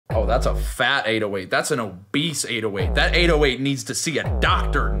Oh, that's a fat 808. That's an obese 808. That 808 needs to see a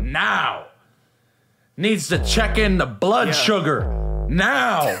doctor now. Needs to check in the blood sugar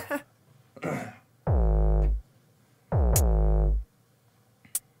now.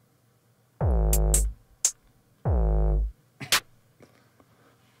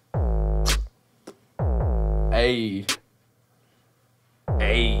 Hey.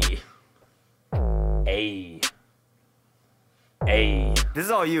 Hey. Hey. Hey. This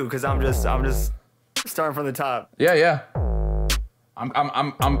is all you, cause I'm just starting from the top. Yeah, yeah.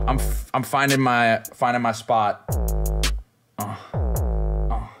 I'm finding my spot.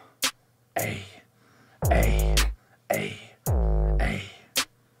 Hey. Hey. Hey. Hey.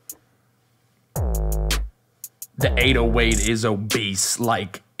 The 808 is obese,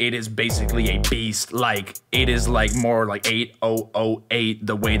 like it is basically a beast, like it is like more like 8008,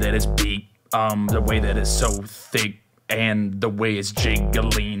 the way that it's beat, the way that it's so thick, and the way it's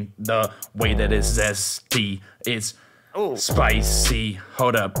jiggling, the way that it's zesty, it's spicy.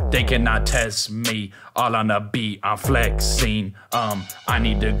 Hold up, they cannot test me. All on the beat, I'm flexing. I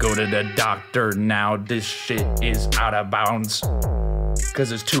need to go to the doctor now. This shit is out of bounds.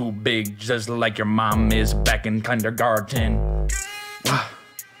 Cause it's too big, just like your mom is back in kindergarten.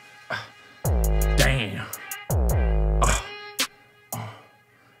 Damn.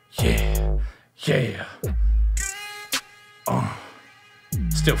 Yeah. Yeah.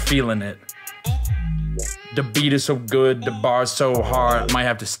 Still feeling it. The beat is so good, the bar's so hard, might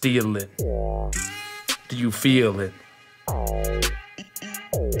have to steal it. Do you feel it?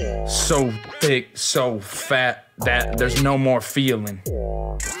 So thick, so fat, that there's no more feeling.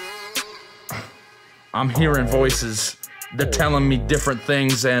 I'm hearing voices, they're telling me different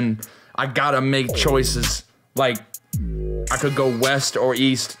things, and I gotta make choices. Like, I could go west or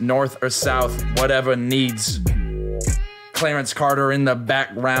east, north or south, whatever needs. Clarence Carter in the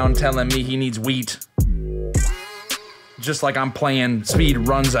background telling me he needs wheat. Just like I'm playing speed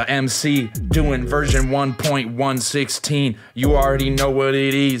runs of MC, doing version 1.116. You already know what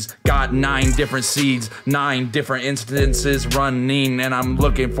it is. Got 9 different seeds, 9 different instances running, and I'm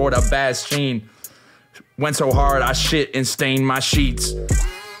looking for the bashing. Went so hard I shit and stained my sheets.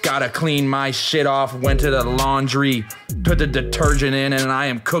 Gotta clean my shit off, went to the laundry, put the detergent in, and I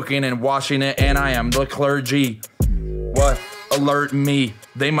am cooking and washing it, and I am the clergy. What? Alert me.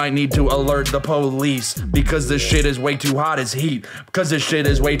 They might need to alert the police, because this shit is way too hot, it's heat. Because this shit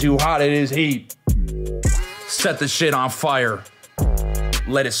is way too hot, it is heat. Set the shit on fire.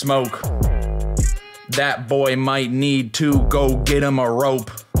 Let it smoke. That boy might need to go get him a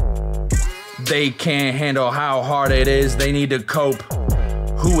rope. They can't handle how hard it is, they need to cope.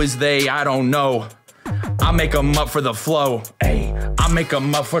 Who is they? I don't know. I make them up for the flow. Hey, I make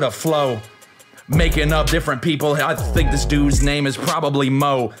them up for the flow. Making up different people. I think this dude's name is probably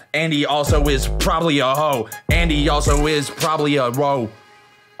Mo. And he also is probably a hoe. And he also is probably a row.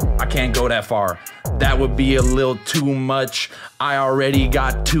 I can't go that far. That would be a little too much. I already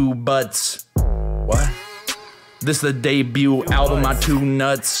got 2 butts. What? This the debut album, my 2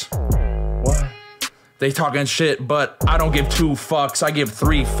 nuts. What? They talking shit, but I don't give 2 fucks. I give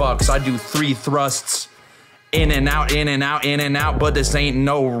 3 fucks. I do 3 thrusts. In and out, in and out, in and out. But this ain't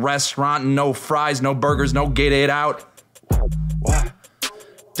no restaurant, no fries, no burgers, no get it out. What?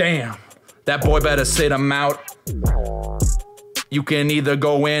 Damn, that boy better sit him out. You can either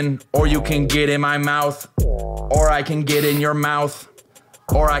go in, or you can get in my mouth. Or I can get in your mouth.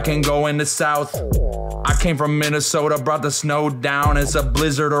 Or I can go in the south. I came from Minnesota, brought the snow down. It's a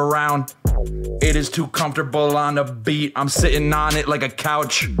blizzard around. It is too comfortable on the beat. I'm sitting on it like a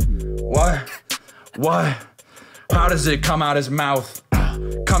couch. What? What? How does it come out his mouth?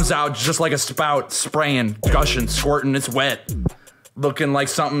 Comes out just like a spout, spraying, gushing, squirting, it's wet. Looking like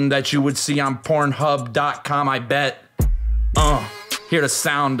something that you would see on Pornhub.com, I bet. Hear the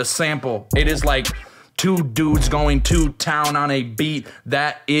sound, the sample. It is like 2 dudes going to town on a beat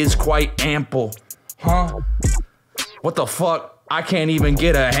that is quite ample. Huh? What the fuck? I can't even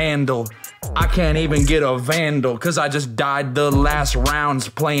get a handle. I can't even get a vandal, cause I just died the last rounds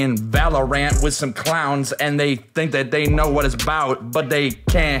playing Valorant with some clowns, and they think that they know what it's about, but they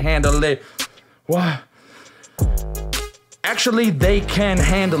can't handle it. What? Actually, they can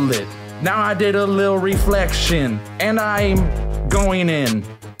handle it. Now I did a little reflection, and I'm going in.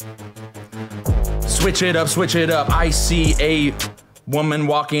 Switch it up, switch it up. I see a woman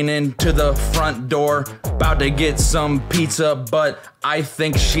walking into the front door, about to get some pizza, but I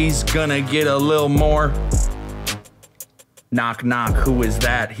think she's gonna get a little more. Knock, knock, who is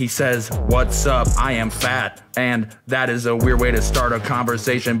that? He says, what's up? I am fat. And that is a weird way to start a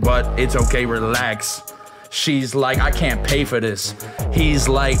conversation, but it's okay, relax. She's like, I can't pay for this. He's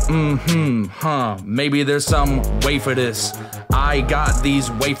like, maybe there's some way for this. I got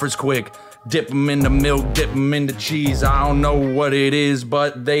these wafers quick. Dip them in the milk, dip them in the cheese. I don't know what it is,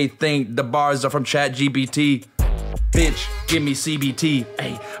 but they think the bars are from ChatGPT. Bitch, give me CBT,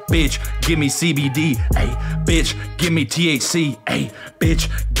 ayy. Bitch, give me CBD, ayy. Bitch, give me THC, ayy. Bitch,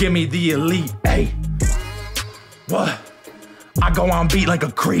 give me the elite, ayy. What? I go on beat like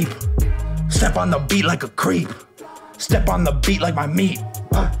a creep. Step on the beat like a creep. Step on the beat like my meat.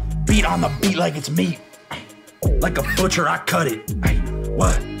 Beat on the beat like it's meat. Like a butcher, I cut it. Ay,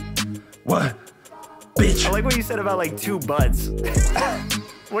 what? What? Bitch. I like what you said about like 2 butts.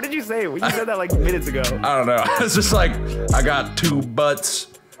 What did you say? You said that like minutes ago. I don't know. It's just like, I got 2 butts.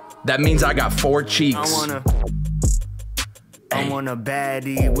 That means I got 4 cheeks. I want a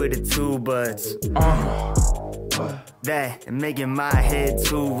baddie with the 2 butts. That and making my head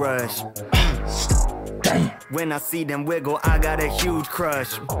too rush. When I see them wiggle, I got a huge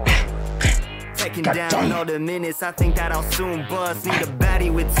crush. Taking down all the minutes, I think that I'll soon bust. Need a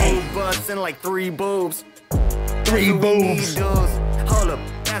baddie with 2 butts and like 3 boobs. 3 boobs. Hold up,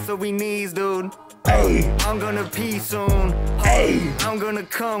 that's what we need, dude. Hey. I'm gonna pee soon. Hey. I'm gonna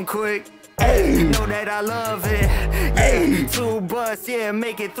come quick. Hey. Know that I love it. Yeah. 2 butts, yeah,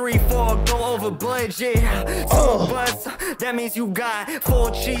 make it 3, 4, go over budget. 2 butts, that means you got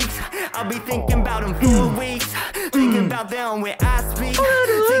 4 cheeks. I'll be thinking about them for weeks. Thinking about them when I speak.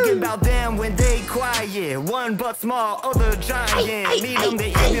 Thinking about them when they quiet. 1 butt small, other giant. Need them to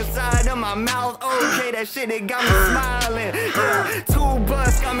eat inside of my mouth. Okay, that shit, it got me smiling. Yeah. 2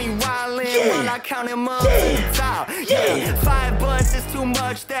 butts got me wildin'. While I count them up to the top. Yeah. 5 butts is too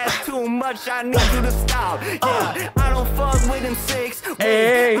much, that's too much. I need you to stop. Yeah, I don't fuck with them 6.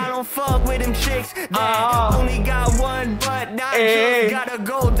 Wait, I don't fuck with them chicks that only got 1 butt. Now I just gotta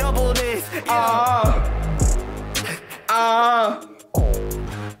go double this.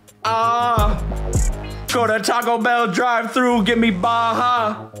 Go to Taco Bell drive-thru, give me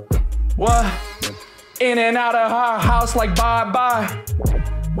Baja. What? In and out of her house like bye-bye.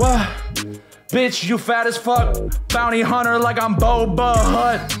 What? Bitch, you fat as fuck. Bounty hunter like I'm Boba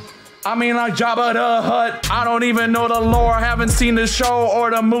Hutt. I mean like Jabba the Hutt. I don't even know the lore, haven't seen the show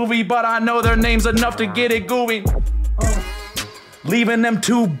or the movie, but I know their names enough to get it gooey. Leaving them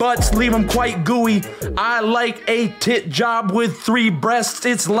 2 butts, leave them quite gooey. I like a tit job with 3 breasts,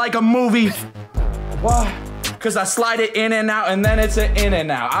 it's like a movie. What? Cause I slide it in and out and then it's an in and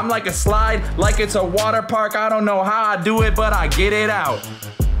out. I'm like a slide, like it's a water park. I don't know how I do it, but I get it out.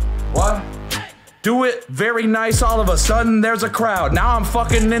 What? Do it very nice, all of a sudden there's a crowd. Now I'm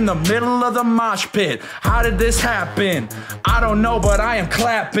fucking in the middle of the mosh pit. How did this happen? I don't know, but I am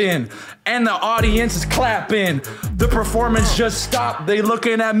clapping. And the audience is clapping. The performance just stopped. They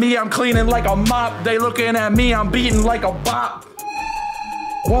looking at me, I'm cleaning like a mop. They looking at me, I'm beating like a bop.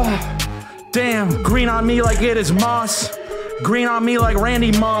 Whoa. Damn, green on me like it is moss. Green on me like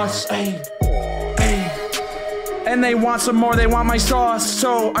Randy Moss. Hey. And they want some more, they want my sauce.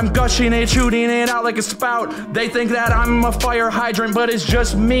 So I'm gushing it, shooting it out like a spout. They think that I'm a fire hydrant, but it's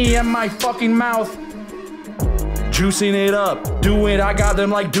just me and my fucking mouth. Juicing it up, do it, I got them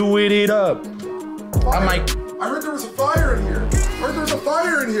like doing it up. I'm like, I heard there was a fire in here. I heard there was a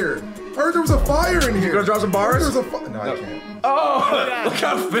fire in here. I heard there was a fire in here. You gonna drop some bars? There's a no, I can't. Oh, look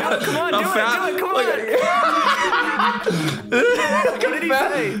how fat. Come on, do it, come on. Look What did he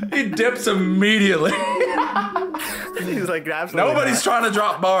say? He dips immediately. He's like, absolutely Nobody's trying to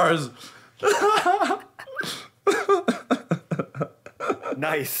drop bars.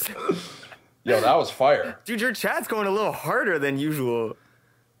 Nice. Yo, that was fire. Dude, your chat's going a little harder than usual.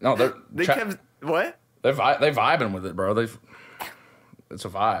 No, They kept, what? They vibing with it, bro. It's a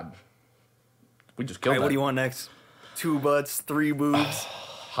vibe. We just killed All right, that. what do you want next? 2 butts, 3 boobs.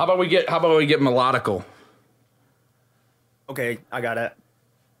 How about we get melodical? Okay, I got it.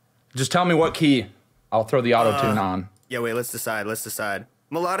 Just tell me what key. I'll throw the auto tune on. Yeah, wait, let's decide.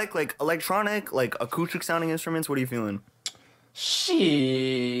 Melodic, like electronic, like acoustic sounding instruments. What are you feeling?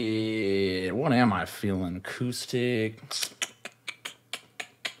 Shit. What am I feeling? Acoustic.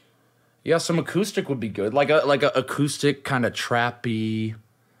 Yeah, some acoustic would be good. Like a acoustic kind of trappy,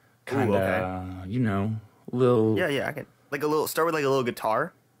 kind of, okay. You know, little. Yeah, I can. Like a little, start with like a little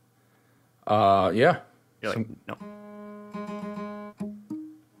guitar. Yeah. You're like, no.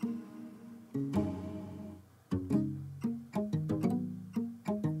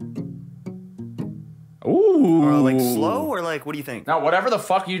 Ooh. Or like slow, or like, what do you think? Now, whatever the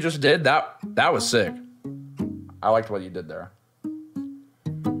fuck you just did, that was sick. I liked what you did there.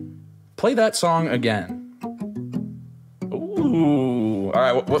 Play that song again. Ooh. All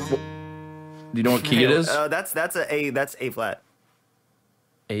right. What? Do you know what key it is? That's A flat.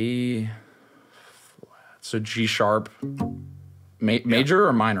 A flat. So G sharp. Major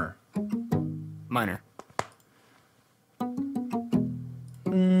or minor? Minor.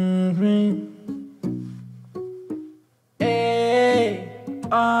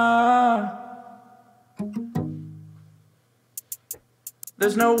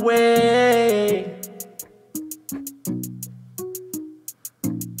 There's no way.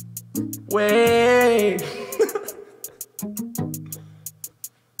 Wait.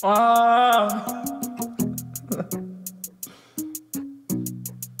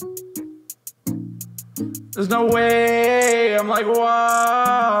 There's no way. I'm like,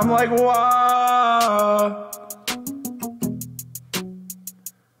 wow. I'm like, wow.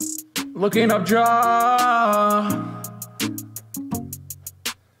 Looking up jaw.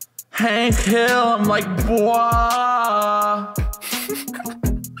 Hank Hill, I'm like, boah.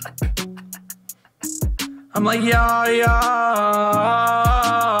 I'm like, yeah, yeah.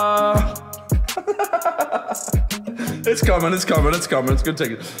 It's coming, it's coming, it's coming. It's gonna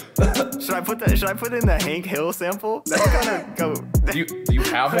take it. Should I put in the Hank Hill sample? That's kind of go. Do you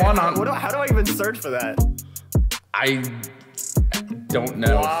have one on? How do I even search for that? I don't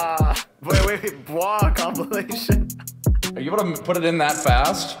know. Blah. Wait, blah compilation. Are you able to put it in that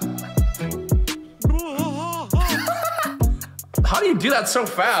fast? How do you do that so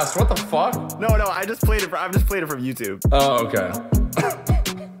fast? What the fuck? No, I just played it from YouTube. Oh, okay.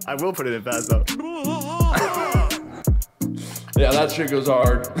 I will put it in fast though. Yeah, that shit goes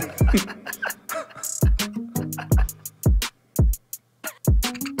hard.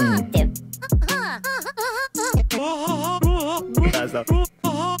 Fast though.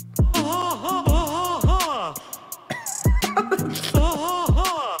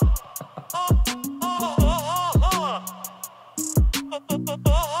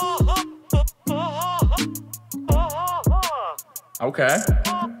 Okay.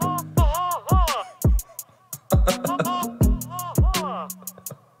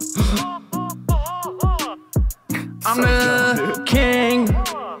 I'm the king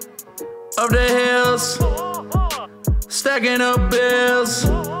of the hills, stacking up bills.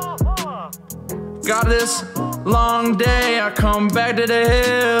 Got this long day, I come back to the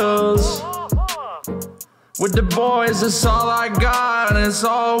hills. With the boys, it's all I got, and it's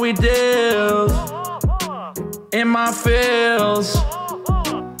all we do. In my fields,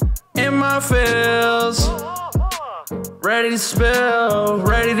 ready to spill,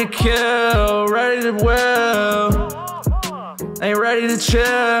 ready to kill, ready to will. Ain't ready to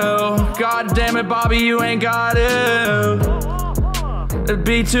chill. God damn it, Bobby, you ain't got it. It'd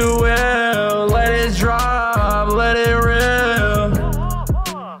be too ill. Let it drop, let it rip.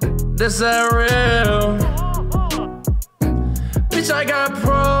 This that real. Bitch, I got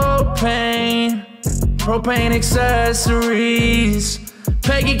propane accessories.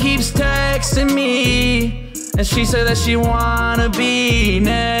 Peggy keeps texting me, and she said that she wanna be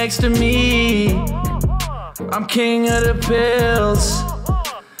next to me. I'm king of the pills.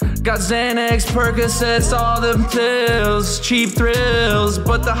 Got Xanax, Percocets, all them pills. Cheap thrills,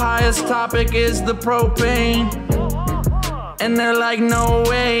 but the highest topic is the propane. And they're like, no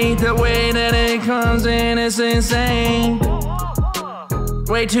way, the way that it comes in is insane.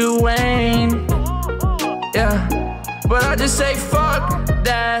 Way too Wayne, yeah. But I just say fuck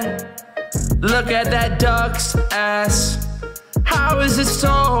that. Look at that duck's ass. How is it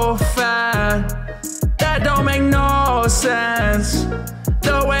so fat? That don't make no sense.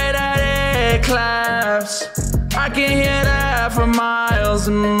 The way that it claps, I can hear that for miles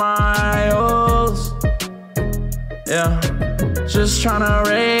and miles. Yeah, just tryna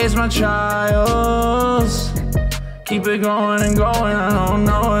raise my childs. Keep it going and going, I don't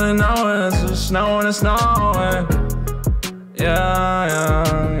know it and know it. It's just snowing and snowing.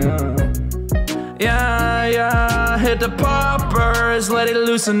 Yeah, hit the poppers, let it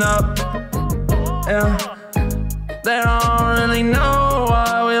loosen up. Yeah, they don't really know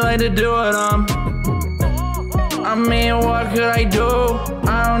what we like to do with them. I mean, what could I do?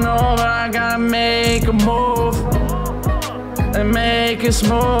 I don't know, but I gotta make a move and make it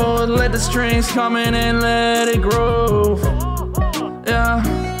smooth. Let the strings come in and let it groove. Yeah,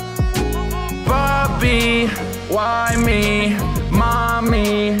 Bobby, why me?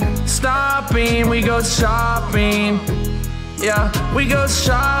 Mommy, stopping, we go shopping. Yeah, we go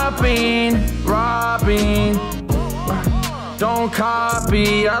shopping, robbing. Don't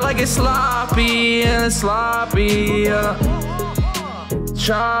copy, I like it sloppy and it's sloppy. Yeah.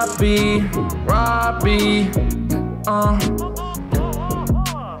 Choppy, robbie.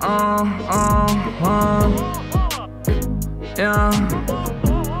 Yeah.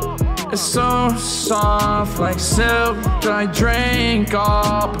 It's so soft like silk. I drink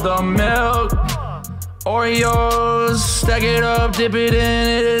up the milk. Oreos, stack it up, dip it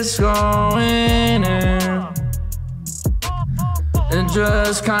in, it's going in. And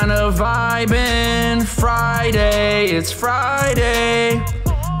just kind of vibing. Friday, it's Friday.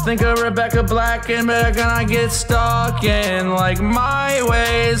 Think of Rebecca Black and back and I get stuck in like my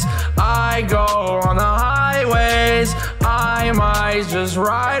ways. I go on the highways. I might just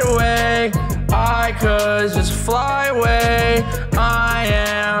ride away. I could just fly away. I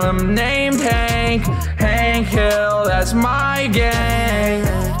am named Hank, Hank Hill, that's my gang.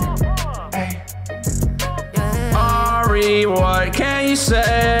 Hey. Ari, what can you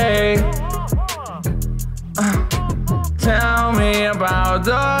say? Tell me about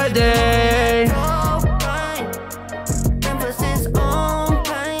the day. Emphasis on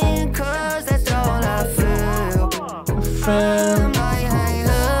pain, 'cause that's all I feel.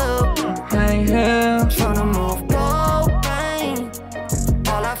 Hey, Tryna move propane.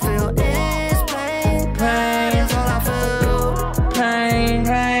 All I feel is pain. Pain is all I feel. pain.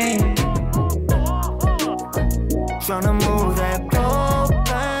 Tryna move that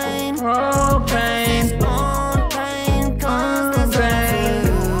propane. Propane. On pain, 'cause that's all I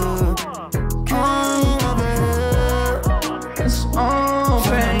feel. King of the hood. It's all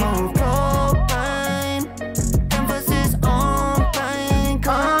pain. Tryna move propane. Emphasis on pain,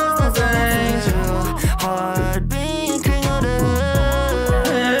 'cause that's all I feel. Heart being king of the hood.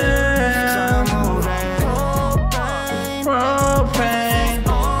 Tryna move that propane. Propane.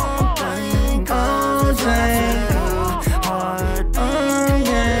 On pain, 'cause that's all I feel. Heart being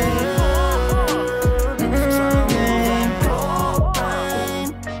king of the hood. Tryna move that propane.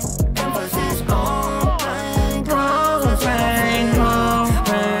 Emphasis on pain, 'cause that's all I feel.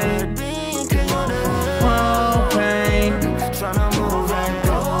 Heart being king of the hood. Propane. Tryna move that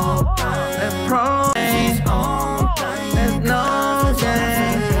propane. Propane. On pain, No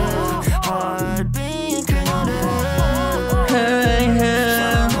game. heart being king of the hood. Hey,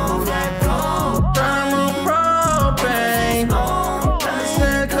 Move that propane. propane. On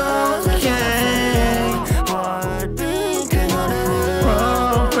pain, 'cause that's all I feel. Heart being king of the hood.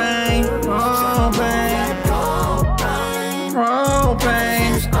 Propane. Propane. Propane.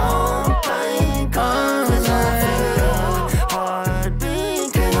 Propane. On pain, 'cause that's all I feel. Heart being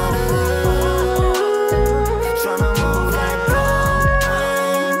king of the hood. Tryna move that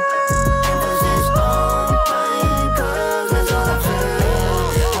propane. Emphasis on pain, 'cause that's all I feel.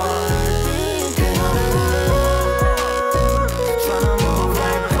 Heart being king of the hood. Tryna move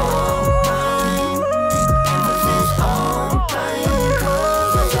that propane. Emphasis on pain,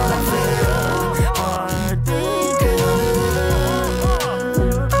 'cause that's all I feel. Heart being king of the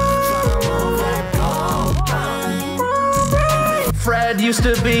hood. Tryna move that propane. Fred used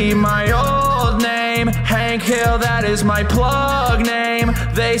to be my old name. Hank Hill, that is my plug name.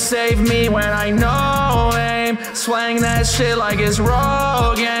 They save me when I know aim. Swang that shit like it's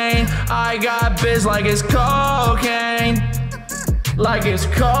Rogaine. I got biz like it's cocaine. Like it's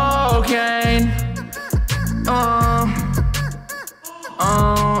cocaine.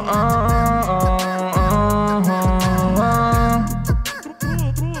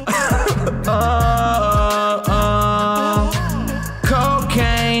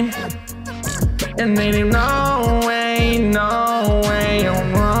 Cocaine. And they didn't no way, oh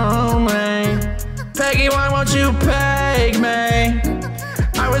no way. Peggy, why won't you peg me?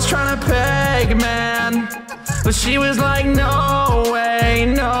 I was trying to peg, man, but she was like, no way,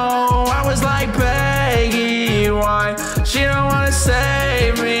 no. I was like, Peggy, why? She don't wanna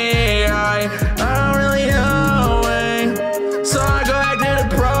save me. I don't really know way. So I go back to the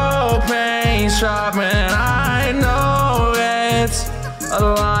propane shop, man. I know it's a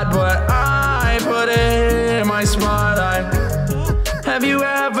lot, but I put it in my spot. Have you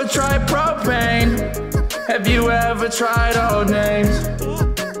ever tried propane? Have you ever tried old names?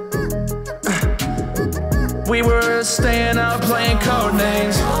 We were staying up playing code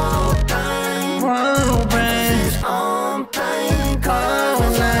names. Propane. On pain, 'cause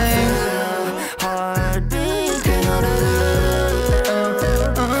that's all I feel. Heart being king of the hood.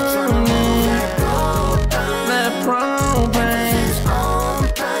 Tryna move that propane. That propane. On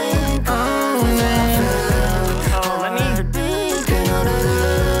pain, 'cause that's all I feel. Oh, let me. Heart being king of the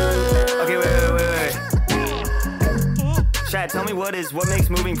hood. Okay, wait. Chad, tell me what makes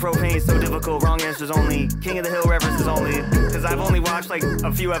moving propane so difficult? Wrong answers only. King of the Hill references only. Because I've only watched like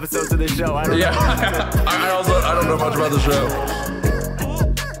a few episodes of this show. I don't know. I don't know much about the show.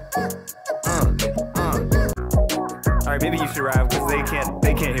 All right, maybe you should rap because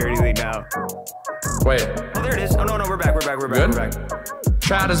they can't hear anything now. Wait. Oh, there it is. Oh no, we're back. Good?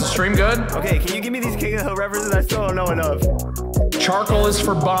 Chad, is the stream good? Okay, can you give me these King of the Hill references? I still don't know enough. Charcoal is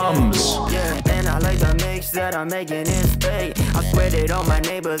for bums. Yeah, and I like the mix that I'm making in fake. I spread it on my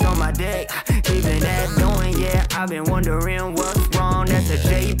neighbors on my deck. Keeping that going, yeah. I've been wondering what's wrong. That's a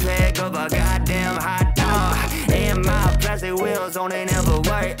JPEG of a goddamn hot dog. And my plastic wheels on they never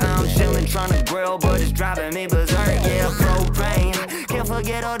work. I'm chilling trying to grill, but it's driving me berserk. Yeah, propane. Can't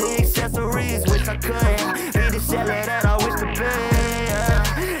forget all the accessories, which I could. Be the seller that I wish to be. Yeah.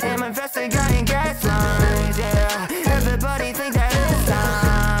 I'm investigating gas lines, yeah. Everybody think that it's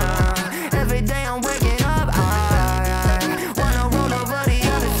time. Every day I'm waking up, I wanna roll over the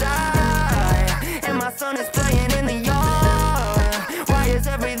other side. And my son is playing in the yard. Why is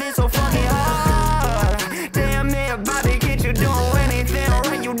everything so fucking hard? Damn it, Bobby, can't you do anything?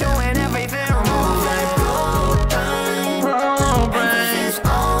 Or you doing everything wrong? Like propane, emphasis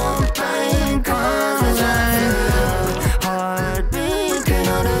on pain, cause it's heartbeat, can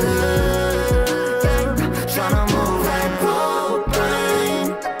tryna move like propane.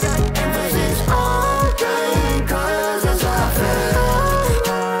 Emphasis on pain, cause it's how I feel.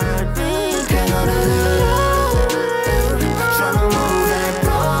 Heartbeat, can tryna move like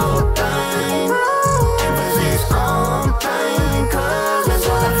propane. Emphasis on pain, cause it's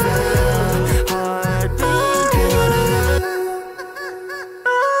how I feel. Heartbeat,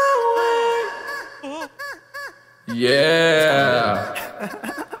 Yeah.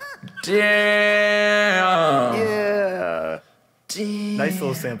 Damn. yeah. Damn. Nice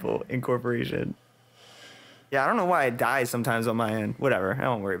little sample incorporation. Yeah, I don't know why it dies sometimes on my end. Whatever, I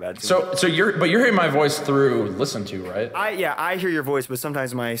don't worry about it. So you're hearing my voice through listen to, right? I hear your voice, but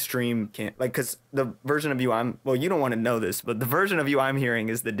sometimes my stream can't, like, cause the version of you well, you don't want to know this, but the version of you I'm hearing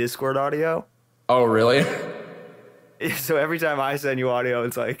is the Discord audio. Oh, really? So every time I send you audio,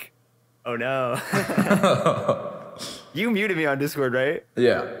 it's like, oh no. You muted me on Discord, right?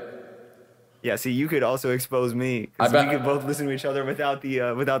 Yeah. Yeah. See, you could also expose me. I 'Cause bet- we could both listen to each other without the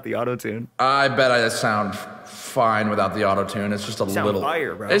auto tune. I bet I sound fine without the auto tune. It's just a sound little.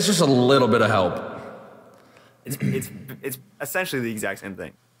 fire, bro. It's just a little bit of help. It's essentially the exact same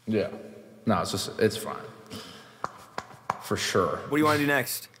thing. Yeah. No, it's fine. For sure. What do you want to do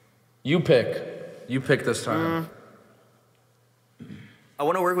next? You pick. You pick this time. I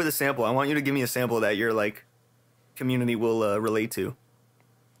want to work with a sample. I want you to give me a sample that your like community will relate to.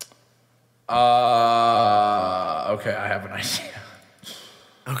 Okay, I have an idea.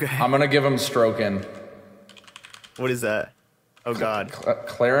 Okay. I'm gonna give him stroking. What is that? Oh God.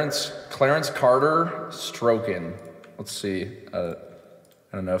 Clarence Carter stroking. Let's see. I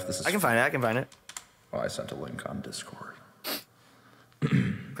don't know if this is. I can find it. Oh, I sent a link on Discord.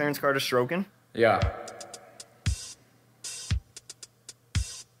 Clarence Carter stroking. Yeah.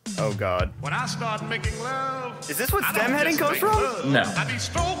 Oh God. When I start making love, Is this what I stem don't heading just comes make from? love, No. I be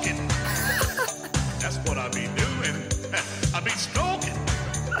stroking. That's what I be doing. I be stroking.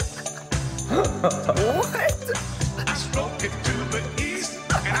 What? I stroke it to the east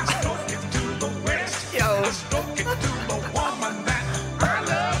and I stroke it to the west. Yo. I stroke it to the woman that I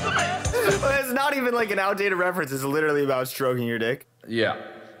love the best. Well, it's not even like an outdated reference. It's literally about stroking your dick. Yeah.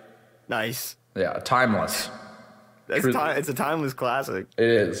 Nice. Yeah. Timeless. It's a timeless classic. It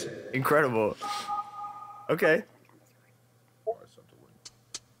is. Incredible. Okay.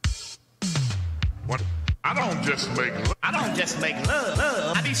 What? I don't just make love. I don't just make love.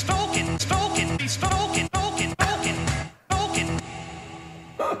 I be stroking. Be stroking. Stroking.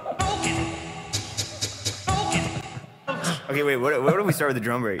 Okay, wait. What do we start with the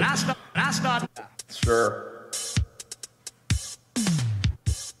drum break? I start. Sure.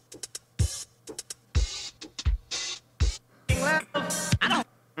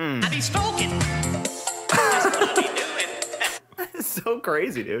 I be stroking. That's what I be doing. It's so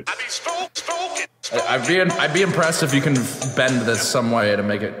crazy, dude. I be stroking. I'd be impressed if you can bend this some way to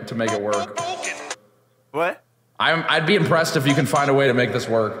make it work. What? I'd be impressed if you can find a way to make this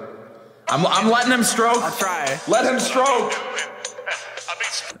work. I'm letting him stroke. I'll try. Let him stroke. I be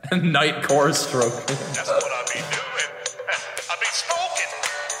Nightcore stroke. That's what I be doing. I be smoking.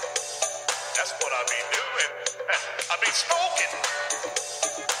 That's what I be doing. I be smoking.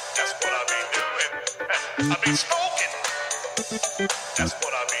 That's what I be doing. I be smoking. That's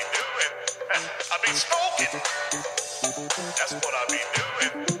what I be doing. I be smoking. That's what I be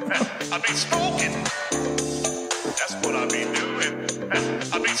doing. I be smoking. That's what I be doing.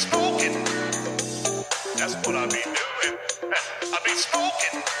 I be smoking. That's what I be doing. I be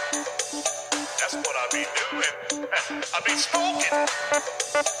smoking. That's what I be doing. I be smoking.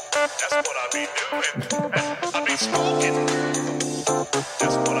 That's what I be doing. I be smoking.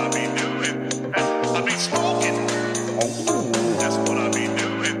 That's what I be doing. I be smoking. That's what I be doing.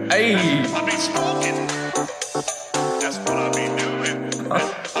 Hey. I be smoking. That's what I be doing.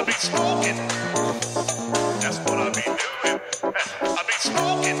 I be smoking. That's what I be doing. I be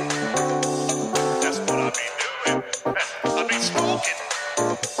smoking. That's what I be doing. I be smoking.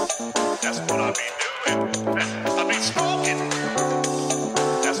 That's what I be doing. I be smoking.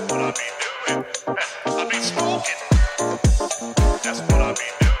 That's what I be doing. I be smoking. That's what I be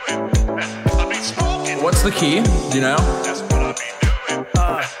doing. I be smoking. What's the key? Do you know? That's what I be doing.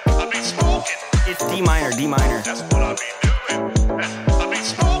 I be smoking. It's D minor, D minor. That's what I be doing. I be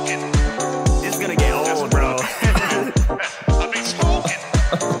smoking. It's gonna get old, bro. I be smoking.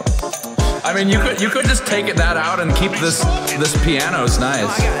 I mean, you could just take that out and keep this piano's nice.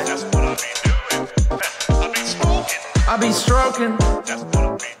 I got it. That's what I be doing. I be smoking. I be stroking. That's what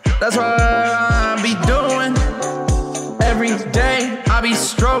I be doing. That's what I be doing. Every day I be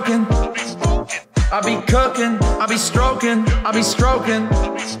stroking. I be smoking. I be cooking. I be stroking. I be stroking. I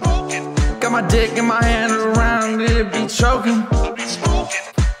be smoking. Got my dick in my hand around it, be choking. I be smoking.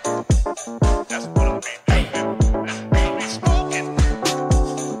 That's what I be doing. I be smoking.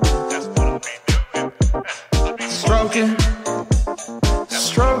 That's what I be doing. I be Stroking,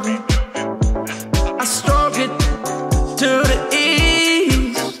 stroking. I stroke it to the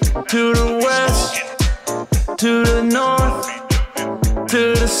east, to the west, to the north,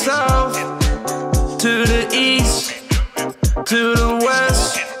 to the south, to the east, to the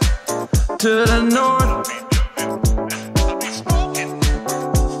west, to the north,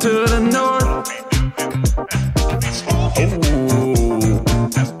 to the north. Ooh.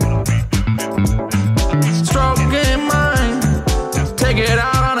 Stroking mine, take it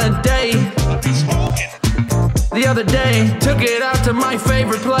out on a date. The other day, took it out to my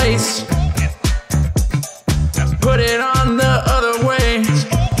favorite place. Put it on the other way.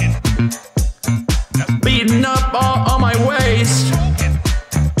 Beating up all on my waist.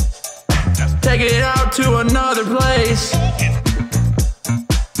 Take it out to another place.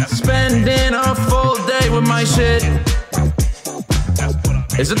 Spending a full day with my shit.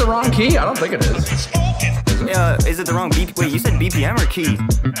 Is it the wrong key? I don't think it is. Yeah, is it the wrong beat? Wait, you said BPM or key?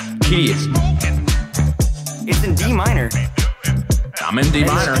 Key. It's in D minor. I'm in D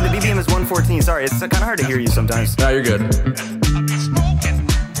minor. And the BPM is 114. Sorry, it's kind of hard to hear you sometimes. No, you're good.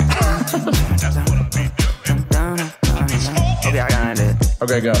 Okay, I got it.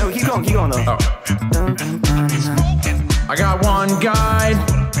 Okay, go. No, keep going though. Oh. I got one guide,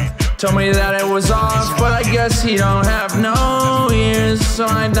 told me that it was off, but I guess he don't have no ears, so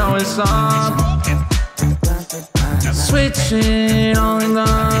I know it's off. Switching on and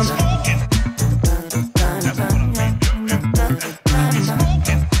on.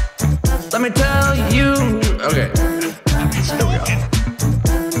 Let me tell you. Okay. Here we go.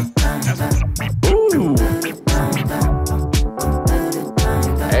 Ooh.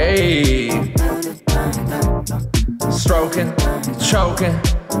 Hey. Stroking, choking,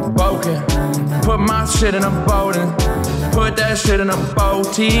 poking. Put my shit in a boat and put that shit in a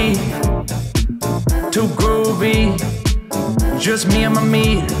boat tee. Too groovy. Just me and my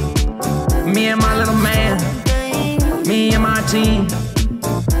meat. Me and my little man. Me and my team.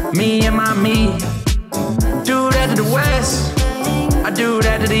 Me and my me. Do that to the west. I do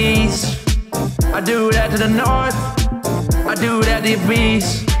that to the east. I do that to the north. I do that to the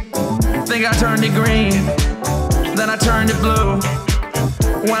east. Think I turned it green, then I turned it blue.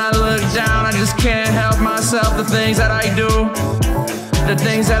 When I look down, I just can't help myself. The things that I do, the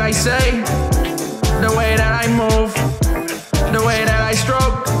things that I say, the way that I move, the way that I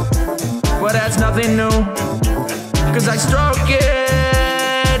stroke. Well, that's nothing new, cause I stroke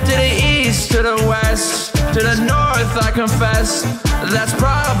it to the east, to the west, to the north, I confess. That's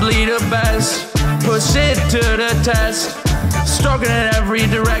probably the best. Push it to the test. Stroking in every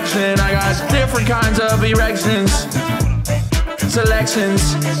direction. I got different kinds of erections.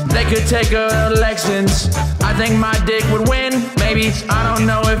 Selections, they could take elections. I think my dick would win. Maybe, I don't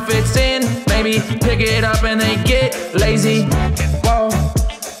know if it's in. Maybe pick it up and they get lazy. Whoa,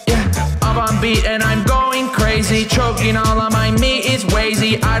 yeah, I'm on beat and I'm going crazy. Choking all on my meat is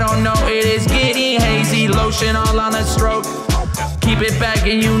whazy. I don't know, it is getting hazy. Lotion all on the stroke. Keep it back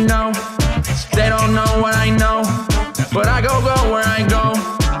and you know, they don't know what I know. But I go where I go.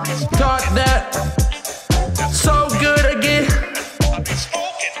 Taught that so good again.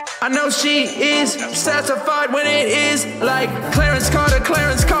 I know she is satisfied when it is like Clarence Carter,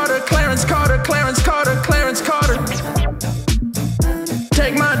 Clarence Carter, Clarence Carter, Clarence Carter, Clarence Carter.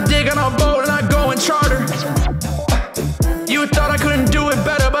 Take my dick on a boat and I go and charter. You thought I couldn't do it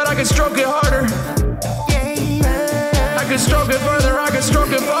better, but I can stroke it harder. I can stroke it further, I can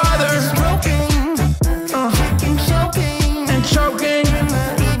stroke it farther. And choking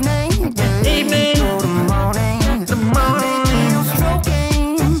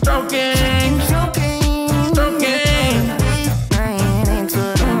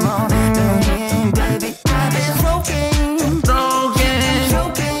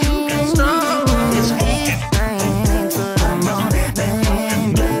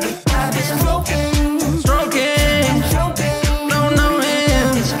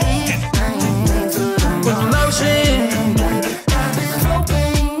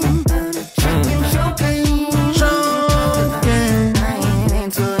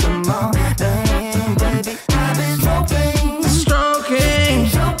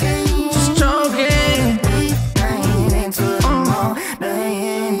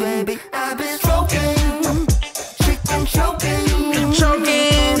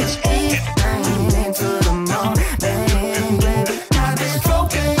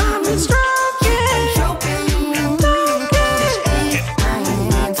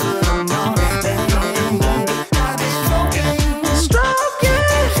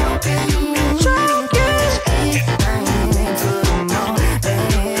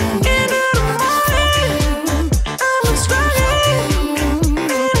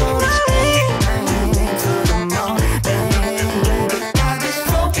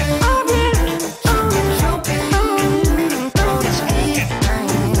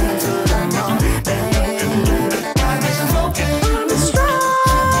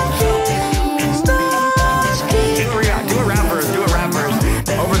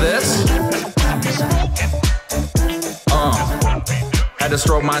to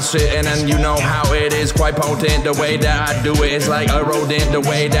stroke my shit, and then you know how it is, quite potent. The way that I do it is like a rodent, the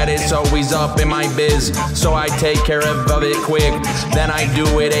way that it's always up in my biz. So I take care of it quick, then I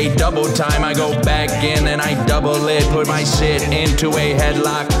do it a double time. I go back in and I double it, put my shit into a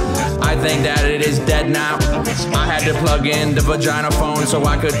headlock. I think that it is dead now. I had to plug in the vagina phone so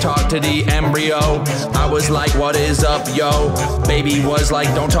I could talk to the embryo. I was like, what is up, yo? Baby was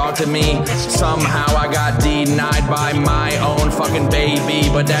like, don't talk to me. Somehow I got denied by my own fucking baby,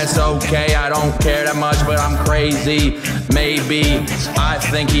 but that's okay, I don't care that much, but I'm crazy. Maybe I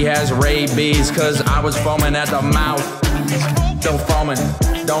think he has rabies, cause I was foaming at the mouth. Still foaming,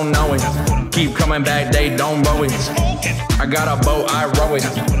 don't know it. Keep coming back, they don't row it. I got a boat, I row it.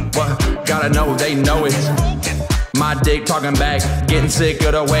 But gotta know, they know it. My dick talking back, getting sick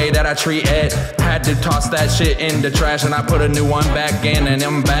of the way that I treat it. Had to toss that shit in the trash and I put a new one back in and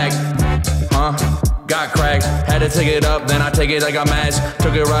I'm back. Got cracked, had to take it up, then I take it like a mask.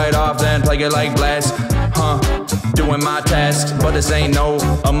 Took it right off, then play it like blast. Doing my tasks, but this ain't no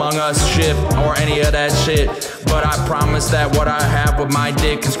Among Us shit or any of that shit. But I promise that what I have with my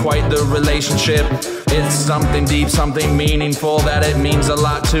dick is quite the relationship. It's something deep, something meaningful, that it means a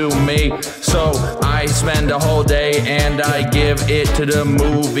lot to me. So I spend a whole day and I give it to the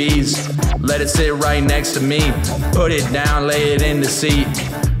movies. Let it sit right next to me, put it down, lay it in the seat.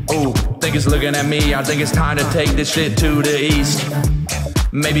 Ooh, think it's looking at me, I think it's time to take this shit to the east.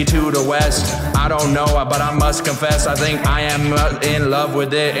 Maybe to the west, I don't know, but I must confess, I think I am in love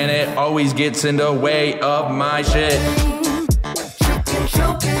with it, and it always gets in the way of my shit.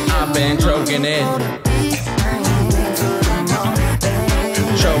 I've been choking it,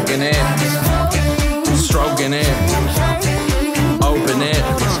 choking it, stroking it, open it.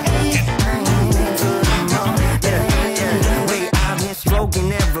 Wait, I've been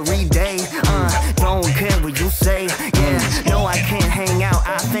stroking every day. Don't care what you say. Yeah, no, I can't hang out.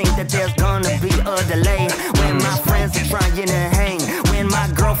 I think that there's gonna be a delay when my friends are trying to hang, when my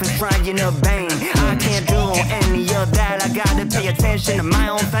girlfriend's trying to bang. I can't do any of that. I gotta pay attention to my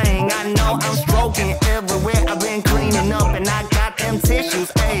own thing. I know I'm stroking everywhere. I've been cleaning up and I got them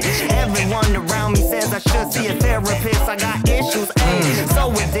tissues. Hey, everyone around me says I should see a therapist. I got issues. Hey,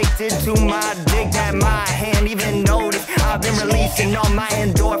 so addicted to my dick that my hand even noticed. I've been releasing all my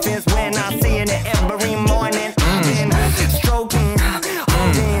endorphins when I see it every morning. I've been stroking,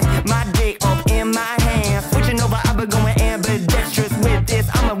 holding my dick up in my hand, switching over. I've been going ambidextrous with this.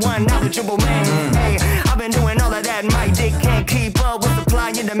 I'm a one knowledgeable man. Hey, I've been doing all of that. My dick can't keep up with supply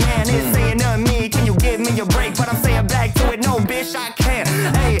and demand. It's saying to me, can you give me a break? But I'm saying back to it, no bitch, I can't.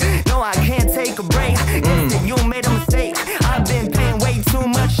 Hey, no, I can't take a break. Yes, you made a mistake. I've been paying way too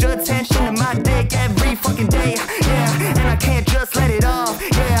much attention to my dick every fucking day. Yeah, and I can't just let it off.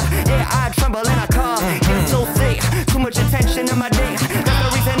 Yeah, I tremble and I cough. Get so sick, too much attention to my dick. That's the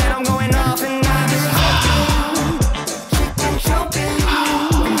reason that I'm going off and I've been choking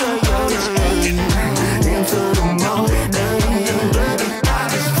into the morning. I've been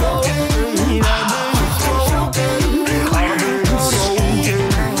stroking,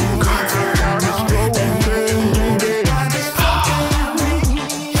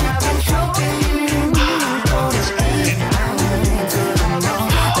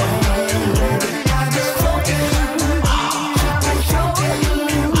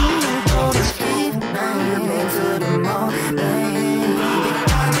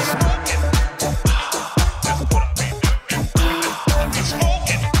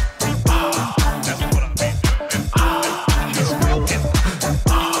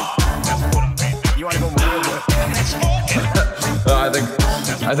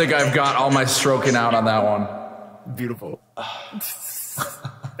 I think I've got all my stroking out on that one. Beautiful.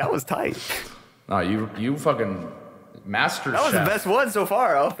 That was tight. No, you fucking master. That was chef. the best one so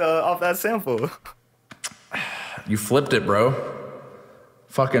far off that sample. You flipped it, bro.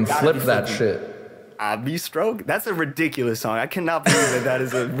 Fucking flipped that shit. I be stroke. That's a ridiculous song. I cannot believe that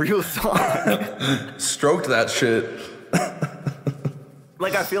is a real song. Stroked that shit.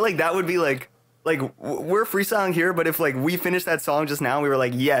 Like, I feel like that would be like we're freestyling here, but if like we finished that song just now, we were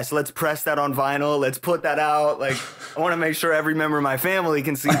like, yes, let's press that on vinyl, let's put that out. Like, I want to make sure every member of my family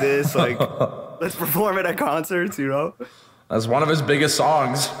can see this. Like, let's perform it at concerts, you know? That's one of his biggest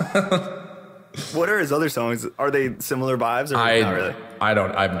songs. What are his other songs? Are they similar vibes or not really? I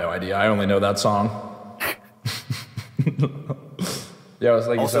have no idea. I only know that song. Yeah, it's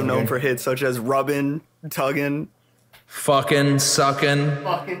like also known for hits such as Rubbin', Tuggin', Fucking,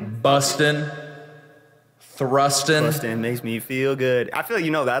 Suckin', Bustin', Thrustin'. Bustin' makes me feel good. I feel like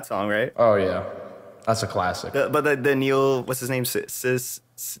you know that song, right? Oh yeah, that's a classic. But the Neil, what's his name?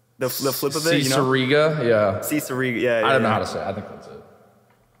 The flip of it, you know? Ciceriga, yeah. Ciceriga, yeah. I don't know how to say it. I think that's it.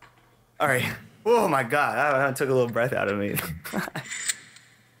 All right. Oh my God, that took a little breath out of me.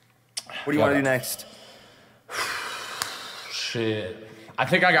 What do you want to do next? Shit. I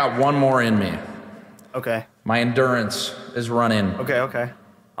think I got one more in me. Okay. My endurance is running. Okay.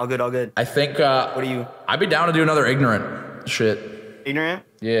 All good. I think, what do you? I'd be down to do another ignorant shit. Ignorant?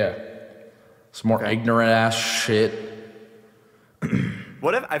 Yeah. Some more ignorant ass shit.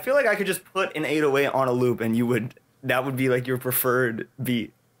 What if, I feel like I could just put an 808 on a loop and that would be like your preferred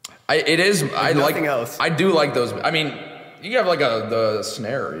beat. It is, I like, nothing else. I do like those. I mean, you have like the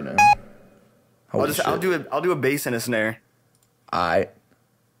snare, you know. I'll do a bass and a snare.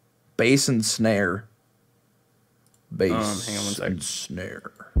 Bass and snare. Bass hang on one second. and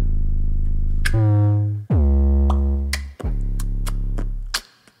snare.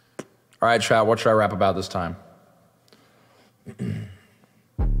 All right, chat, what should I rap about this time?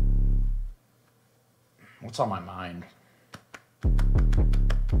 What's on my mind?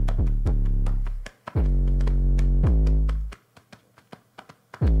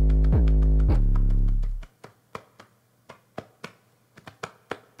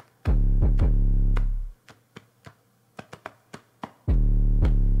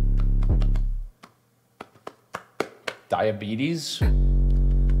 Diabetes?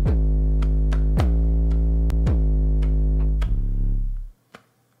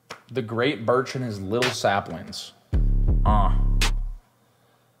 The great birch and his little saplings.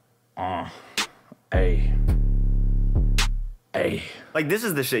 Hey. Like, this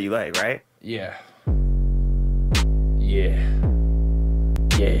is the shit you like, right? Yeah.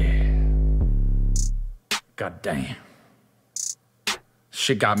 God damn.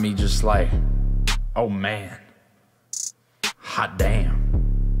 Shit got me just like, oh man. Hot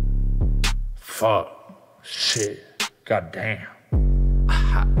damn. Fuck. Shit. God damn.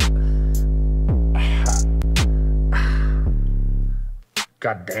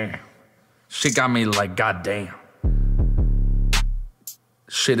 God damn. Shit got me like, god damn.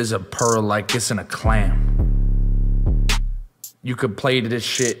 Shit is a pearl like it's in a clam. You could play this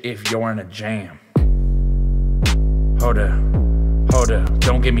shit if you're in a jam. Hold up,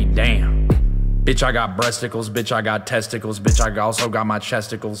 don't give me damn. Bitch, I got breasticles, bitch, I got testicles, bitch, I also got my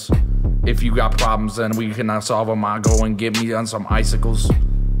chesticles. If you got problems, then we cannot solve them. I go and get me on some icicles.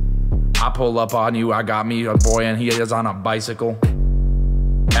 I pull up on you, I got me a boy and he is on a bicycle.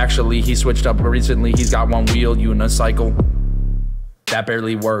 Actually, he switched up recently, he's got one wheel, unicycle. That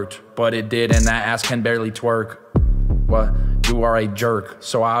barely worked, but it did, and that ass can barely twerk. What? You are a jerk,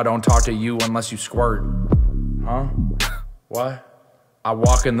 so I don't talk to you unless you squirt. Huh? What? I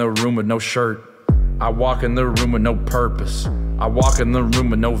walk in the room with no shirt. I walk in the room with no purpose. I walk in the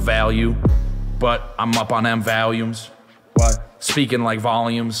room with no value, but I'm up on them volumes. What? Speaking like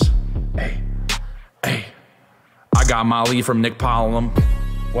volumes. Hey. I got Molly from Nick Pollum.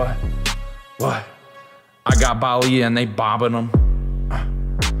 What? I got Bali and they bobbing them.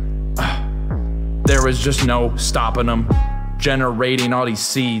 There was just no stopping them. Generating all these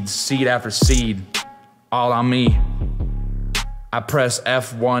seeds, seed after seed, all on me. I press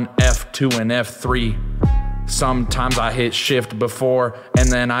F1, F2, and F3. Sometimes I hit shift before, and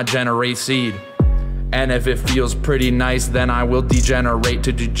then I generate seed. And if it feels pretty nice, then I will degenerate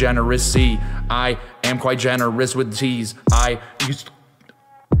to degeneracy. I am quite generous with T's. I used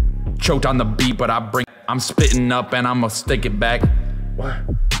choked on the beat, but I'm spitting up and I'ma stick it back. What?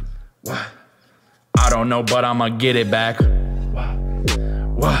 I don't know, but I'ma get it back.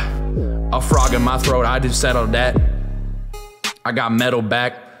 What? A frog in my throat, I just settled that. I got metal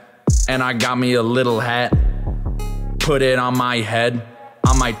back, and I got me a little hat. Put it on my head,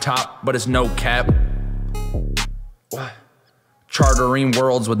 on my top, but it's no cap. What? Chartering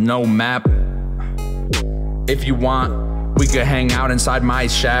worlds with no map. If you want, we could hang out inside my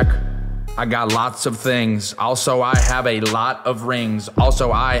shack. I got lots of things. Also, I have a lot of rings.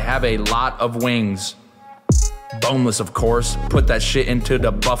 Also, I have a lot of wings. Boneless, of course. Put that shit into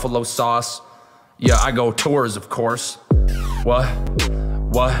the buffalo sauce. Yeah, I go tours, of course. What?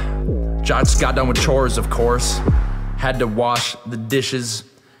 Just got done with chores, of course. Had to wash the dishes.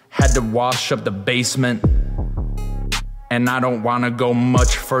 Had to wash up the basement. And I don't wanna go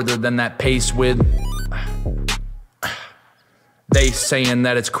much further than that pace with. They saying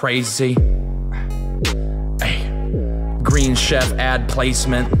that it's crazy. Hey, Green Chef ad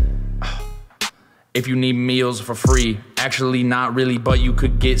placement. If you need meals for free, actually not really, but you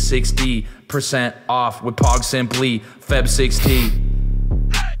could get 60% off with Pog Simply, Feb 16.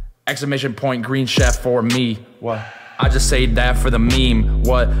 Exclamation point, Green Chef for me. What? I just say that for the meme.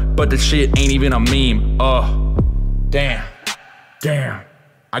 What? But the shit ain't even a meme. Damn.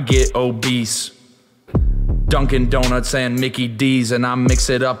 I get obese. Dunkin' Donuts and Mickey D's, and I mix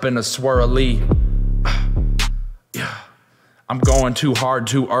it up in a swirly. Yeah, I'm going too hard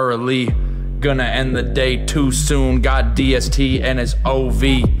too early. Gonna end the day too soon. Got DST and it's OV.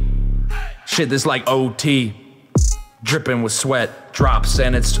 Shit, this like OT. Dripping with sweat drops,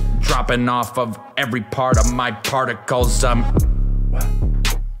 and it's dropping off of every part of my particles.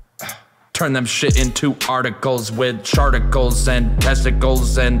 Turn them shit into articles with charticles and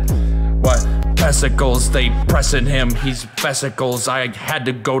testicles and what? Vesicles, they pressing him, he's vesicles. I had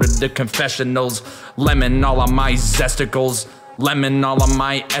to go to the confessionals. Lemon all of my zesticles, lemon all of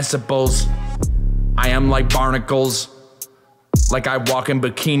my essiples. I am like barnacles, like I walk in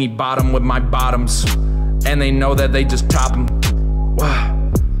bikini bottom with my bottoms, and they know that they just top them.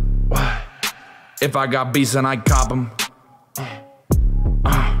 Why? If I got beats then I cop them.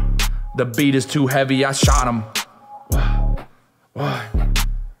 The beat is too heavy, I shot him. Why?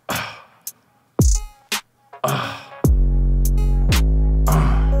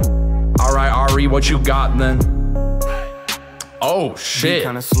 Alright, Ari, what you got then? Oh shit. Beat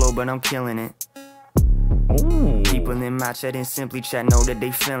kinda slow, but I'm killing it. Ooh. People in my chat and simply chat know that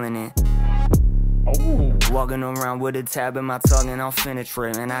they feeling it. Ooh. Walking around with a tab in my tongue and I'm finna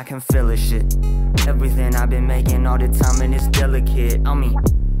trip, and I can feel it shit. Everything I've been making all the time and it's delicate. I mean,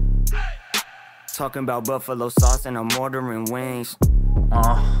 talking about buffalo sauce and I'm ordering wings.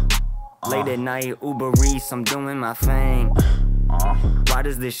 Late at night, Uber Eats, I'm doing my thing. Why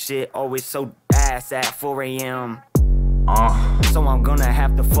does this shit always so ass at 4 a.m.? So I'm gonna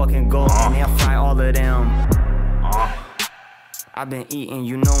have to fucking go and air fry all of them. I've been eating,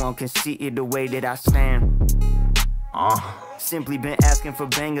 you know I'm conceited the way that I stand. Simply been asking for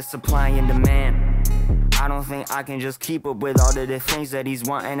bangers, supply and demand. I don't think I can just keep up with all of the things that he's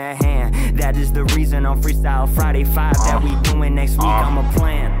wanting at hand. That is the reason on Freestyle Friday 5 that we doing next week, I'ma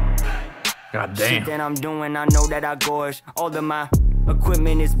plan. God damn. Shit that I'm doing, I know that I gorge. All of my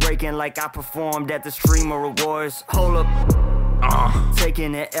equipment is breaking like I performed at the Streamer Awards. Hold up.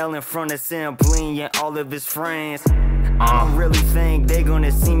 Taking an L in front of Simply and all of his friends. I don't really think they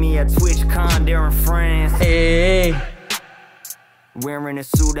gonna see me at TwitchCon, they're in France. Hey. Wearing a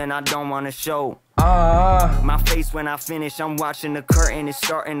suit and I don't wanna show. My face when I finish, I'm watching the curtain, it's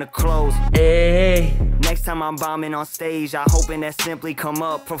starting to close. Hey. Next time I'm bombing on stage, I hoping that Simply come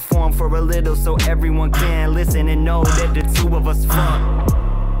up, perform for a little so everyone can listen and know that the two of us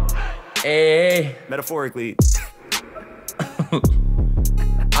fuck. Hey. Metaphorically.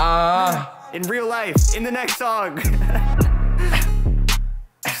 In real life, in the next song.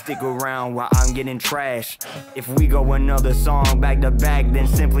 Stick around while I'm getting trashed. If we go another song back to back, then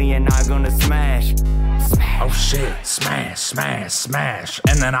Simply and I gonna smash. Oh shit, smash, smash, smash,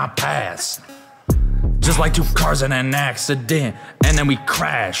 and then I pass. Just like two cars in an accident, and then we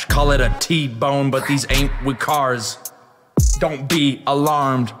crash. Call it a T-bone, but these ain't with cars. Don't be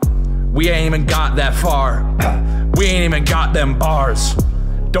alarmed, we ain't even got that far. We ain't even got them bars.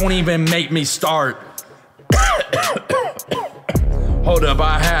 Don't even make me start. Hold up,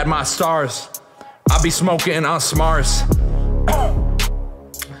 I had my stars. I be smoking on Smars.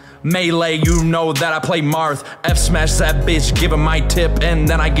 Melee, you know that I play Marth. F smash that bitch, give him my tip, and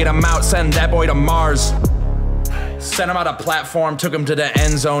then I get him out, send that boy to Mars. Send him out a platform, took him to the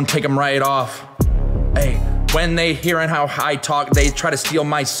end zone, take him right off. Hey, when they hearing how I talk, they try to steal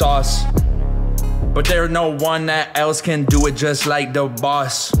my sauce. But there's no one that else can do it just like the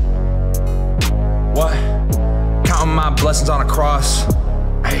boss. What? Counting my blessings on a cross.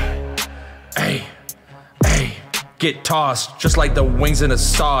 Hey. Get tossed, just like the wings in the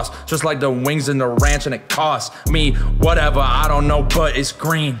sauce, just like the wings in the ranch, and it costs me whatever, I don't know, but it's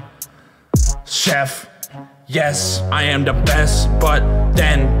green. Chef, yes, I am the best, but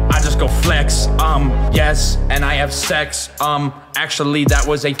then I just go flex, yes, and I have sex, actually that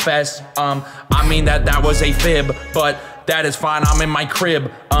was a fest, I mean that was a fib, but that is fine, I'm in my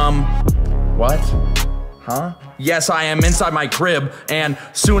crib, what? Huh? Yes, I am inside my crib, and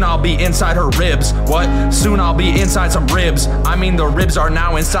soon I'll be inside her ribs. What? Soon I'll be inside some ribs. I mean, the ribs are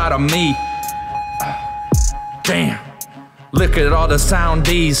now inside of me. Damn. Look at all the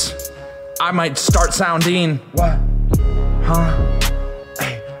soundies. I might start sounding. What? Huh?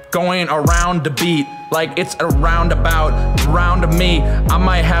 Hey, going around the beat like it's a roundabout round of me. I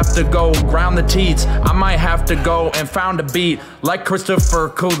might have to go ground the teats. I might have to go and found a beat like Christopher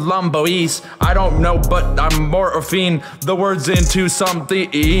Columbo East. I don't know, but I'm morphine the words into something.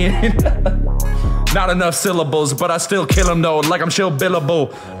 Not enough syllables, but I still kill them though, like I'm chill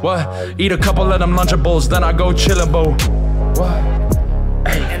billable. What? Eat a couple of them Lunchables, then I go chillable. What?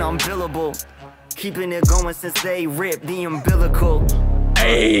 Hey. And I'm billable, keeping it going since they ripped the umbilical. Hey.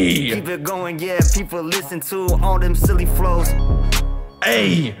 Hey. Keep it going, yeah, people listen to all them silly flows.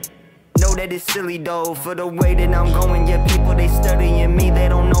 Hey. Know that it's silly though, for the way that I'm going, yeah, people they studying me, they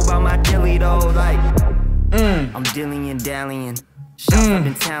don't know about my dilly though, like, I'm dilly and dallying, shots up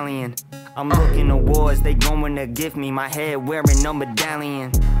Italian, I'm looking awards, they going to give me my head wearing a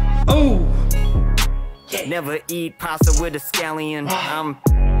medallion. Oh. Never eat pasta with a scallion, I'm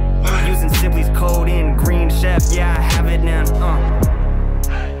using Simply's code in Green Chef, yeah, I have it now,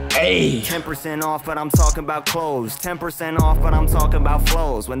 Hey. 10% off, but I'm talking about clothes. 10% off, but I'm talking about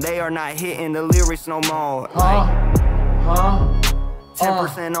flows. When they are not hitting the lyrics no more. Like,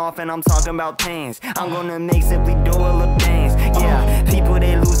 10% off, and I'm talking about pains. I'm gonna make Simply do a little dance. Yeah, people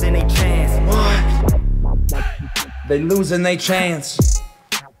they losing their chance. What? They losing their chance.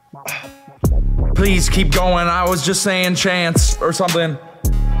 Please keep going. I was just saying chance or something.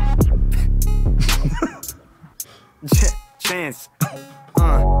 Chance.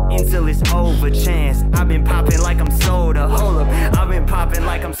 Until it's over, chance. I've been popping like I'm soda. Hold up, I've been popping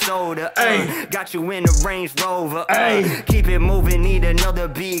like I'm soda. Got you in the Range Rover. Keep it moving, need another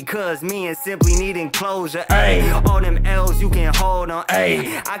beat, cause me and Simply need enclosure. All them L's you can hold on.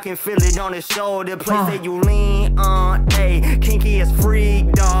 I can feel it on the shoulder. Place that you lean on. Kinky as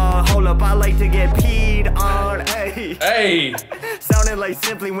freak, dog. Hold up, I like to get peed on. Sounded like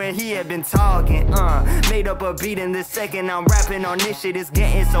Simply when he had been talking. Made up a beat in the second I'm rapping on this shit. It's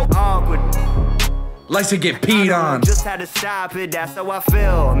getting so awkward. Likes to get peed on. Just had to stop it, that's how I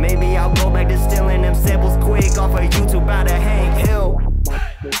feel. Maybe I'll go back to stealing them samples quick off of YouTube by the Hank Hill.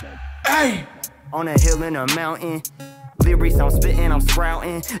 On a hill in a mountain. Lyrics I'm spitting, I'm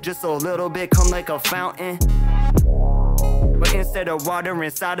sprouting. Just a little bit, come like a fountain. But instead of water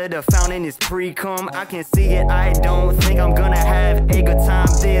inside of the fountain is pre-cum. I can see it, I don't think I'm gonna have a good time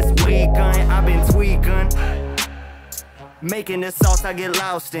this weekend. I've been tweaking, making the sauce I get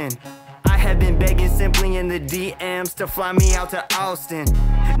lost in. I have been begging Simply in the DMs to fly me out to Austin.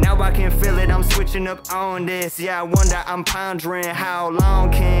 Now I can feel it, I'm switching up on this. Yeah, I wonder, I'm pondering how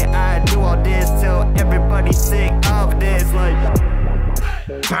long can I do all this till everybody's sick of this. Like,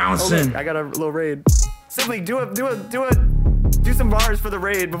 bouncing. Oh, I got a little raid. Simply do some bars for the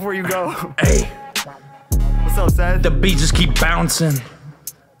raid before you go. What's up, Seth? The beat just keep bouncing.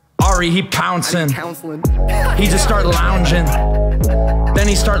 Ari, he pouncing. Counseling. He just start lounging. Then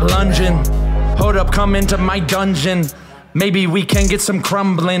he start lunging. Hold up, come into my dungeon. Maybe we can get some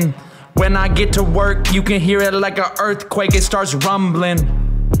crumbling. When I get to work, you can hear it like an earthquake. It starts rumbling.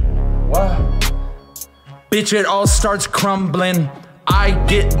 What? Bitch, it all starts crumbling. I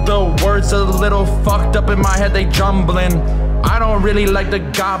get the words a little fucked up in my head, they jumbling. I don't really like the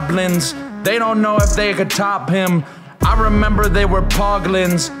goblins. They don't know if they could top him. I remember they were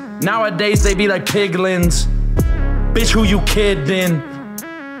poglins. Nowadays they be like piglins. Bitch, who you kidding?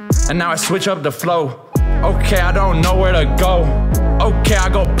 And now I switch up the flow. Okay, I don't know where to go. Okay, I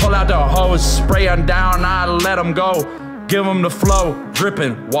go pull out the hose, spray them down, I let them go. Give them the flow,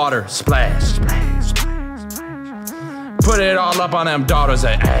 dripping water, splash, splash, splash, splash. Put it all up on them daughters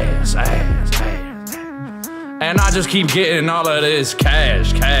at ass, ass, ass. And I just keep getting all of this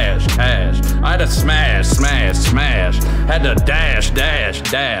cash, cash, cash. I had to smash, smash, smash. Had to dash, dash,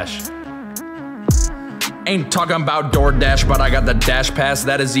 dash. Ain't talking about DoorDash, but I got the dash pass.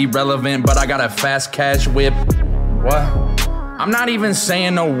 That is irrelevant, but I got a fast cash whip. What? I'm not even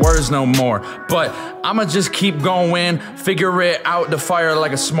saying no words no more, but I'ma just keep going, figure it out, the fire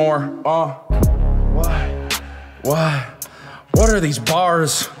like a s'more. Oh, what? What? What are these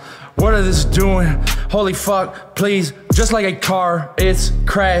bars? What are this doing? Holy fuck, please, just like a car, it's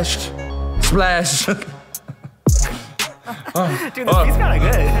crashed. Splash. Dude, this beat's kinda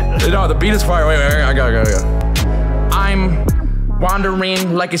good. No, the beat is fire. Wait, I got. I'm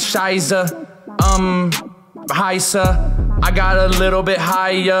wandering like a Shiza. Heisa. I got a little bit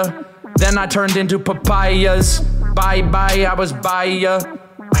higher. Then I turned into papayas. Bye bye, I was by ya.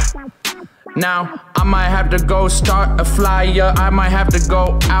 Now I might have to go start a flyer. I might have to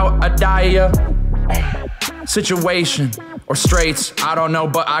go out a dyer. Situation or straights, I don't know,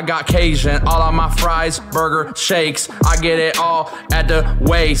 but I got Cajun. All on my fries, burger, shakes. I get it all at the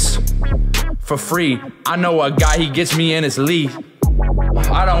waist for free. I know a guy, he gets me in his league.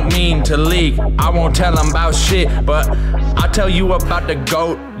 I don't mean to leak, I won't tell him about shit, but I'll tell you about the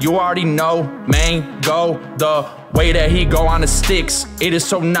GOAT. You already know, man, go the way that he go on the sticks. It is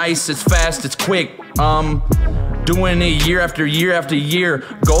so nice, it's fast, it's quick. Doing it year after year after year,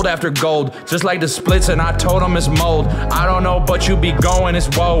 gold after gold, just like the splits, and I told him it's mold. I don't know, but you be going, it's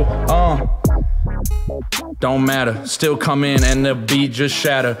whoa. Don't matter, still come in and the beat just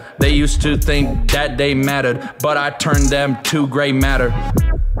shatter. They used to think that they mattered, but I turned them to gray matter.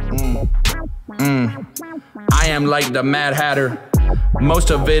 I am like the Mad Hatter. Most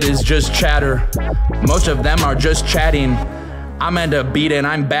of it is just chatter. Most of them are just chatting. I'm at the beat and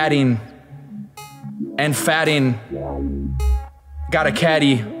I'm batting and fatting. Got a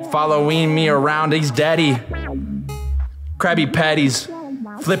caddy following me around, he's daddy. Krabby Patties,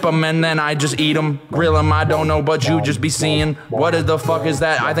 flip them and then I just eat them. Grill them, I don't know, but you just be seeing. What the fuck is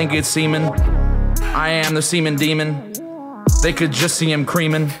that? I think it's semen. I am the semen demon. They could just see him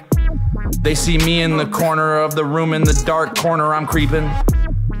creaming. They see me in the corner of the room, in the dark corner I'm creeping.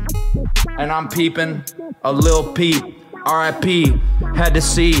 And I'm peeping, a little peep. R.I.P. Had to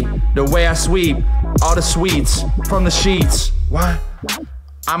see the way I sweep all the sweets from the sheets. What?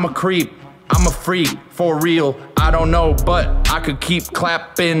 I'm a creep, I'm a freak, for real. I don't know, but I could keep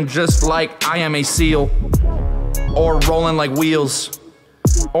clapping just like I am a seal. Or rolling like wheels.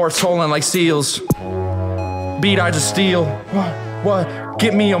 Or tolling like seals. Beat I just steal. What?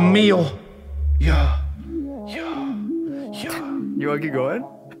 Get me a meal. Yeah. You want to keep going?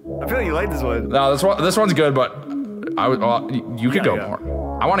 I feel like you like this one. No, this one's good, but you could go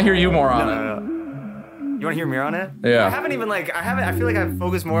more. I want to hear you more on it. No. You want to hear me on it? Yeah. I feel like I've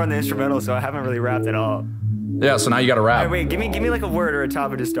focused more on the instrumental, so I haven't really rapped at all. Yeah, so now you got to rap. All right, wait, give me like a word or a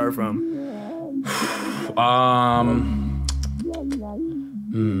topic to start from.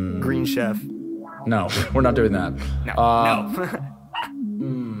 Green Chef. No, we're not doing that. No.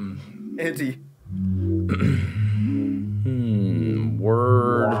 Anti.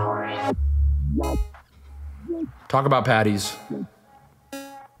 Word. Talk about patties.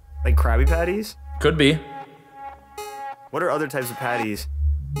 Like Krabby Patties? Could be. What are other types of patties?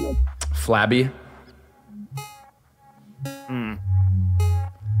 Flabby.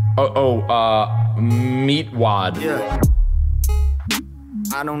 Meat wad. Yeah.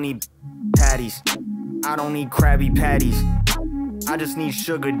 I don't need patties. I don't need Krabby Patties. I just need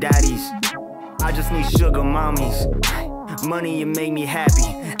sugar daddies. I just need sugar mommies. Money, you make me happy.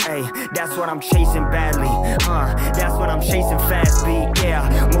 Hey, that's what I'm chasing badly. That's what I'm chasing fast beat.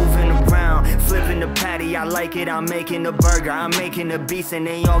 Yeah, moving around, flipping the patty. I like it. I'm making the burger. I'm making the beats, and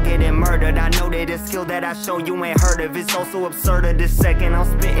they all getting murdered. I know that the skill that I show you ain't heard of. It's also absurd. The second I'm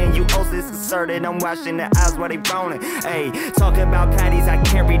spitting, you also asserted. I'm watching the eyes while they boning. Hey, talking about patties. I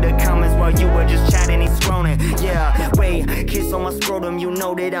can't read the comments while you were just chatting. He's scrolling. Yeah, wait, kiss on my scrotum. You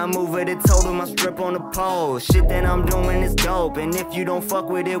know that I move it. It told him I strip on the pole. Shit that I'm doing is dope, and if you don't fuck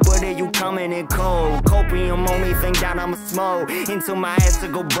with it, what are you coming in cold? Copium, only thing that I'ma smoke until my ass to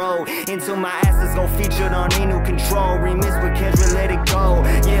go bro, until my ass is go featured on a new control. Remix with Kendrick, let it go.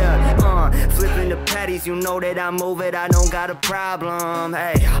 Yeah, flipping the patties, you know that I move it, I don't got a problem.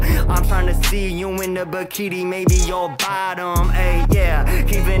 Hey, I'm trying to see you in the bikini, maybe your bottom. Hey, yeah,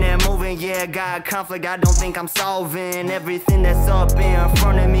 keeping it moving, yeah, got conflict, I don't think I'm solving everything that's up in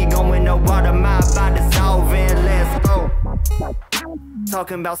front of me, going to water, my body dissolving. Let's go.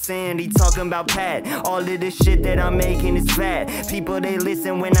 Talking about Sandy, talking about Pat. All of this shit that I'm making is fat. People, they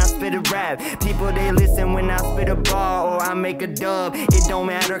listen when I spit a rap. People, they listen when I spit a bar or I make a dub. It don't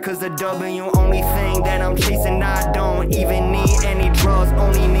matter cause the W only thing that I'm chasing. I don't even need any drugs,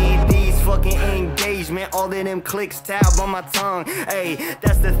 only need these fucking engagement. All of them clicks tab on my tongue. Hey,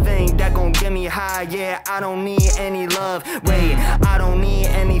 that's the thing that gon' get me high. Yeah, I don't need any love. Wait, I don't need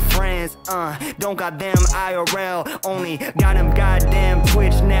any friends. Don't got them IRL. Only got them goddamn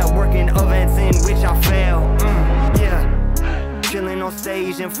Twitch networking events in which I fail. Yeah. Chilling on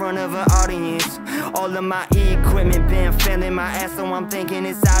stage in front of an audience. All of my equipment been failing my ass, so I'm thinking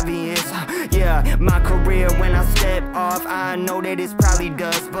it's obvious. Yeah, my career when I step off, I know that it's probably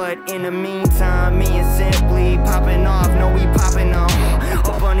dust, but in the meantime, me and Simply popping off. No, we popping off.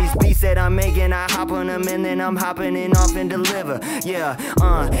 Up on these beats that I'm making, I hop on them and then I'm hopping in off and deliver. Yeah,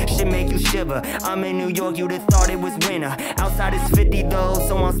 shit make you shiver. I'm in New York, you'd have thought it was winter. Outside it's 50 though,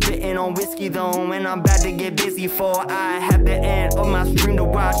 so I'm spitting on whiskey though, and I'm about to get busy for I have the end of my stream to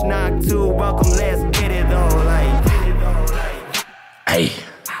watch. Knock 2, welcome, let's get it though, like. Hey,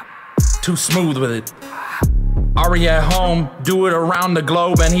 too smooth with it. ARIatHOME, do it around the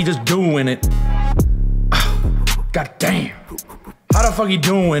globe, and he just doing it. God damn, how the fuck he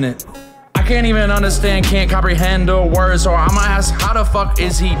doing it? I can't even understand, can't comprehend the words, so I'ma ask, how the fuck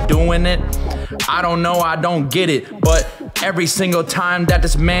is he doing it? I don't know, I don't get it, but every single time that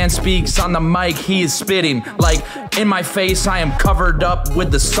this man speaks on the mic, he is spitting. Like, in my face, I am covered up with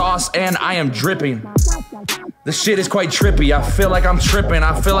the sauce and I am dripping. The shit is quite trippy, I feel like I'm tripping,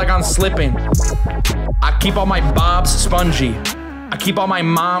 I feel like I'm slipping. I keep all my bobs spongy, I keep all my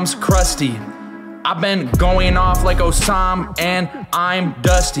moms crusty. I've been going off like Osam and I'm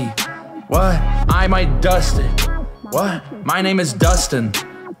Dusty. What? I might dust it. What? My name is Dustin.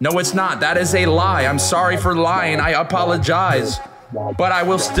 No, it's not. That is a lie. I'm sorry for lying. I apologize. But I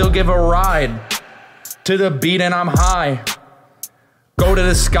will still give a ride to the beat and I'm high. Go to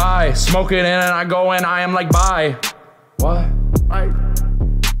the sky, smoke it in and I go and I am like bye. What? Bye.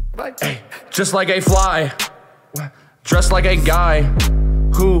 Hey, just like a fly. What? Dressed like a guy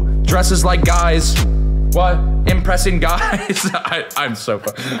who dresses like guys. What? Impressing guys. I'm so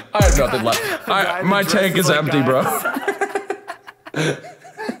fun. I have nothing left. My tank is like empty, bro.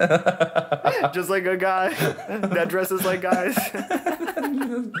 Just like a guy that dresses like guys.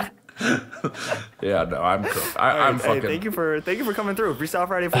 Yeah, no, I'm cool. I'm fucking. Hey, thank you for coming through. Freestyle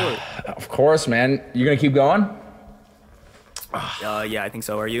Friday 4. Of course, man. You gonna keep going? Yeah, I think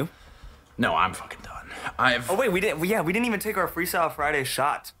so. Are you? No, I'm fucking done. Oh wait, we didn't even take our Freestyle Friday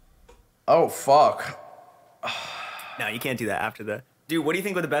shot. Oh fuck. No, you can't do that after the. Dude, what do you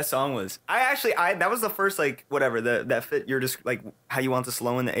think what the best song was? That was the first like whatever that fit your just like how you want to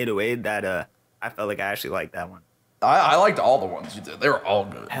slow in the 808 that I felt like I actually liked that one. I liked all the ones you did. They were all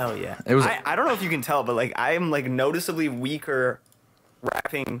good. Hell yeah. It was. I don't know if you can tell, but like I am like noticeably weaker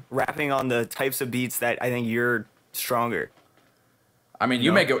rapping on the types of beats that I think you're stronger. I mean,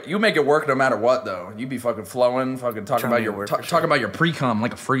 you make it work no matter what though. You be fucking flowing, fucking talking about your pre-cum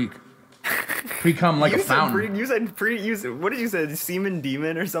like a freak. Pre-cum like a fountain. You said what did you say? Semen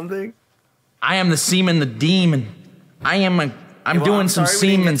demon or something? I am the semen, the demon. I'm doing some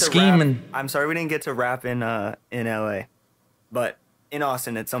semen scheming. I'm sorry we didn't get to rap in LA, but in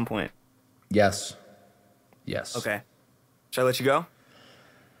Austin at some point. Yes. Okay. Should I let you go?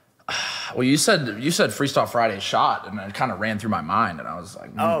 Well, you said Freestyle Friday shot, and it kind of ran through my mind, and I was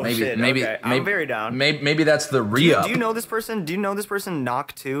like, maybe, okay. I'm very down. Maybe that's the re-up. Do you know this person? Do you know this person?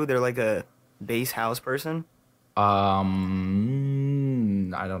 Knock 2. They're like a bass house person. I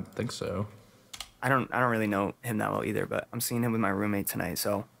don't think so. I don't really know him that well either, but I'm seeing him with my roommate tonight,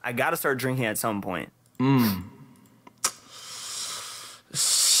 so I got to start drinking at some point. I'm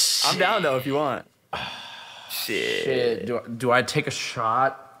down though if you want. Shit. Do I take a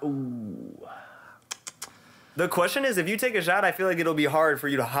shot? Ooh. The question is, if you take a shot, I feel like it'll be hard for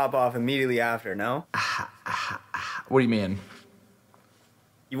you to hop off immediately after. No? What do you mean?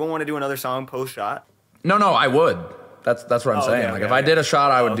 You won't want to do another song post shot? No, I would. That's what I'm saying. Okay, like if I did a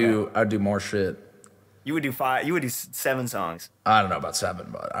shot, I would I'd do more shit. You would do 5. You would do 7 songs. I don't know about 7,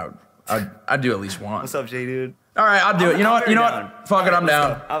 but I'd do at least one. What's up, J dude? All right, I'll do it. You know what? Fuck it, I'm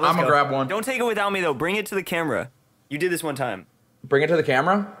down. I'm gonna grab one. Don't take it without me though. Bring it to the camera. You did this one time. Bring it to the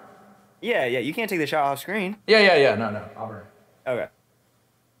camera? Yeah. You can't take the shot off screen. Yeah. No. I'll bring it. Okay.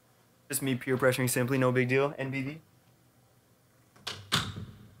 Just me peer pressuring simply, no big deal. NBD.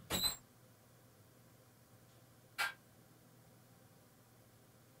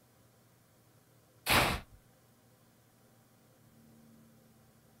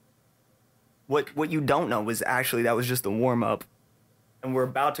 What you don't know is actually that was just the warm up, and we're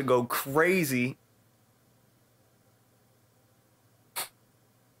about to go crazy.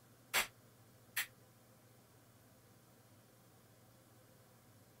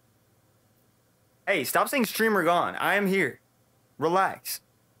 Hey, stop saying streamer gone. I am here. Relax.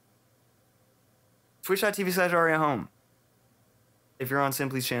 Twitch.tv/ARIatHOME. If you're on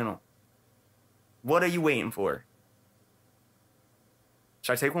Simply's channel. What are you waiting for?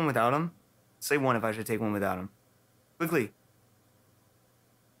 Should I take one without him? Say one if I should take one without him. Quickly.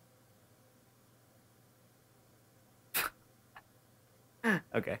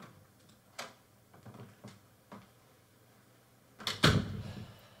 Okay.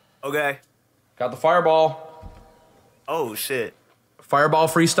 Okay. Got the fireball. Oh shit. Fireball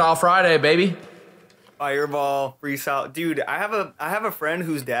Freestyle Friday, baby. Fireball freestyle. Dude, I have a friend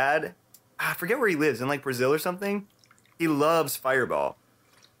whose dad, I forget where he lives, in like Brazil or something. He loves Fireball.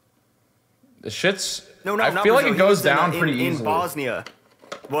 The shit's... No, I not feel Brazil. like it goes down pretty easily. In Bosnia.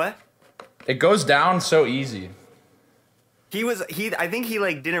 What? It goes down so easy. I think he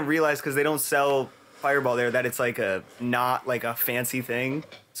like didn't realize because they don't sell Fireball there that it's like not like a fancy thing.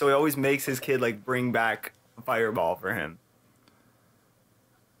 So he always makes his kid like bring back Fireball for him.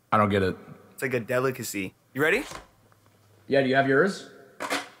 I don't get it. It's like a delicacy. You ready? Yeah, do you have yours?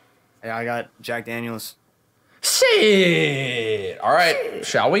 Yeah, I got Jack Daniels. Shit! All right,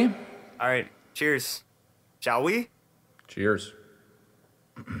 shall we? All right, cheers. Shall we? Cheers.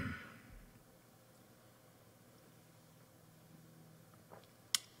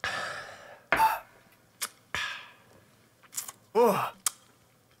 Oh.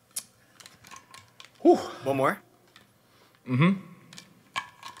 One more.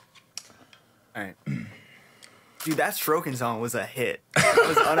 All right. Dude, that stroking song was a hit. That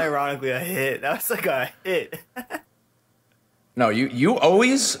was unironically a hit. That was like a hit. No, you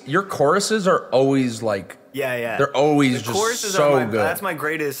always, your choruses are always like, Yeah. they're always The just choruses so are good. That's my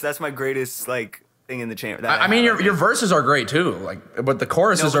greatest like thing in the chamber. I mean, your verses are great too, like, but the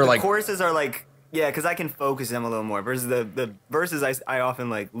choruses are like, choruses are like, yeah, because I can focus them a little more. Versus the verses, I often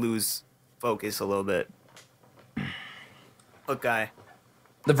like lose focus a little bit. Hook guy.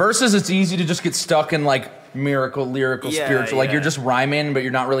 the verses, it's easy to just get stuck in like miracle, lyrical, spiritual. Like you're just rhyming, but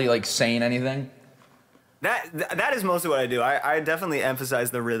you're not really like saying anything. That is mostly what I do. I definitely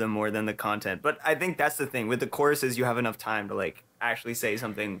emphasize the rhythm more than the content. But I think that's the thing. With the choruses, you have enough time to like actually say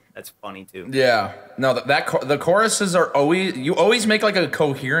something that's funny too. Yeah. No, the choruses are always, you always make like a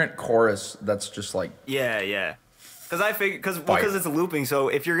coherent chorus that's just like. Yeah. Because I figure, because it's looping. So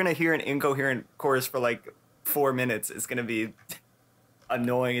if you're gonna hear an incoherent chorus for like 4 minutes, it's gonna be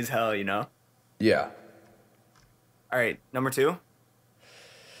annoying as hell, you know? Yeah. All right, number 2.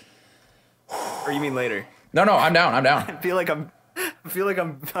 Or you mean later? No, I'm down. I feel like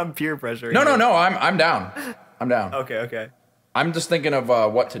I'm peer pressure. No, I'm down. I'm down. Okay. I'm just thinking of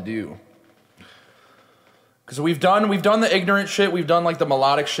what to do. Because we've done the ignorant shit. We've done like the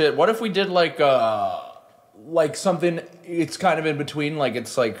melodic shit. What if we did like something? It's kind of in between. Like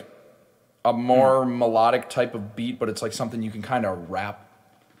it's like a more melodic type of beat, but it's like something you can kind of rap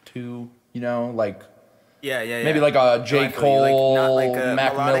to. You know, like yeah. Maybe like a J. Cole, not like a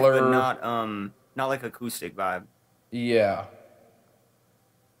Mac melodic, Miller, but not like acoustic vibe. Yeah.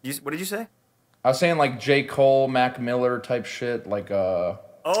 What did you say? I was saying like J. Cole, Mac Miller type shit, like a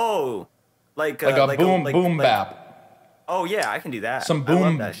like a boom bap. Oh yeah, I can do that. Some boom, I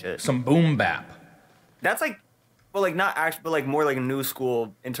love that shit. Some boom bap. That's like, well, like not actually, but like more like a new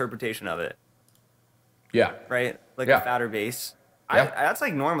school interpretation of it. Yeah. Right. Like Yeah. a fatter bass. Yeah. That's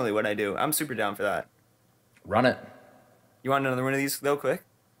like normally what I do. I'm super down for that. Run it. You want another one of these though, quick?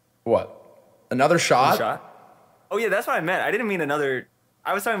 What? Another shot? Oh yeah, that's what I meant. I didn't mean another.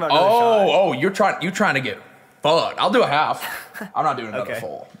 I was talking about another shot. Oh, you're trying to get fucked. I'll do a half. I'm not doing another Okay.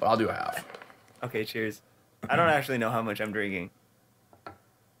 full, but I'll do a half. Okay, cheers. I don't actually know how much I'm drinking.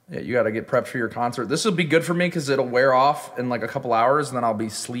 Yeah, you got to get prepped for your concert. This will be good for me because it'll wear off in like a couple hours, and then I'll be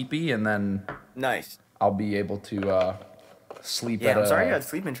sleepy, and then Nice. I'll be able to sleep. Yeah, I'm sorry you had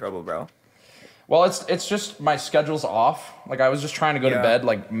sleeping trouble, bro. Well, it's just my schedule's off. Like I was just trying to go to Yeah. bed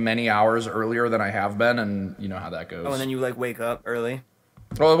like many hours earlier than I have been, and you know how that goes. Oh, and then you like wake up early.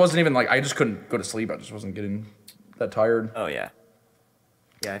 Well, it wasn't even like I just couldn't go to sleep. I just wasn't getting that tired. Oh yeah.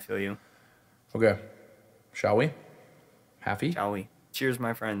 Yeah, I feel you. Okay, shall we? Happy? Shall we? Cheers,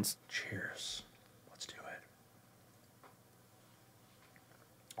 my friends. Cheers. Let's do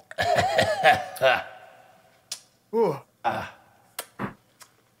it.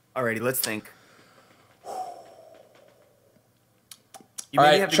 Alrighty, let's think. You All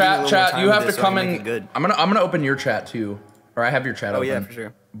maybe right, have to give me a little more chat. time You with have to this so I come can make in. it good. I'm gonna open your chat too, or I have your chat Oh open. yeah, for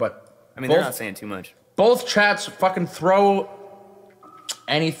sure. But I mean, both, they're not saying too much. both chats fucking throw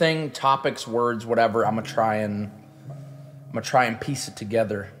anything, topics, words, whatever. I'm gonna try and piece it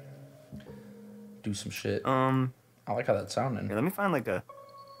together. Do some shit. I like how that's sounding. Here, let me find like a.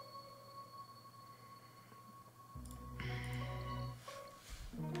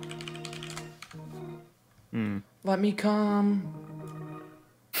 Let me come.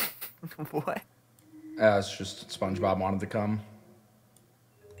 What? It's just SpongeBob wanted to come.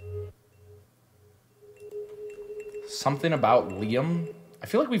 Something about Liam. I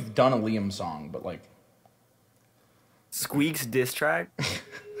feel like we've done a Liam song, but like. Squeak's diss track?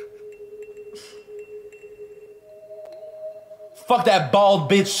 Fuck that bald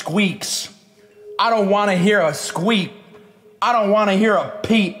bitch Squeaks. I don't want to hear a squeak. I don't want to hear a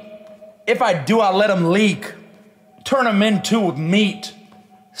peep. If I do, I let them leak. Turn them into meat.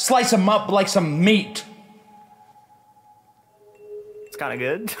 Slice them up like some meat. It's kind of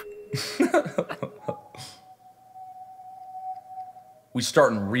good. We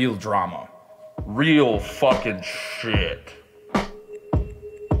starting real drama. Real fucking shit.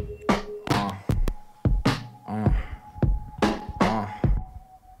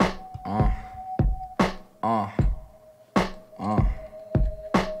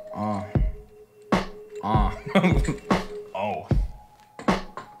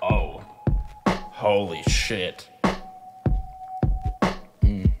 Oh. Holy shit.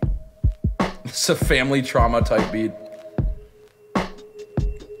 It's a family trauma type beat.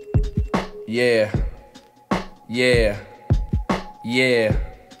 Yeah.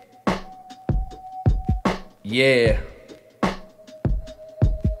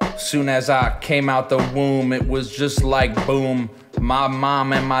 Soon as I came out the womb, it was just like boom, My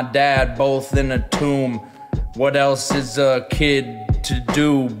mom and my dad both in a tomb. What else is a kid to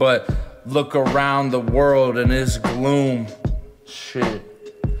do but look around the world and its gloom? Shit.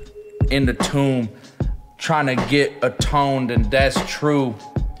 In the tomb, trying to get atoned, and that's true.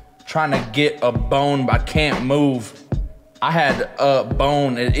 Trying to get a bone, but I can't move. I had a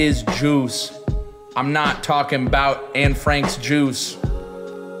bone, it is juice. I'm not talking about Anne Frank's juice.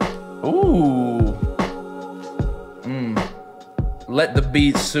 Ooh. Let the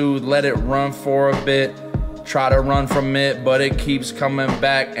beat soothe, let it run for a bit. Try to run from it, but it keeps coming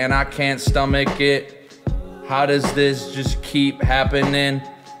back and I can't stomach it. How does this just keep happening?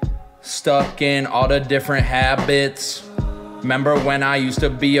 Stuck in all the different habits. Remember when I used to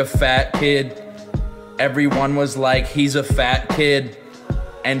be a fat kid? Everyone was like, he's a fat kid.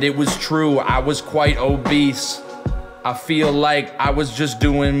 And it was true, I was quite obese. I feel like I was just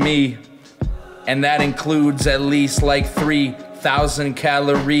doing me. And that includes at least like 3,000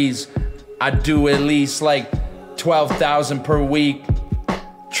 calories. I do at least like 12,000 per week.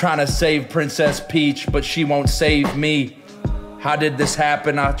 Trying to save Princess Peach, but she won't save me. How did this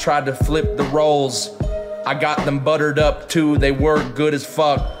happen? I tried to flip the roles. I got them buttered up too, they were good as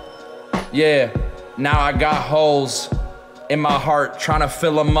fuck. Yeah, now I got holes in my heart, trying to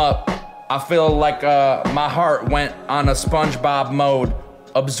fill them up. I feel like my heart went on a SpongeBob mode,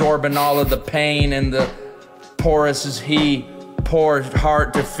 absorbing all of the pain and the porous as he poured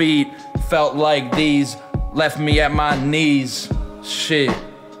heart to feet. Felt like these left me at my knees. Shit,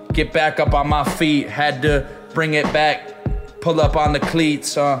 get back up on my feet, had to bring it back, pull up on the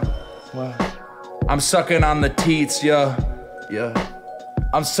cleats. I'm sucking on the teats, yeah.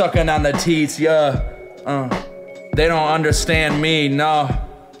 I'm sucking on the teats, yeah. They don't understand me, no.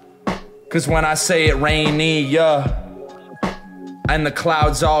 Cause when I say it rainy, yeah. And the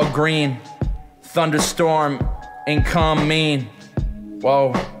clouds all green, thunderstorm incoming.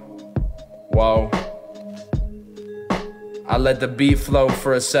 Whoa. I let the beat flow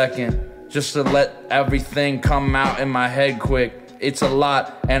for a second, just to let everything come out in my head quick. It's a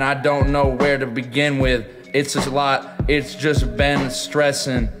lot, and I don't know where to begin with. It's a lot, it's just been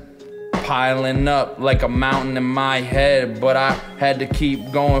stressing, piling up like a mountain in my head. But I had to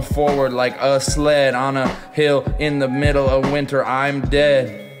keep going forward like a sled on a hill in the middle of winter. I'm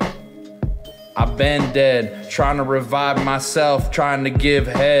dead. I've been dead, trying to revive myself, trying to give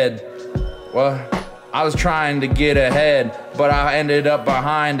head. Well, I was trying to get ahead, but I ended up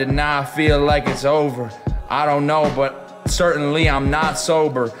behind, and now I feel like it's over. I don't know, but certainly I'm not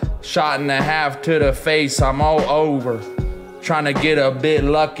sober. Shot in the half to the face, I'm all over. Trying to get a bit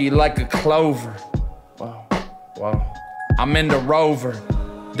lucky like a clover. Wow. I'm in the Rover.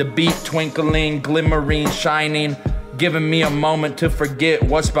 The beat twinkling, glimmering, shining, giving me a moment to forget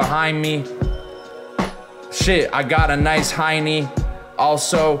what's behind me. Shit, I got a nice hiney.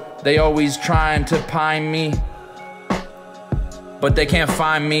 Also, they always trying to pine me, but they can't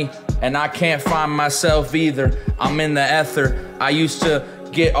find me, and I can't find myself either. I'm in the ether. I used to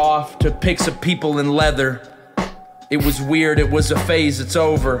get off to pics of people in leather. It was weird, it was a phase, it's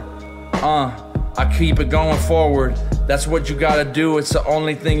over. I keep it going forward. That's what you gotta do, it's the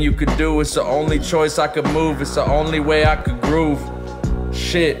only thing you could do. It's the only choice I could move, it's the only way I could groove.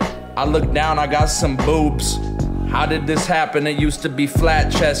 Shit, I look down, I got some boobs. How did this happen? It used to be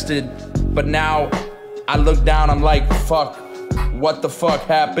flat-chested, but now I look down, I'm like, fuck, what the fuck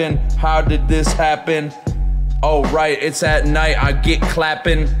happened? How did this happen? Oh right, it's at night, I get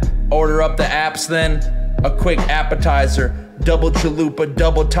clapping. Order up the apps then, a quick appetizer. Double chalupa,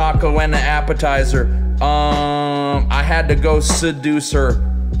 double taco, and an appetizer. I had to go seduce her.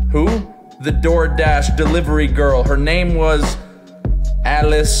 Who? The DoorDash delivery girl. Her name was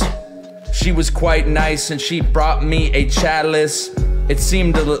Alice. She was quite nice and she brought me a chalice. It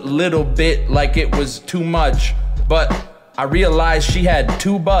seemed a little bit like it was too much, but I realized she had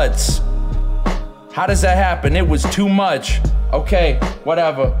 2 butts. How does that happen? It was too much. Okay,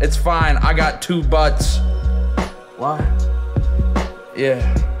 whatever, it's fine, I got 2 butts. What? Yeah.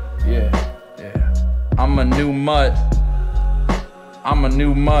 I'm a new mutt.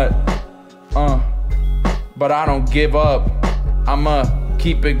 But I don't give up. I'ma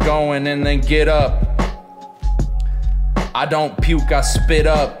keep it going and then get up. I don't puke, I spit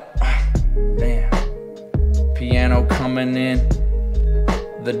up. Damn. Piano coming in.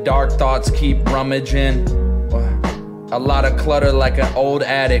 The dark thoughts keep rummaging. A lot of clutter like an old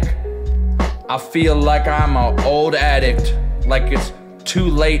addict. I feel like I'm an old addict. Like it's too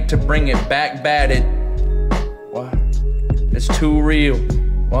late to bring it back batted. What? It's too real.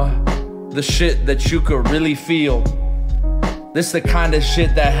 What? The shit that you could really feel. This the kind of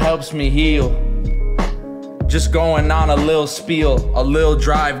shit that helps me heal. Just going on a little spiel, a little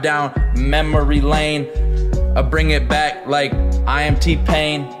drive down memory lane. I bring it back like I am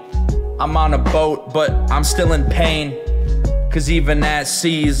T-Pain. I'm on a boat, but I'm still in pain. Cause even at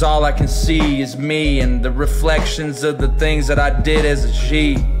sea is all I can see is me and the reflections of the things that I did as a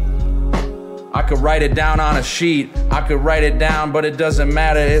G. I could write it down on a sheet, I could write it down, but it doesn't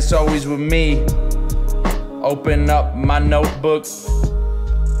matter, it's always with me. Open up my notebook.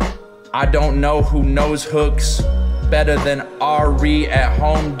 I don't know who knows hooks better than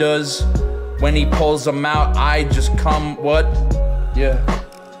ARIatHOME does. When he pulls them out, I just come, what? Yeah.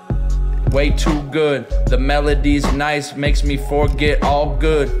 Way too good. The melody's nice, makes me forget all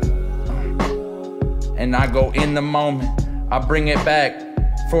good. And I go in the moment, I bring it back.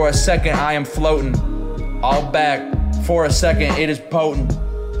 For a second, I am floating. All back. For a second, it is potent.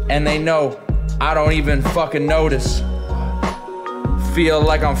 And they know I don't even fucking notice. Feel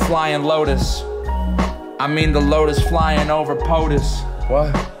like I'm flying Lotus. I mean the Lotus flying over POTUS.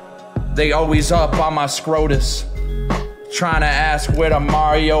 What? They always up on my scrotus. Trying to ask where the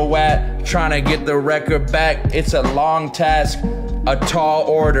Mario at. Trying to get the record back. It's a long task, a tall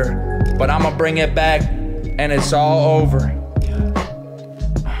order. But I'ma bring it back and it's all over.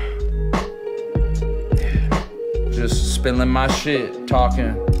 Just spilling my shit,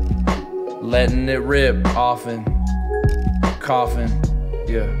 talking, letting it rip often. Coughing,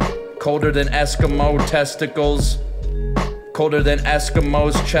 yeah. Colder than Eskimo testicles. Colder than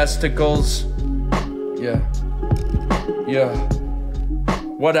Eskimo's chesticles. Yeah. Yeah.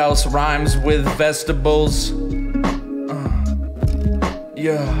 What else rhymes with vegetables?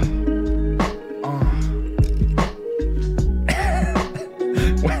 Yeah.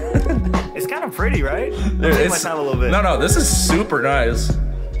 It's kind of pretty, right? I'll take my time a little bit. No, this is super nice.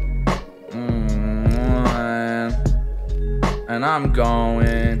 And I'm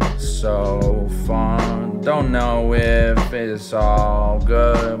going so far. Don't know if it's all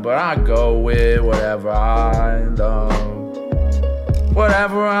good, but I go with whatever I love.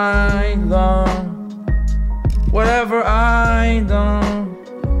 Whatever I love. Whatever I love.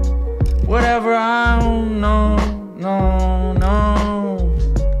 Whatever I know. No.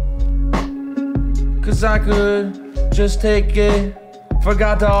 Cause I could just take it.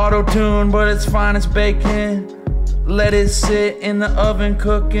 Forgot the auto-tune, but it's fine, it's baking. Let it sit in the oven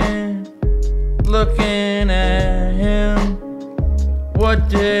cooking. Looking at him. What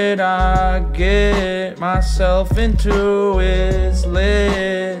did I get myself into? It's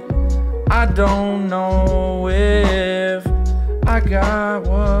lit. I don't know if I got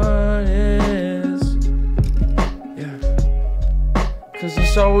what is. Yeah. Cause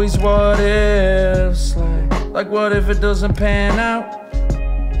it's always what ifs. Like what if it doesn't pan out?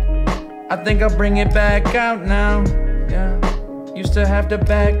 I think I'll bring it back out now. Yeah, used to have to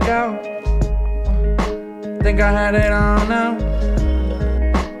back out. Think I had it on now.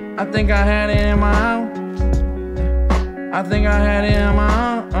 I think I had it in my out. I think I had it in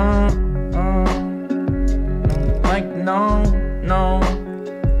my like no.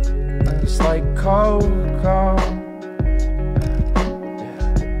 It's like cold.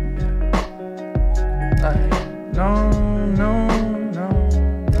 Like no.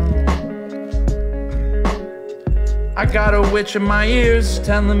 I got a witch in my ears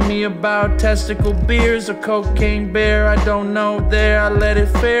telling me about testicle beers, a cocaine bear. I don't know there, I let it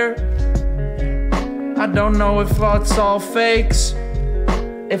fare. I don't know if it's all fakes,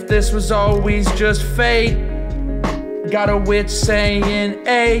 if this was always just fate. Got a witch saying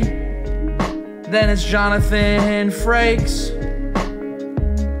A, then it's Jonathan Frakes.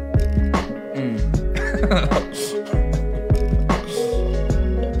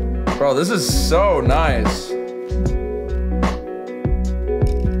 Bro, this is so nice.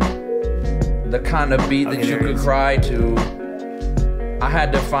 The kind of beat that you could cry to. I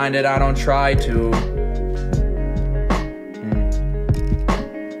had to find it, I don't try to.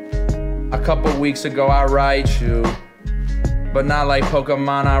 A couple weeks ago I write you, but not like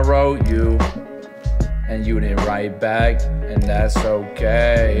Pokemon I wrote you. And you didn't write back, and that's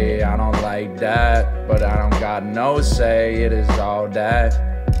okay. I don't like that, but I don't got no say. It is all that,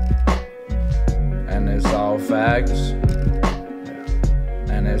 and it's all facts.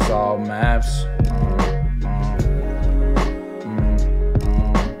 And it's all maps.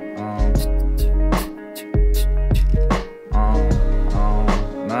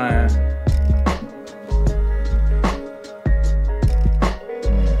 Man.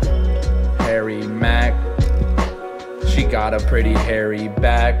 Harry Mack. She got a pretty hairy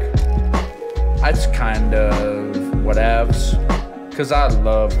back. That's kind of whatevs. Cause I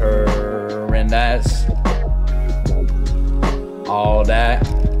love her and that's all that.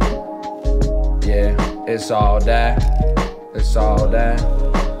 Yeah, It's all that. It's all that.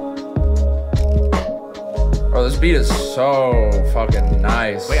 Bro, this beat is so fucking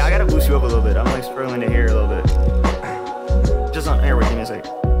nice. Wait, I gotta boost you up a little bit. I'm like struggling to hear a little bit. Just on air, wait, give me a sec.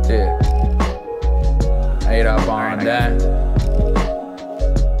 Yeah. 8 up on that.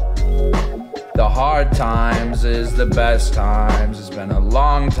 The hard times is the best times. It's been a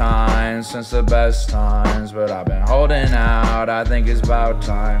long time since the best times, but I've been holding out. I think it's about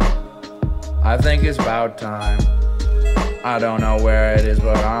time. I think it's about time. I don't know where it is,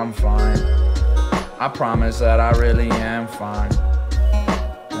 but I'm fine. I promise that I really am fine.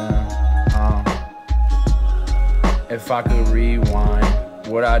 Yeah, if I could rewind,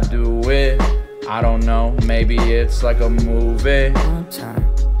 would I do it? I don't know, maybe it's like a movie. One time,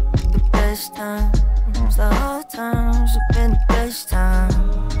 the best time. The hard times have been the best time.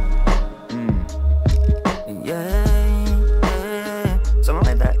 Yeah, yeah, Something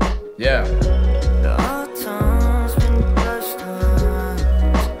like that. Yeah. the hard times been the best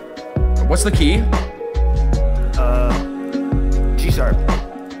times. What's the key? G sharp.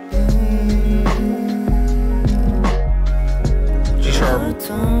 G sharp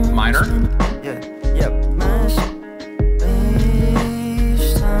minor? Yeah. Yep. Best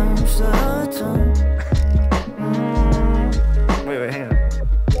times, the hard times. Wait, hang on.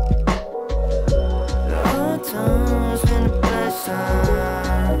 The hard times been the best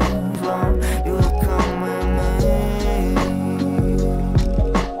times. Long you come with me.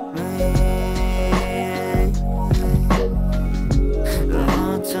 The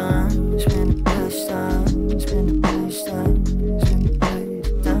hard times been the best times. Been the best times. Been the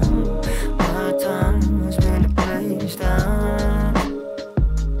best times. Hard times been the best times.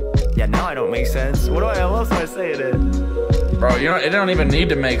 Yeah, now I don't make sense. What else do I say it in? Bro, you know, it don't even need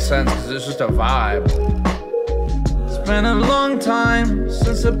to make sense because it's just a vibe. It's been a long time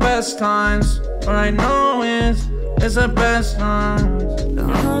since the best times. What I know is, it's the best times. The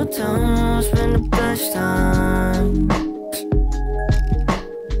hard times been the best times.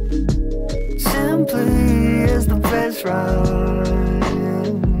 Simply is the best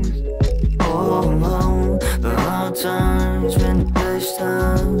rhymes. Oh, the hard times been the best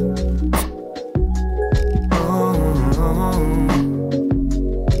times.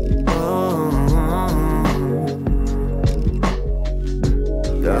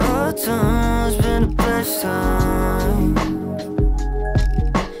 The hard times been the best time.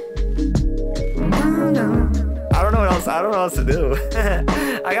 I don't know what else. I don't know what else to do.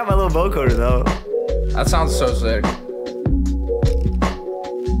 I got my little vocoder though. That sounds so sick.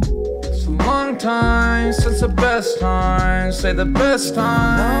 It's a long time since the best times. Say the best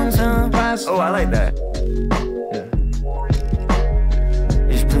times. Past Oh, I like that. Yeah.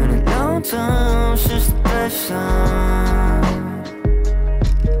 It's been a long time since the best time.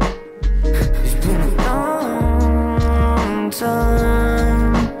 It's been a long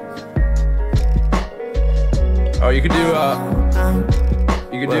time. Oh, you could do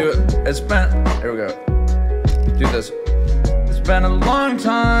it's been, here we go. Do this. It's been a long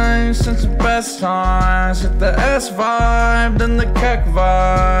time since the best times. Hit the S vibe, then the Keck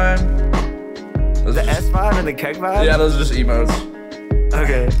vibe. Those The are just- S vibe and the Keck vibe. Yeah, those are just emotes.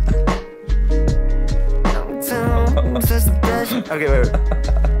 Okay. Long time since the best. Okay, wait.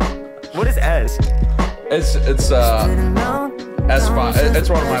 What is S? It's Been a long S time vibe. since It's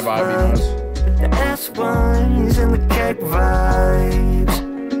the one of my best vibe vibes. emotes. The S ones and the Keck vibes.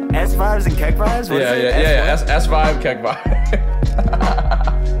 S vibes and Keck vibes? What is Yeah, it? yeah. S S vibe, Keck vibe.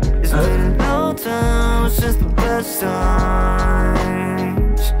 It's been a long time since the best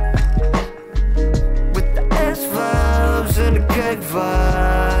times. With the S vibes and the Keck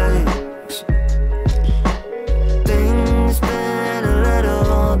vibes. Things been a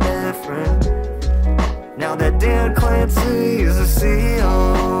little different. Now that Dan Clancy is a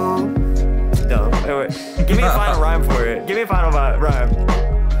CEO. No, wait. Give me a final rhyme for it. Give me a final rhyme.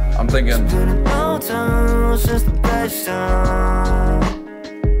 I'm thinking. Been a long time since the best time.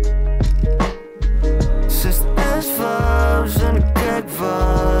 Since the best vibes and the Keck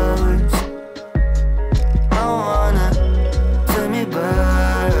vibes. I wanna take me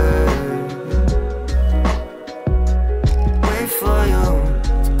back. Wait for you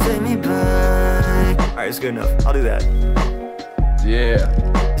to take me back. Alright, it's good enough. I'll do that. Yeah.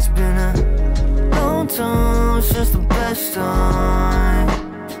 It's been a long time since the best time.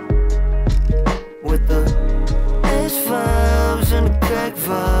 With the S vibes and the Keck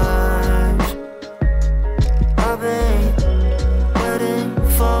vibes. I've been waiting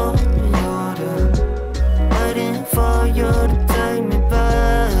for you to take me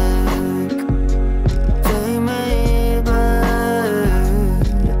back. Take me back.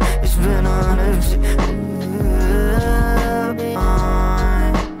 It's been on every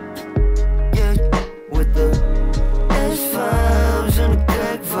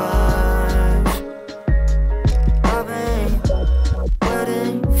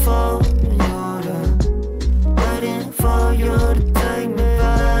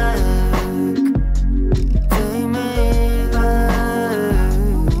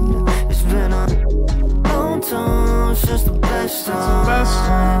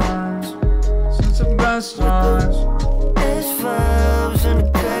best times. S5s and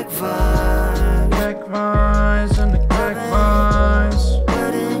the crack vibes. Crack vibes and the crack vibes.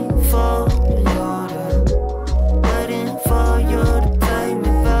 Waiting for you to take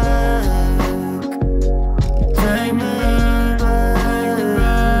me back. Take me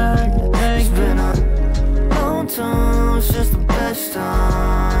back. It's been a long time since the best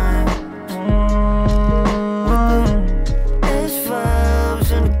time. With the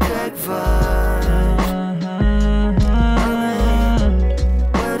S5s and the crack vibes.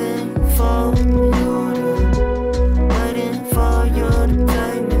 Waiting for you to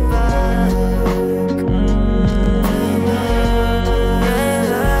take me back.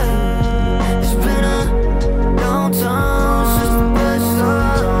 It's been a long time since the best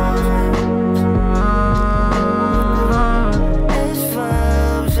time.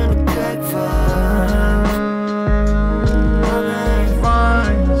 S5s and the crack vibes.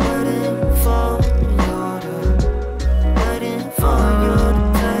 Waiting for you to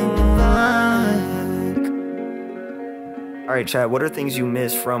take me back. All right, Chad, what are things you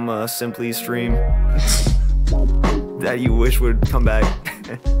miss from Simply Stream that you wish would come back?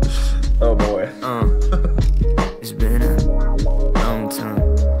 Oh boy. It's been a long time.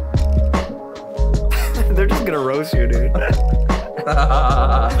 They're just gonna roast you, dude.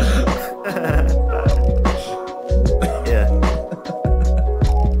 Yeah.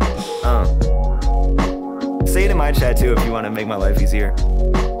 Say it in my chat too if you want to make my life easier.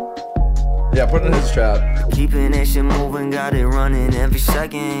 Yeah, put it in his chat. Keeping that shit moving, got it running every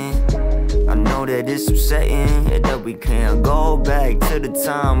second. I know that it's upsetting, that we can't go back to the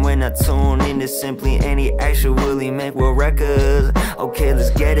time when I tuned into Simply and he actually make world records. Okay, let's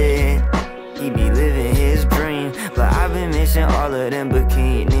get it. He be living his dream, but I've been missing all of them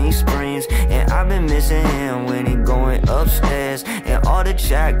bikini screens, and I've been missing him when he going upstairs, and all the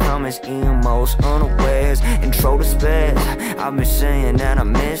chat comments, emos, unawares, intro to spares. I've been saying that I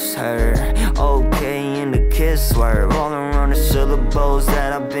miss her. Okay, in the kiss swerve, all around the syllables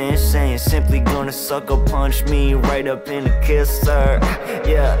that I've been saying. Simply gonna sucker punch me right up in the kisser.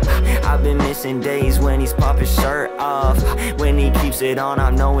 Yeah, I've been missing days when he's popping shirt off. When he keeps it on,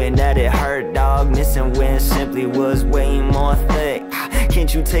 I'm knowing that it hurt, dog. Missing when Simply was way more thick.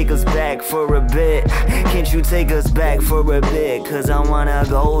 Can't you take us back for a bit? Can't you take us back for a bit? Cause I wanna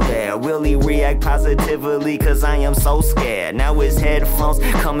go there. Will he react positively? Cause I am so scared. Now his headphones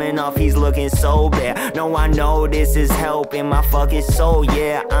coming off, he's looking so bad. No, I know this is helping my fucking soul.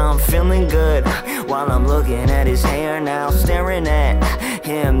 Yeah, I'm feeling good while I'm looking at his hair now. Staring at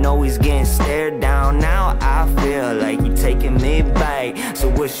him, know he's getting stared down. Now I feel like you taking me back. So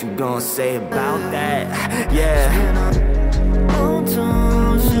what you gonna say about that? Yeah. Long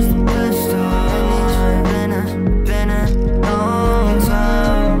time since the best time. Been a long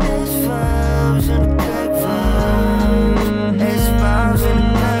time. S5s and the crack vibe. S5s and the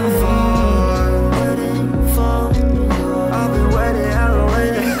crack vibe. Waiting for you. I've been waiting, I've been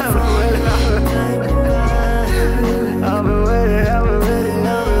waiting, I've been waiting, I've been waiting, I've been waiting,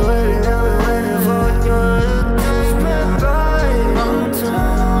 I've been waiting, I've been waiting for you to take me back. Long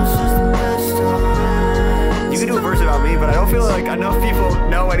time since the best time. You can do a verse about me, but I don't feel like enough people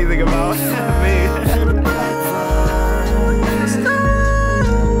know anything about me.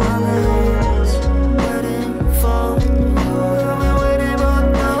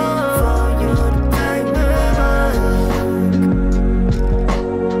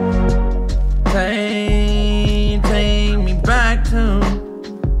 Take me back to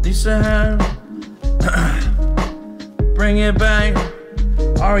Lisa Harris. Bring it back.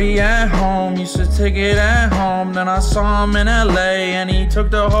 ARIatHOME used to take it at home. Then I saw him in LA and he took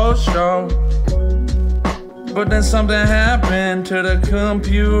the whole show. But then something happened to the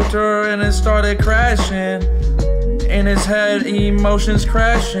computer and it started crashing. In his head, emotions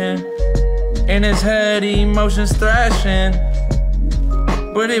crashing. In his head, emotions thrashing.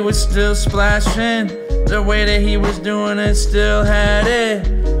 But it was still splashing. The way that he was doing it still had it.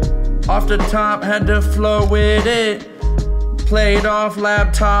 Off the top, had to flow with it. Played off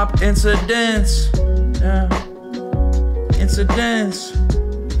laptop incidents. Yeah. Incidents.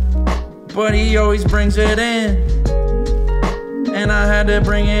 But he always brings it in. And I had to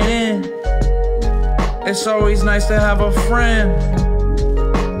bring it in. It's always nice to have a friend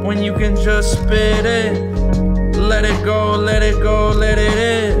when you can just spit it. Let it go, let it go, let it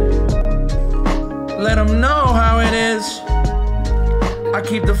in. Let them know how it is. I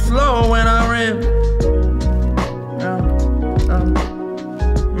keep the flow when I rip.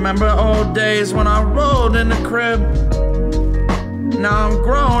 Remember old days when I rolled in the crib. Now I'm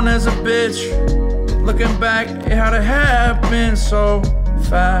grown as a bitch. Looking back, it had to happen so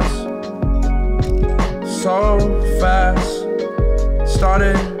fast. so fast.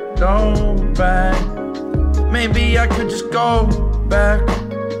 Started so bad. Maybe I could just go back.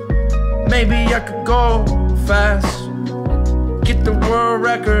 Maybe I could go fast. Get the world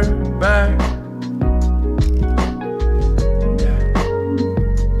record back.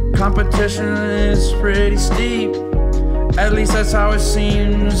 Competition is pretty steep. At least that's how it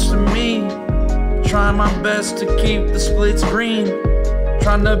seems to me. Trying my best to keep the splits green.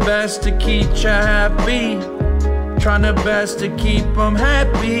 Trying the best to keep you happy. Trying the best to keep them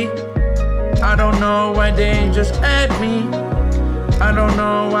happy. I don't know why they just at me. I don't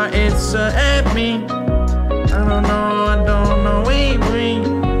know why it's at me. I don't know, we.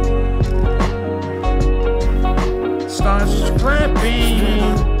 Stars just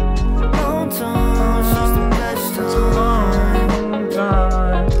clapping. Long time, since the best It's a long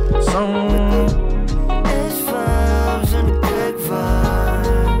time. So It's vibes and big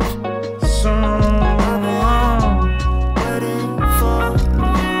vibes. so long.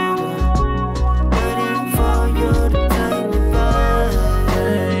 Waiting for you to take me back.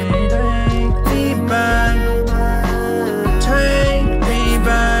 Take me back. Take me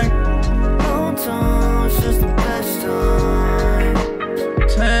back. Long time, since the best time.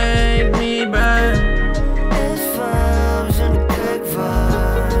 Take me back. It's vibes and big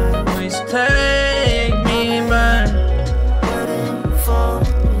vibes. Please take me back.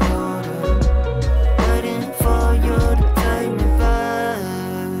 Waiting for you to take me back.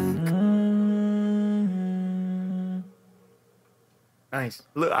 Nice.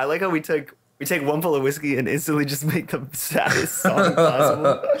 Look, I like how we take one full of whiskey and instantly just make the saddest song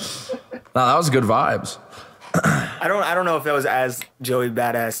possible. Nah, that was good vibes. I don't know if that was as Joey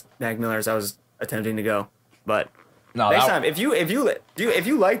Badass Mac Miller as I was attempting to go, but No, next that, time if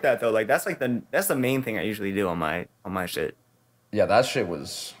you like that though, like that's the main thing I usually do on my shit. yeah, that shit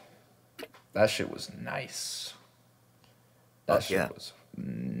was nice. That Fuck shit yeah. was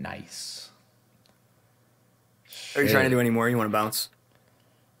nice. Are you trying to do any more? You want to bounce?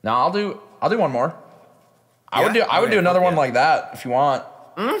 No, I'll do one more. I would Yeah? do Okay, another fuck one yeah. like that if you want.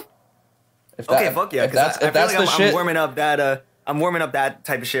 If that- Okay, fuck yeah. If that's I feel like the I'm shit. warming up that I'm warming up that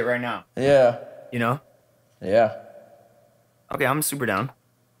type of shit right now. Yeah. You know? Yeah. Okay, I'm super down.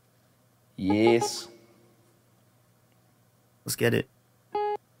 Yes. Let's get it.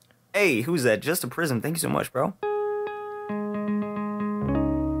 Hey, who's that? Just a Prism. Thank you so much, bro.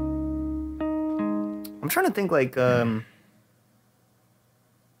 I'm trying to think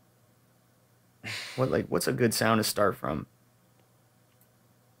what's a good sound to start from?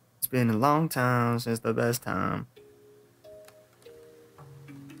 It's been a long time since the best time.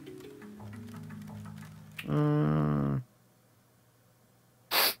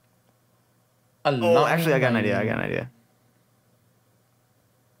 Oh, actually, I got an idea.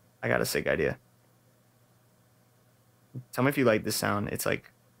 I got a sick idea. Tell me if you like this sound. It's like,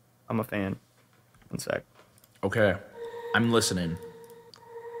 I'm a fan. One sec. Okay. I'm listening.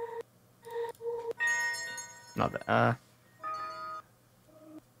 Not that.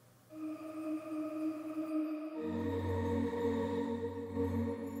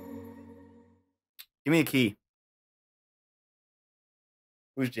 Give me a key.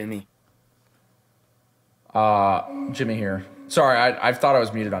 Who's Jimmy? Jimmy here. Sorry, I thought I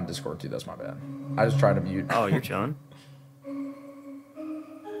was muted on Discord too. That's my bad. I was trying to mute. Oh, you're chilling.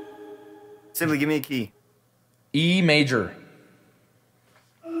 Simply give me a key. E major.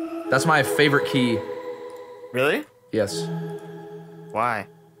 That's my favorite key. Really? Yes. Why?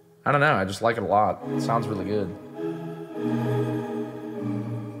 I don't know. I just like it a lot. It sounds really good.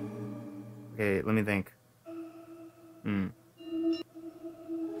 Okay, let me think.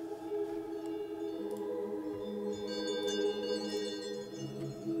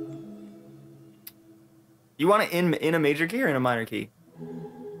 You want it in a major key or in a minor key?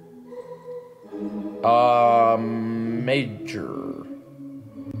 Major.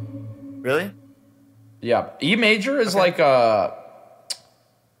 Really? Yeah. E major is like I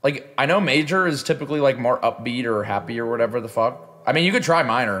know major is typically like more upbeat or happy or whatever the fuck. I mean, you could try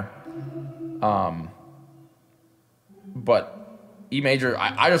minor. But E major,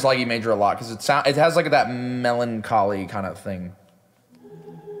 I just like E major a lot because it has like that melancholy kind of thing.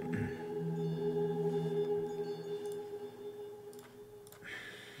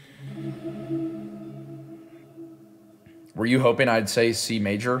 Were you hoping I'd say C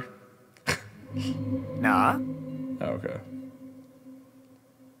major? Nah. Oh, okay.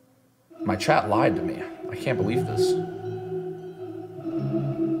 My chat lied to me. I can't believe this.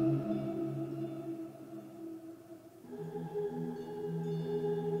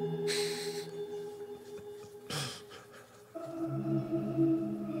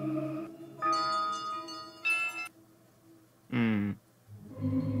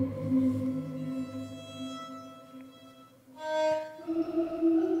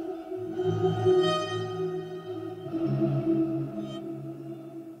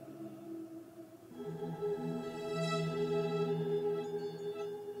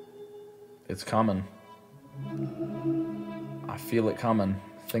 It's coming. I feel it coming.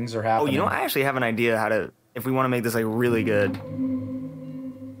 Things are happening. Oh, you know, I actually have an idea how to, if we want to make this like really good.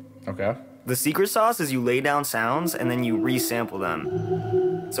 Okay. The secret sauce is you lay down sounds and then you resample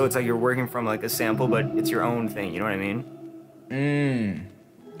them. So it's like you're working from like a sample, but it's your own thing. You know what I mean?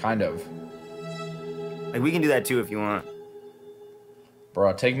 Kind of. Like we can do that too if you want.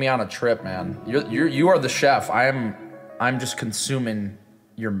 Bro, take me on a trip, man. You are the chef. I'm just consuming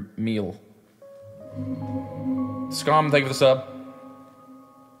your meal. Scum, thank you for the sub.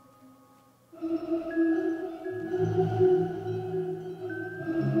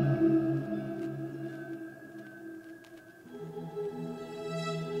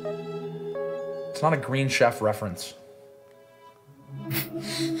 It's not a Green Chef reference.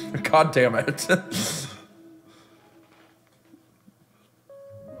 God damn it.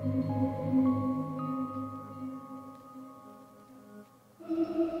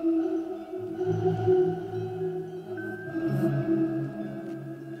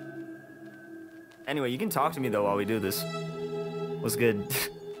 Anyway, you can talk to me though while we do this. What's good?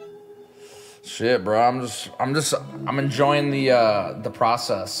 Shit, bro. I'm enjoying the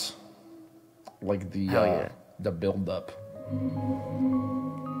process. Like the build up.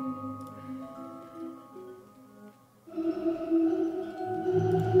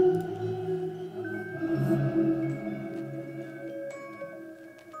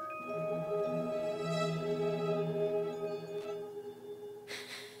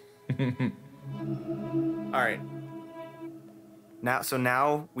 All right.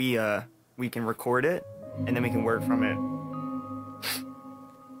 Now we can record it and then we can work from it.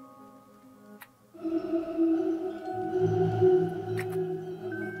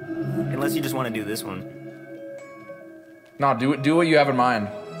 Unless you just want to do this one. No, do what you have in mind.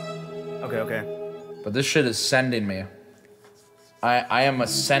 Okay. But this shit is sending me. I am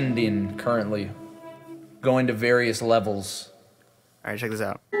ascending currently. Going to various levels. All right, check this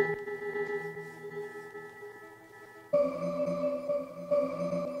out.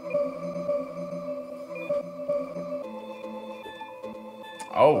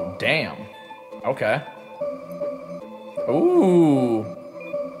 Oh, damn. Okay. Ooh.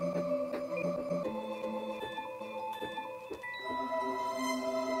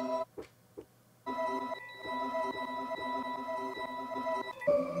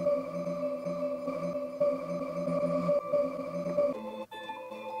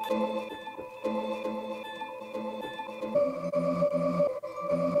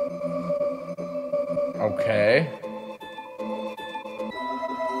 Okay.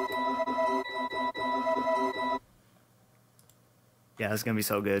 Yeah, it's gonna be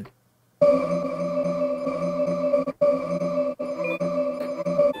so good.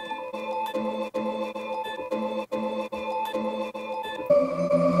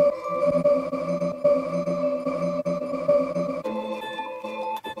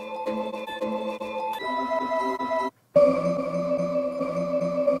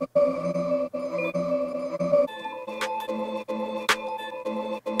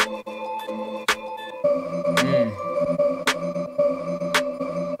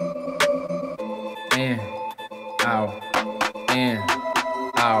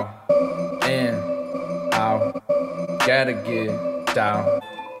 Gotta get down,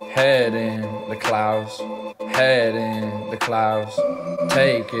 head in the clouds, head in the clouds,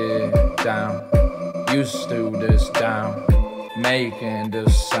 take it down, used to this down, making the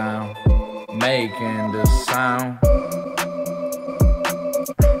sound, making the sound,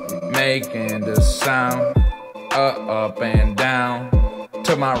 making the sound, up and down,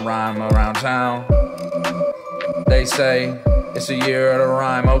 to my rhyme around town. They say it's a year of the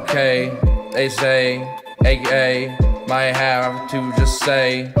rhyme, okay, they say, AKA, might have to just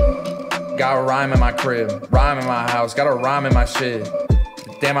say, got a rhyme in my crib, rhyme in my house, got a rhyme in my shit.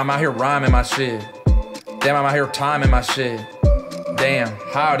 Damn, I'm out here rhyming my shit. Damn, I'm out here timing my shit. Damn,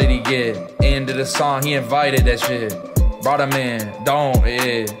 how did he get into the song? He invited that shit. Brought him in, don't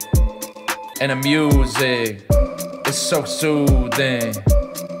it? And the music is so soothing.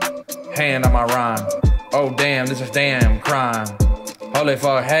 Hand on my rhyme. Oh damn, this is damn crime. Holy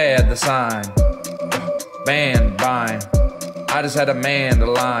fuck, had the sign. Band bind. I just had a man to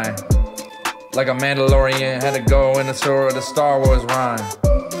line. Like a Mandalorian had to go in the store of the Star Wars rhyme.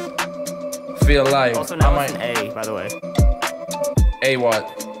 Feel like also now I might. it's an A, by the way. A what?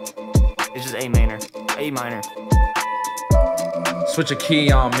 It's just A minor. A minor. Switch a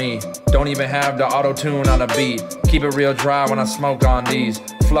key on me. Don't even have the auto-tune on the beat. Keep it real dry when I smoke on these.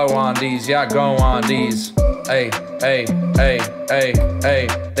 Flow on these, yeah, I go on these. Hey, hey, hey, hey, hey.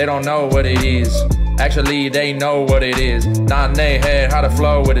 They don't know what it is. Actually, they know what it is. Not in their head how to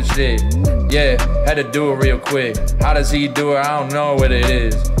flow with the shit. Yeah, had to do it real quick. How does he do it? I don't know what it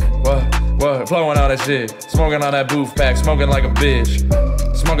is. What? Flowing on that shit. Smoking on that booth pack, smoking like a bitch.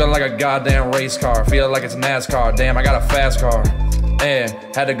 Smoking like a goddamn race car. Feel like it's NASCAR. Damn, I got a fast car. Man,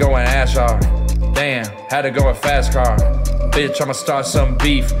 had to go in Ashar. Damn, had to go in fast car. Bitch, I'ma start some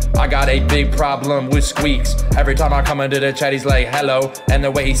beef. I got a big problem with squeaks. Every time I come into the chat, he's like, hello. And the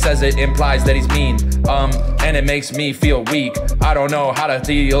way he says it implies that he's mean. And it makes me feel weak. I don't know how to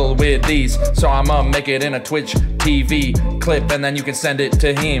deal with these. So I'ma make it in a Twitch TV clip, and then you can send it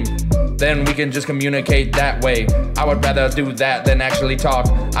to him. Then we can just communicate that way. I would rather do that than actually talk.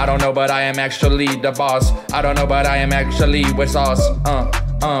 I don't know, but I am actually the boss. I don't know, but I am actually with sauce.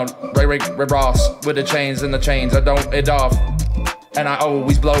 Ray Ross with the chains and the chains. I don't it off, and I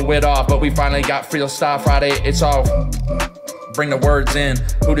always blow it off. But we finally got Freestyle Friday. It's off. Bring the words in.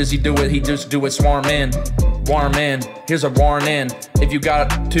 Who does he do it? He just do it. Swarm in, warm in. Here's a warning. If you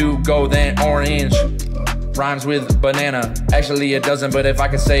got to go, then orange. Rhymes with banana. Actually it doesn't, but if I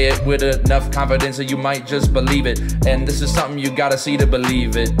could say it with enough confidence, you might just believe it. And this is something you gotta see to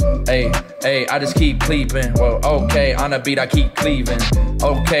believe it. Hey, I just keep cleaving. Well, okay, on the beat I keep cleaving.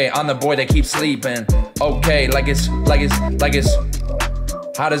 Okay, on the boy that keeps sleeping. Okay, like it's.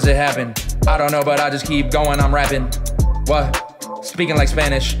 How does it happen? I don't know, but I just keep going, I'm rapping. What? Speaking like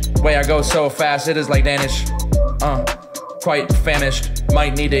Spanish. Way I go so fast, it is like Danish. Quite famished.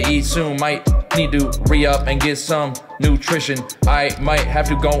 Might need to eat soon, might need to re-up and get some nutrition. I might have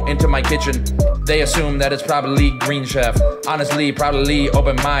to go into my kitchen. They assume that it's probably Green Chef. Honestly, probably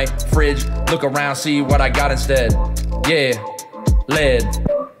open my fridge, look around, see what I got instead. Yeah, lead.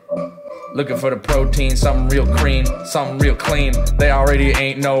 Looking for the protein, something real green, something real clean. They already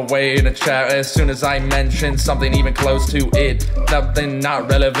ain't no way in the chat as soon as I mention something even close to it. Nothing not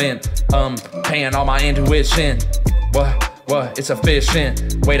relevant, paying all my intuition. What? It's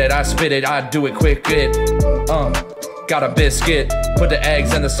efficient. Way that I spit it, I do it quick. Got a biscuit. Put the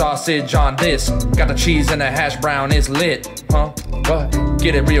eggs and the sausage on this. Got the cheese and the hash brown, it's lit. What?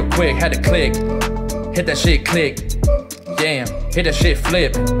 Get it real quick, had to click. Hit that shit, click. Damn, hit that shit,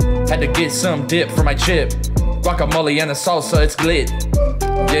 flip. Had to get some dip for my chip. Guacamole and the salsa, it's lit.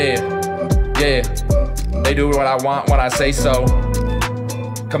 Yeah. They do what I want when I say so.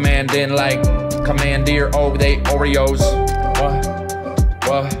 Commanding like Commandeer, oh, they Oreos.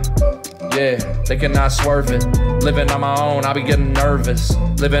 What? Yeah, they cannot swerve it. Living on my own, I be getting nervous.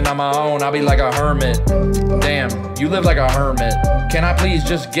 Living on my own, I be like a hermit. Damn, you live like a hermit. Can I please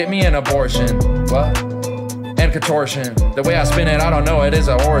just get me an abortion? What? And contortion. The way I spin it, I don't know, it is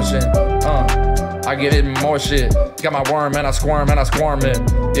a origin. I get it more shit. Got my worm and I squirm it.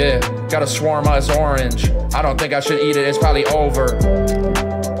 Yeah, got a swarm, it's orange. I don't think I should eat it, it's probably over.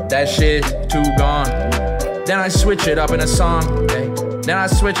 That shit too gone. Then I switch it up in a song. Hey. Then I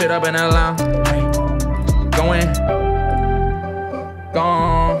switch it up in a line. Hey. Going,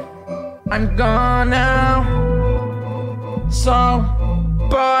 gone. I'm gone now. So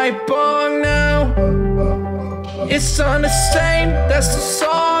bye now. It's on the same. That's the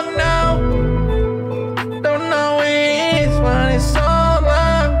song now. Don't know what it is when it's all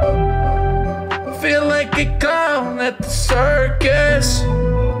out. Feel like a clown at the circus.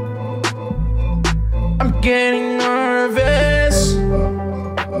 I'm getting nervous.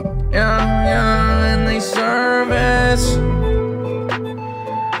 Yeah, and they service.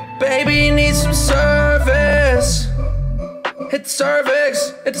 Baby needs some service. Hit the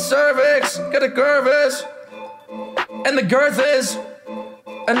cervix, got a curvus. And the girth is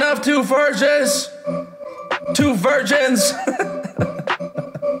enough two virgins.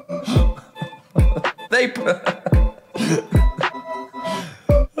 They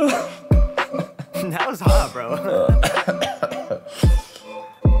That was hot, bro.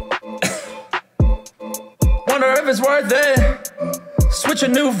 Wonder if it's worth it. Switch a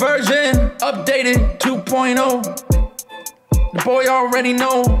new version, updated 2.0. The boy already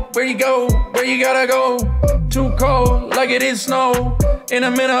know where you go, where you gotta go. Too cold, like it is snow in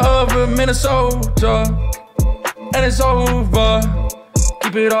the middle of Minnesota. And it's over.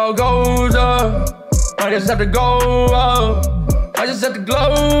 Keep it all gold up. I just have to go up. I just have to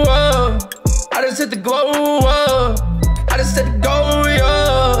glow up. I just hit the glow up. I just hit the go,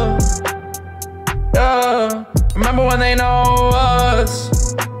 yeah. Remember when they know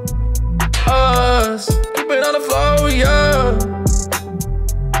us? Keep it on the flow, yeah.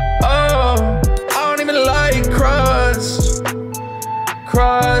 Oh, I don't even like crust.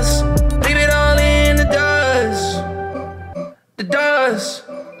 Leave it all in the dust.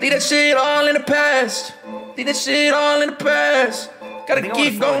 Leave that shit all in the past. Gotta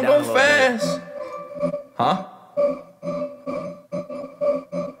keep going, go fast. Huh?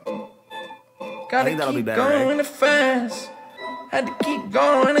 Gotta think that'll be keep better, going right? fast. Had to keep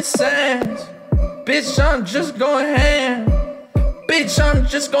going as fast. Bitch, I'm just going ham. Bitch, I'm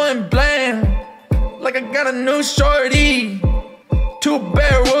just going bland. Like I got a new shorty. 2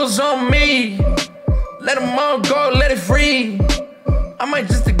 barrels on me. Let them all go, let it free. I might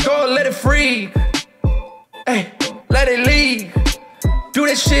just go, let it free. Hey, let it leak. Do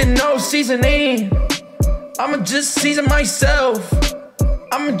that shit, no seasoning. I'ma just season myself.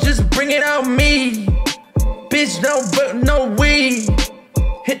 I'ma just bring it out me. Bitch, no weed.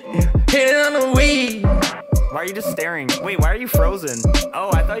 Hit it on the weed. Why are you just staring? Wait, why are you frozen?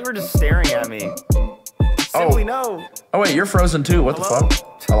 Oh, I thought you were just staring at me. Simply no. Oh wait, you're frozen too. What Hello? the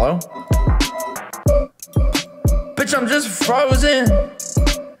fuck? Hello? Bitch, I'm just frozen.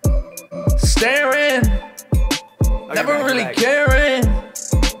 Staring. Oh, Never you're really back. caring.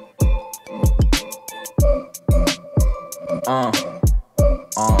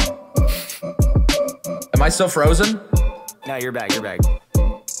 Am I still frozen? No, you're back.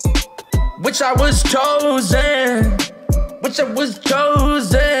 Which I was chosen. Which I was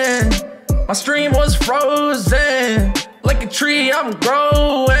chosen. My stream was frozen. Like a tree, I'm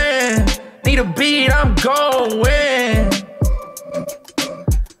growing. Need a beat, I'm going.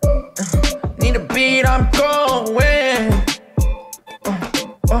 Need a beat, I'm going.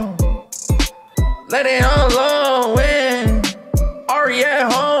 Let it all in.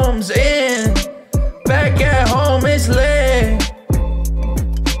 ARIatHOME's in. Back at home, it's lit.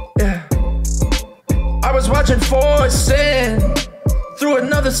 Yeah. I was watching Forcing through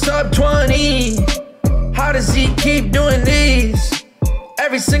another sub 20. How does he keep doing these?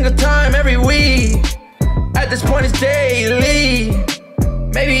 Every single time, every week. At this point, it's daily.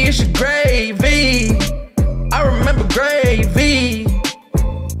 Maybe you should gravy. I remember gravy.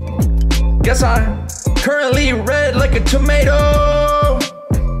 Guess I'm currently red like a tomato.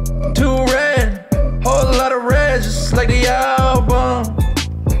 Too red, whole lot of red, just like the album.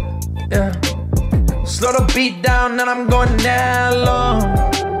 Yeah. Slow the beat down and I'm going mellow.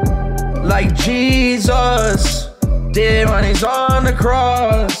 Like Jesus did when he's on the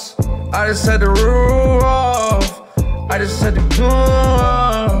cross. I just had to rule off. I just had to go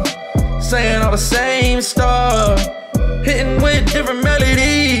off. Saying all the same stuff. Hitting with different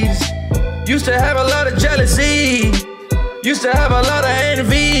melodies. Used to have a lot of jealousy. Used to have a lot of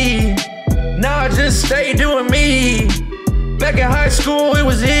envy. Now I just stay doing me. Back in high school it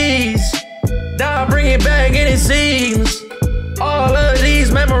was ease. Now I bring it back and it seems all of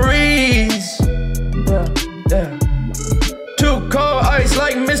these memories. Yeah. Too cold ice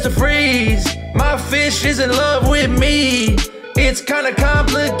like Mr. Freeze. My fish is in love with me. It's kinda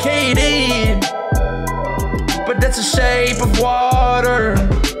complicated, but that's the shape of water.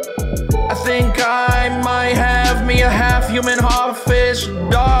 I think I might have me a half human, half fish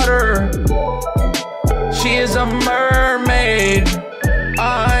daughter. She is a mermaid.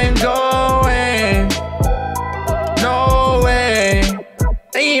 I'm going. No way.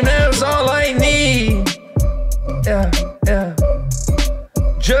 Ain't that's all I need. Yeah.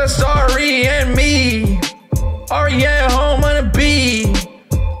 Just Ari and me. ARIatHOME on a beat.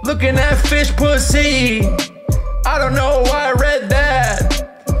 Looking at fish pussy. I don't know why I read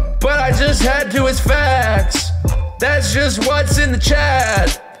that, but I just had to, it's facts. That's just what's in the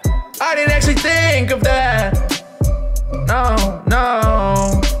chat. I didn't actually think of that.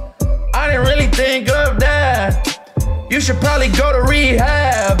 No, I didn't really think of that. You should probably go to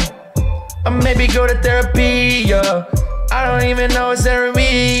rehab, or maybe go to therapy, yeah. I don't even know it's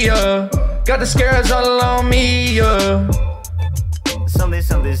therapy, yeah. Got the scares all on me, yeah.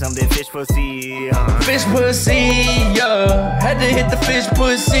 Something, fish pussy. Fish pussy, yeah. Had to hit the fish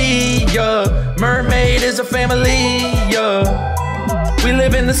pussy, yeah. Mermaid is a family, yeah. We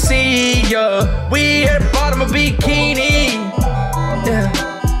live in the sea, yeah. We at the bottom of bikini,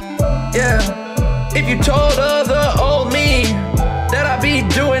 yeah. If you told other old me that I'd be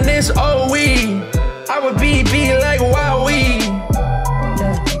doing this, oh we, I would be like wowee.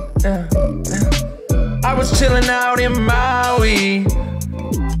 Yeah. I was chilling out in Maui,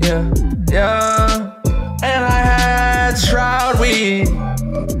 yeah. And I had shroud weed,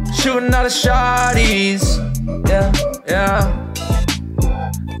 shooting all the shotties, yeah.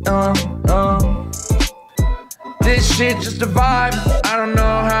 This shit just a vibe. I don't know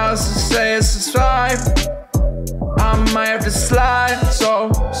how else to say it's a vibe. I might have to slide,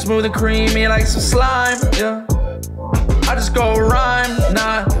 so smooth and creamy like some slime, yeah. I just go rhyme,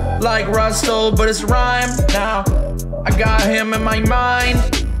 not like Russell, but it's rhyme now. I got him in my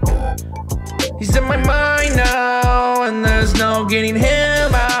mind. He's in my mind now, and there's no getting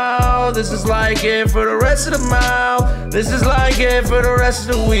him out. This is like it for the rest of the mouth. This is like it for the rest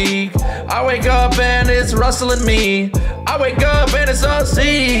of the week. I wake up and it's rustling me. I wake up and it's all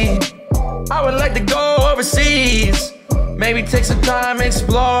sea. I would like to go overseas. Maybe take some time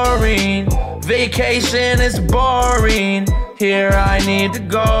exploring. Vacation is boring. Here I need to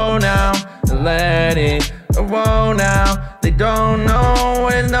go now. Let it go now. They don't know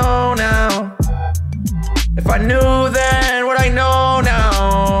what I know now. If I knew then what I know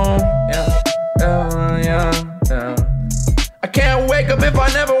now. Yeah. I can't wake up if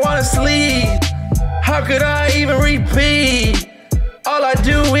I never wanna sleep. How could I even repeat? All I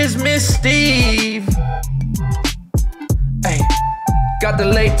do is miss Steve. Hey, got the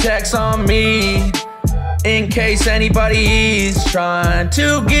latex on me in case anybody's trying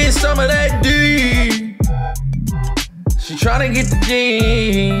to get some of that D. She trying to get the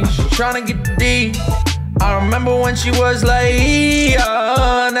D. She trying to get the D. I remember when she was like,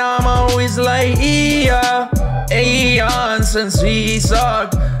 yeah. Now I'm always like, yeah. Aeon since he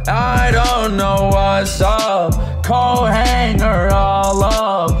sucked. I don't know what's up. Cold hanger all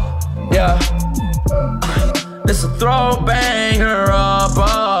up. Yeah. This a throw banger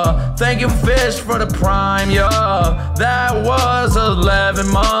up. Thank you, Fish, for the prime. Yeah. That was 11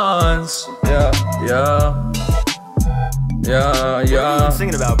 months. Yeah. What are you even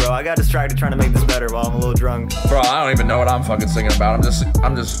singing about, bro? I got distracted trying to make this better while I'm a little drunk. Bro, I don't even know what I'm fucking singing about. I'm just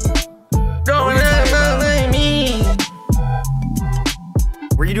going like me.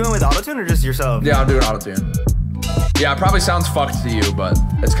 Were you doing with autotune or just yourself? Yeah, I'm doing autotune. Yeah, it probably sounds fucked to you, but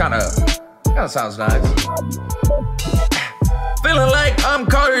it's kinda sounds nice. Feeling like I'm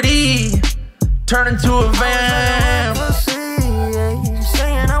Cardi, turning to a vamp.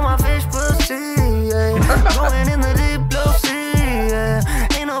 Saying I'm a fish pussy, going in the deep blue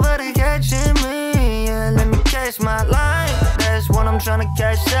sea, ain't nobody catching me, let me catch my line, that's what I'm trying to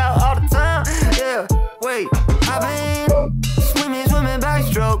catch out all the time, yeah, wait, I've been swimming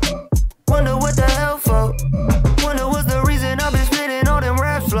backstroke, wonder what the hell for, wonder what's the reason I've been spitting all them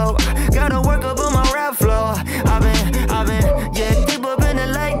raps flow, gotta work up on my rap flow, I've been, yeah, deep up in the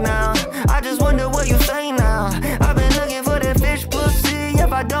lake now, I just wonder what you say now, I've been looking for that fish pussy,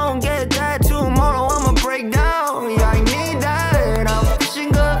 if I don't get that tomorrow I'ma break down, yeah, I need that, I'm fishing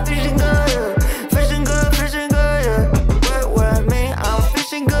good, yeah, fishing good, yeah, where me, I'm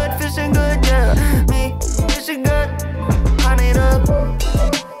fishing good, yeah, me, fishing good, I need a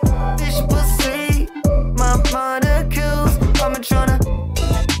fish pussy, my molecules, I'm tryna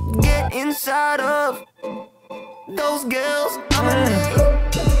get inside of those girls, I'ma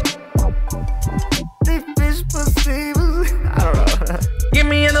need fish pussy, I don't know. Get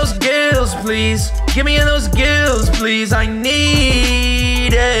me in those gills, please. Get me in those gills, please. I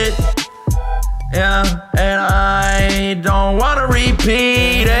need it. Yeah, and I don't wanna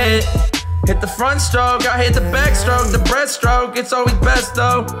repeat it. Hit the front stroke, I hit the back stroke, the breaststroke. It's always best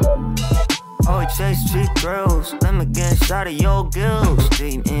though. Oh, we chase cheap girls. Let me get inside of your gills.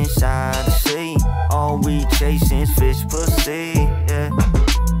 Deep inside the sea. All we chasing is fish pussy, yeah.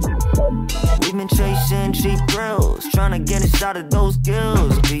 We've been chasing cheap girls, trying to get inside of those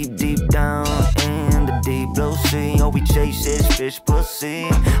gills. Deep, deep down in the deep blue sea. All we chase is fish pussy.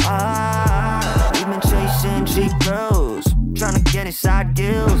 We've been chasing cheap girls, trying to get inside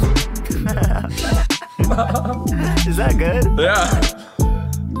gills. Is that good? Yeah.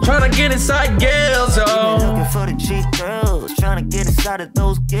 Trying to get inside gills, oh. Looking for the cheap girls, trying to get inside of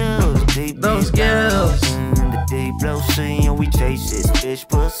those gills. Deep, those deep gills. Down in the deep blue sea, and we chase this fish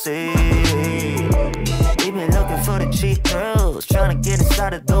pussy. We've been looking for the cheap girls, trying to get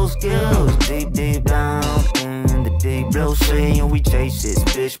inside of those gills. Deep, deep down in the deep blue sea, and we chase this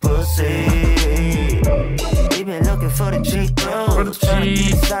fish pussy. We've been looking for the cheap girls, trying to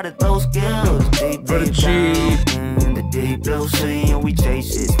get inside of those gills. Deep, deep down in the deep blue sea, and we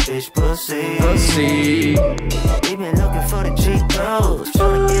chase this fish pussy. We've been looking for the cheap girls,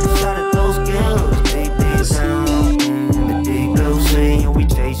 trying to get inside of those gills. Deep, deep down in the deep blue sea, and we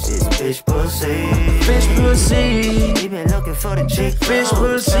chase this fish pussy. Fish pussy. We've been looking for the cheap Fish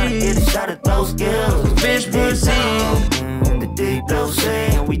girls, trying to pussy. get inside of those gills. Fish Deep, deep pussy. down in the deep blue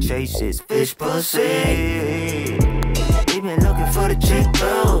sea, and we chase this fish pussy. We've been looking for the cheap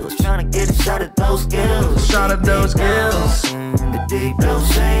girls, trying to get inside of those gills. Shot of those gills. In the deep blue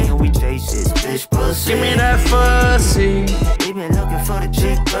sea, and we chase this fish pussy. Give me that pussy. We've been looking for the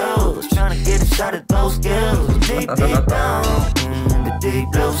cheap girls, trying to get inside of those gills. Deep, deep down in the deep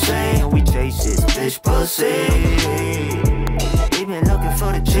blue sea, and we chase this fish pussy. We've been looking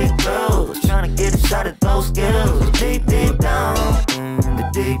for the cheap girls, trying to get inside of those gills. Deep, deep down in the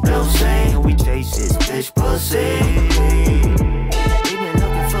deep blue sea, and we chase this fish pussy. We've been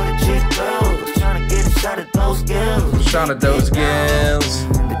looking for the cheap girls. Shout at those gals.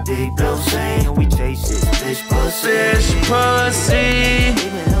 The deep blue sea, and we chase this fish pussy. Fish pussy. We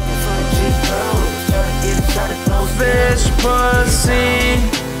been looking for the cheap girls, tryna get a shot at those Fish pussy.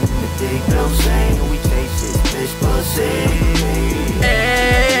 The deep blue sea, and we chase this fish pussy.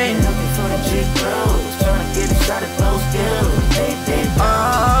 Hey. Looking for the cheap girls, tryna get a shot at those girls. The deep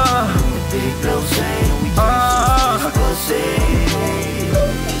blue sea, and we chase this fish pussy.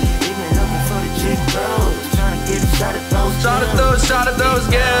 We been looking for the cheap girls, tryna get a shot at those girls. Shout at those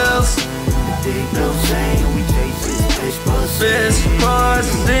gals. Deep blue sea, and we chase this fish pussy. Fish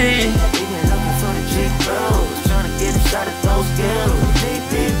pussy. We been looking for the cheap girls, tryna get a shot at those girls.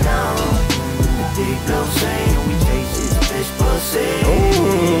 Deep down, the deep blue sea, and we chase this fish pussy.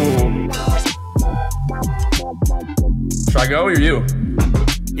 Should I go or you?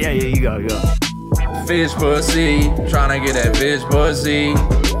 Yeah, you go. Fish pussy, tryna get that fish pussy.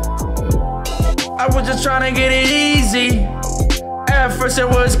 I was just tryna get it easy. At first it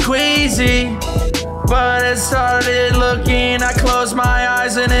was queasy, but it started looking. I closed my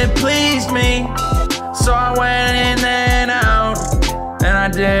eyes and it pleased me. So I went in and out, and I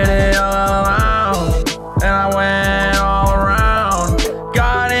did it all out, and I went all around.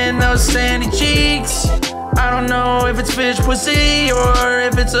 Got in those sandy cheeks. I don't know if it's fish pussy or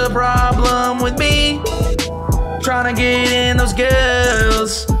if it's a problem with me. Tryna get in those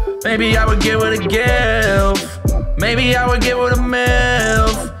gills. Maybe I would get with a gilf. Maybe I would get with a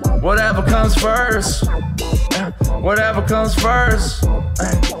MILF. Whatever comes first. Whatever comes first.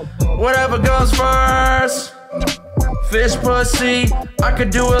 Whatever comes first. Fish pussy, I could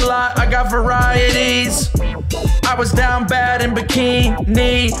do a lot, I got varieties. I was down bad in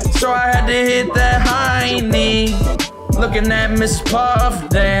bikini, so I had to hit that high knee. Looking at Miss Puff,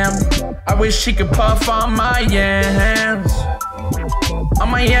 damn, I wish she could puff on my yams. On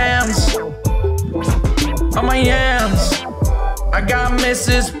my yams. On my yams. I got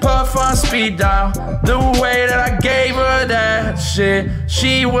Mrs. Puff on speed dial. The way that I gave her that shit,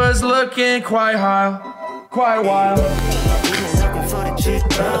 she was looking quite high, quite wild. We been looking for the cheap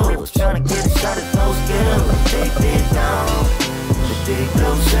girls, tryna get a shot at those girls. Deep down, the deep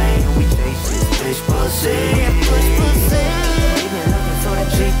blue sea, and we chase this fish pussy. We been looking for the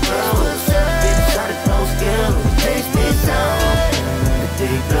cheap girls, tryna get a shot at those girls. Deep down, the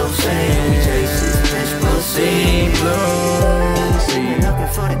deep blue sea, and we chase this fish pussy. Deep blue sea.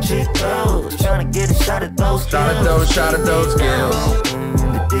 Looking for the cheap girls, tryna get a shot at those girls. Shout at those girls.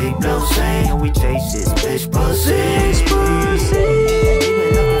 The deep blue sea, and we chase this fish pussy. We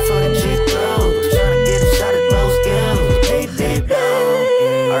been looking for the cheap girls, tryna get a shot at those girls. Deep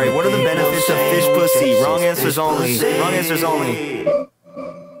down. Alright, what are the benefits of fish pussy? Wrong answers only. Wrong answers only.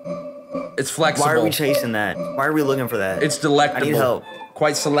 It's flexible. Why are we chasing that? Why are we looking for that? It's delectable. I need help.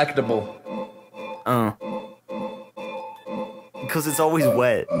 Quite selectable. Because it's always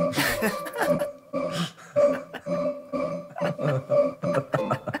wet.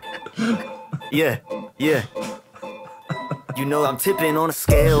 Yeah. You know I'm tipping on the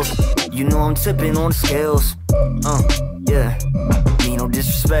scales. Yeah. Need no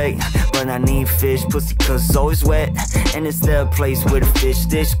disrespect, but I need fish pussy cause it's always wet. And it's the place where the fish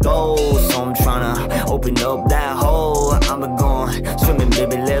dish goes. So I'm tryna open up that hole. I'ma go swimming,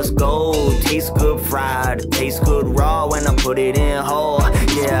 baby, let's go. Tastes good fried, tastes good raw when I put it in whole.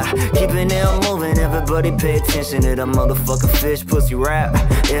 Yeah, keeping it moving, everybody pay attention to the motherfucking fish pussy rap.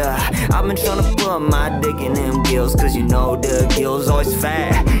 Yeah, I've been tryna put my dick in them gills, cause you know the gills always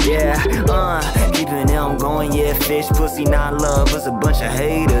fat. Yeah, keeping them going, yeah, fish pussy not love, us a bunch of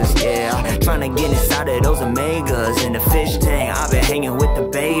haters. Yeah, tryna get inside of those omegas. In the fish tank, I've been hanging with the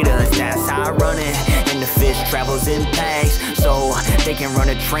betas. That's how I run it, and the fish travels in bags, so they can run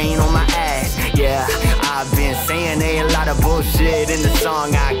a train on my ass. Yeah, I've been saying a lot of bullshit in the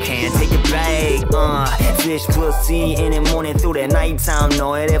song, I can't take it back. Fish pussy in the morning through the nighttime,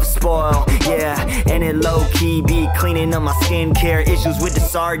 no it ever spoil. Yeah, and it low-key be cleaning up my skincare issues with the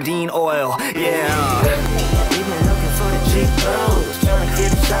sardine oil. Yeah. We been looking for the cheap girls, tryna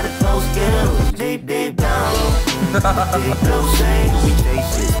get a shot at those girls. Deep down, deep blue sea, we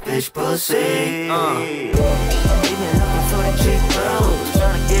chase this fish pussy. We been looking for the cheap girls,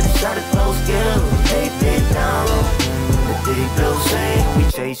 tryna get a shot at those girls. Deep down, the deep blue sea, we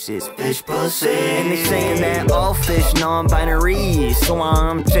chase this fish pussy. And they saying that all fish non-binary, so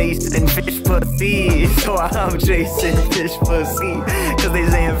I'm chasing fish pussy. So I'm chasing fish pussy, cause they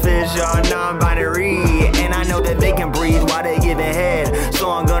saying fish are non-binary. And I know that they can breathe while they giving head,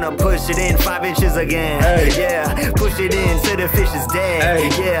 so I'm gonna push it in 5 inches again. Hey. Yeah, push it in till the fish is dead. Hey.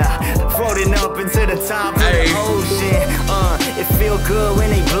 Yeah, floating up into the top of Hey. the ocean. It feel good when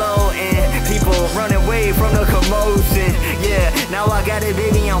they blow and people run away from the commotion. Now I got it,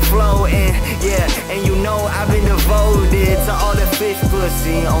 baby, I'm floating. Yeah, and you know I've been devoted to all the fish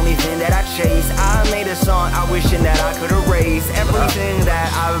pussy. Only thing that I chase. I made a song, I wishing that I could erase everything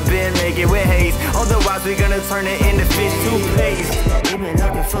that I've been making with haste. Otherwise, we're gonna turn it into fish toothpaste. We've been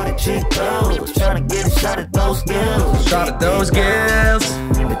looking for the cheap girls, trying to get a shot at those girls. Shot at those girls.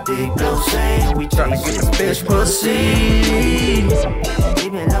 The deep blue say we Trying to get this fish pussy.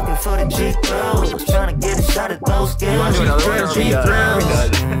 We've been looking for the cheap girls, trying to get a shot at those girls. Cheap thrills, cheap thrills.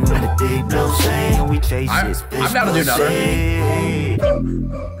 The deep blue say we chase this fish I'm down to do another.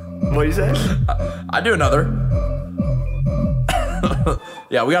 What do you say? I do another.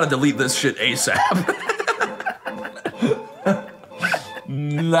 Yeah, we gotta delete this shit ASAP.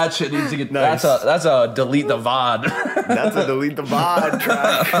 That shit needs to get. Nice. That's a delete the VOD. That's a delete the VOD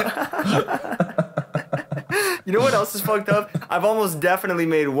track. You know what else is fucked up? I've almost definitely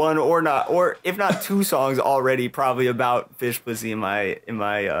made one or if not two songs already, probably about fish pussy in my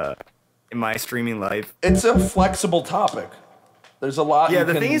streaming life. It's a flexible topic. There's a lot. Yeah,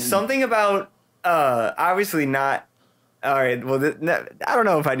 the thing is something about obviously not. All right, well, I don't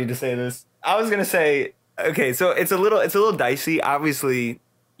know if I need to say this. I was gonna say, okay, so it's a little dicey. Obviously,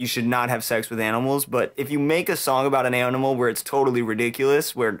 you should not have sex with animals, but if you make a song about an animal where it's totally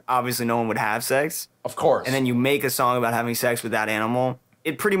ridiculous, where obviously no one would have sex, of course, and then you make a song about having sex with that animal,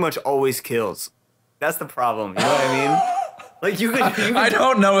 it pretty much always kills. That's the problem. You know what I mean? Like you could I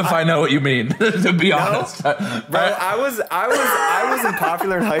don't know if I know what you mean. To be honest, bro, I was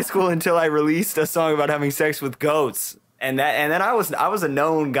popular in high school until I released a song about having sex with goats. And then I was a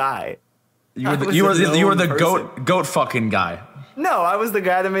known guy. You were the goat fucking guy. No, I was the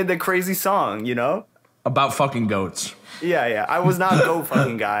guy that made the crazy song, you know? About fucking goats. Yeah. I was not goat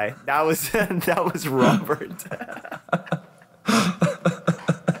fucking guy. That was Robert.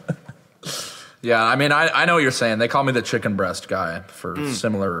 Yeah, I mean I know what you're saying. They call me the chicken breast guy for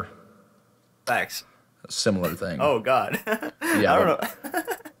similar Facts. Similar thing. Oh God. Yeah. I don't know.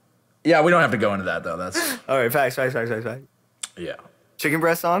 Yeah, we don't have to go into that though. That's all right. Facts. Yeah. Chicken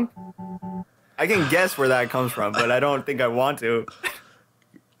breast song. I can guess where that comes from, but I don't think I want to.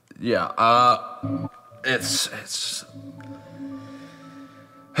 Yeah. It's.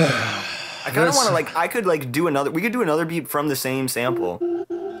 I kind of want to I could do another. We could do another beat from the same sample.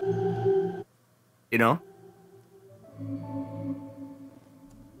 You know.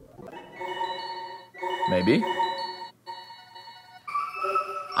 Maybe.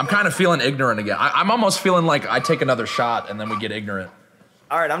 I'm kind of feeling ignorant again. I'm almost feeling like I take another shot and then we get ignorant.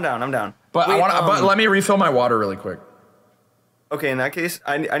 All right, I'm down. But wait, but let me refill my water really quick. Okay, in that case,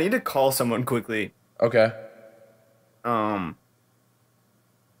 I need to call someone quickly. Okay. I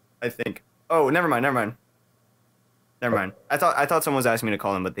think. Oh, never mind. I thought someone was asking me to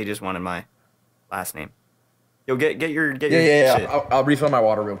call them, but they just wanted my last name. Yo, get your shit. I'll refill my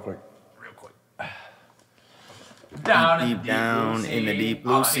water real quick. Deep down in the deep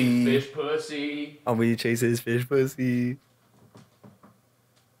blue sea. Fish pussy. I'll be chase his fish pussy.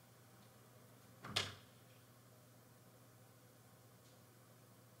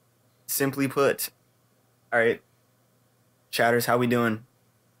 Simply put. All right. Chatters, how we doing?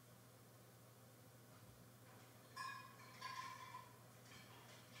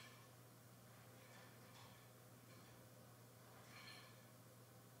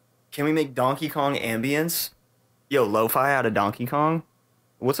 Can we make Donkey Kong ambience? Yo, lo-fi out of Donkey Kong?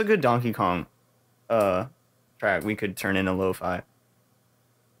 What's a good Donkey Kong track we could turn into lo-fi?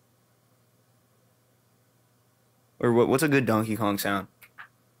 Or what's a good Donkey Kong sound?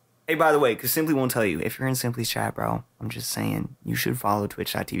 Hey, by the way, because Simply won't tell you, if you're in Simply's chat, bro, I'm just saying, you should follow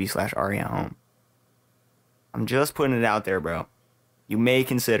twitch.tv/ARIatHOME. I'm just putting it out there, bro. You may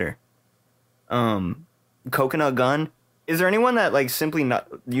consider. Coconut Gun? Is there anyone that, Simply not,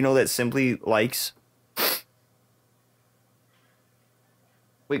 that Simply likes?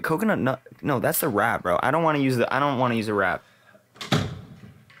 Wait, Coconut Nut? No, that's the rap, bro. I don't want to use the rap.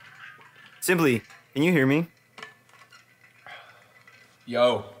 Simply, can you hear me?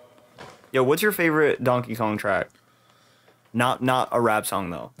 Yo, what's your favorite Donkey Kong track? Not a rap song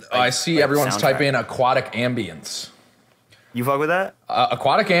though. I see everyone's typing aquatic ambience. You fuck with that?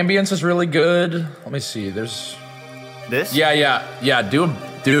 Aquatic ambience is really good. Let me see. There's this. Yeah. Dude,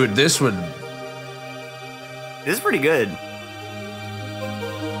 this is pretty good.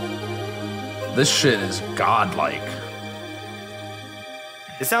 This shit is godlike.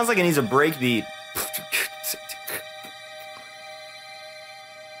 It sounds like it needs a break beat.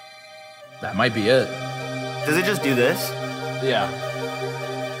 That might be it. Does it just do this? Yeah.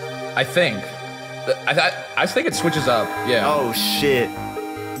 I think. I think it switches up. Yeah. Oh shit.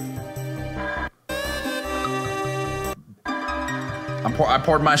 I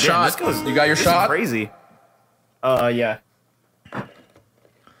poured my shot. You got your shot? Crazy. Yeah.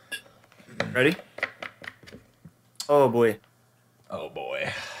 Ready? Oh boy. Oh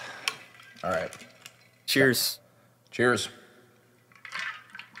boy. All right. Cheers. Cheers.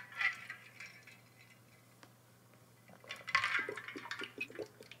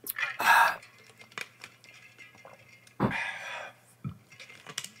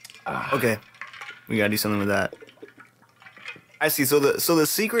 Okay, we gotta do something with that. I see. So the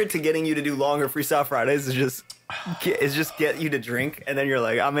secret to getting you to do longer Freestyle Fridays is just get you to drink, and then you're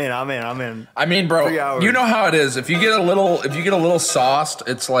like, I'm in. I mean, bro, 3 hours. you know how it is. If you get a little sauced,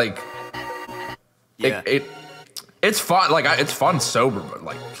 it's like, Yeah. it's fun. Like it's fun sober, but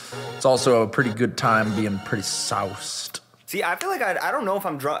like it's also a pretty good time being pretty soused. See, I feel like I don't know if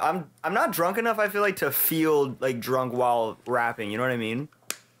I'm drunk. I'm not drunk enough. I feel like to feel like drunk while rapping. You know what I mean?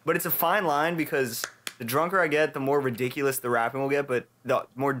 But it's a fine line because the drunker I get, the more ridiculous the rapping will get, but the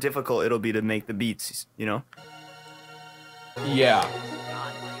more difficult it'll be to make the beats, you know? Yeah.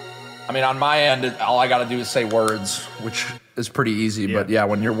 I mean, on my end, all I gotta do is say words, which is pretty easy. Yeah. But yeah,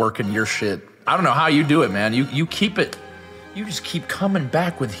 when you're working your shit, I don't know how you do it, man. You keep it. You just keep coming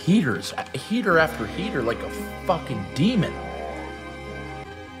back with heaters, heater after heater, like a fucking demon.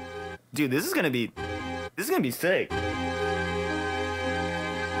 Dude, this is gonna be sick.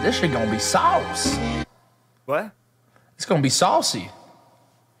 This shit gonna be sauce. What? It's gonna be saucy.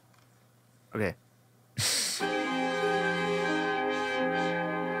 Okay.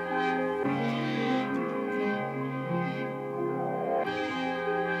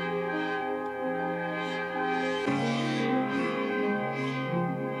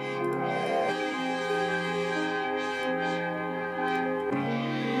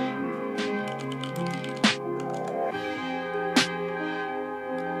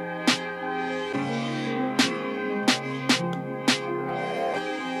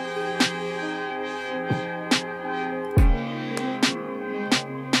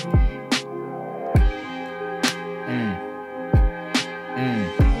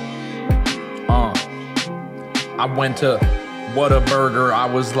 I went to Whataburger.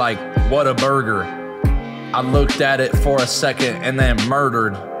 I was like, what a burger. I looked at it for a second and then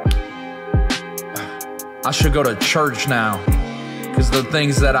murdered. I should go to church now, cause the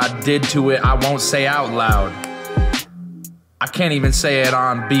things that I did to it, I won't say out loud. I can't even say it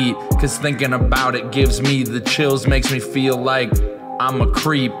on beat, cause thinking about it gives me the chills, makes me feel like I'm a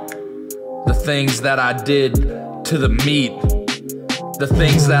creep. The things that I did to the meat, the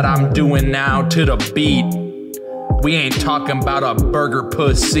things that I'm doing now to the beat. We ain't talking about a burger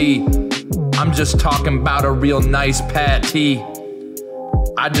pussy. I'm just talking about a real nice patty.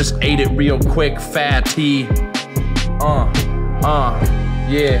 I just ate it real quick, fatty.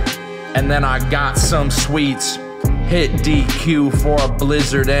 Yeah. And then I got some sweets. Hit DQ for a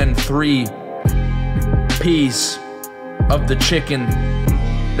blizzard and 3 piece of the chicken.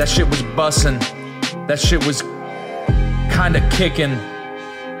 That shit was bussin'. That shit was kinda kicking.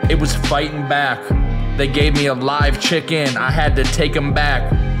 It was fighting back. They gave me a live chicken, I had to take him back.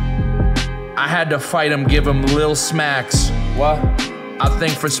 I had to fight him, give him lil smacks. What? I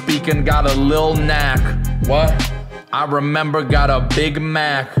think for speaking got a lil knack. What? I remember got a Big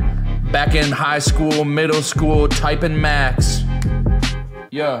Mac. Back in high school, middle school, typing Macs.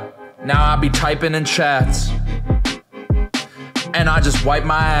 Yeah, now I be typing in chats. And I just wipe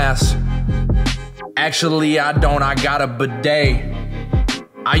my ass. Actually, I don't, I got a bidet.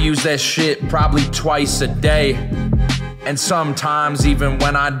 I use that shit probably twice a day. And sometimes even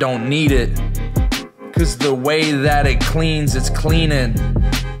when I don't need it. Cause the way that it cleans, it's cleaning.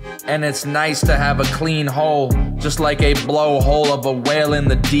 And it's nice to have a clean hole, just like a blowhole of a whale in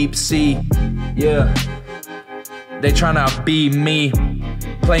the deep sea. Yeah. They tryna be me,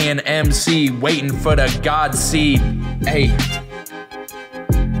 playing MC, waiting for the God seed. Hey.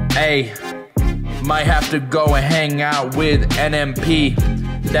 Hey. Might have to go and hang out with NMP.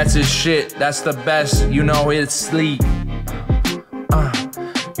 That's his shit, that's the best, you know it's sleep.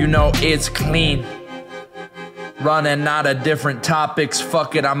 You know it's clean. Running out of different topics,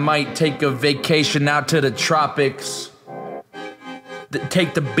 fuck it, I might take a vacation out to the tropics.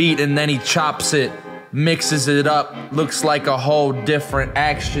 Take the beat and then he chops it, mixes it up, looks like a whole different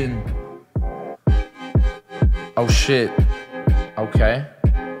action. Oh shit, okay,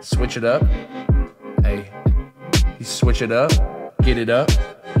 switch it up. Hey, he switch it up, get it done,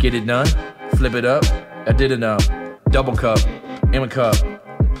 flip it up, I did enough. Double cup, in a cup,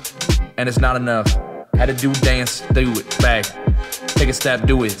 and it's not enough. Had to do dance, do it, back. Take a step,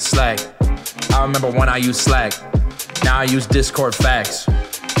 do it, Slack. I remember when I used Slack, now I use Discord facts.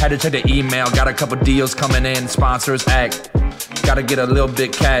 Had to check the email, got a couple deals coming in, sponsors act. gotta get a little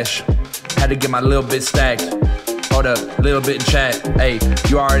bit cash. Had to get my little bit stacked. Hold up, little bit in chat. Hey,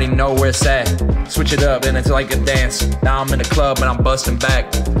 you already know where it's at. Switch it up and it's like a dance. Now I'm in the club and I'm busting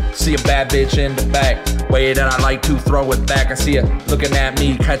back. See a bad bitch in the back. Way that I like to throw it back. I see her looking at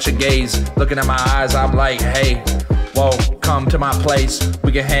me, catch a gaze. Looking at my eyes, I'm like, hey, whoa, come to my place.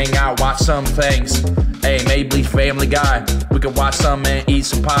 We can hang out, watch some things. Hey, maybe Family Guy. We can watch some and eat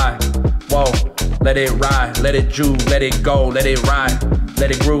some pie. Whoa, let it ride, let it juke, let it go, let it ride. Let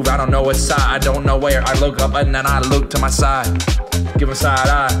it groove, I don't know what side, I don't know where. I look up and then I look to my side. Give him side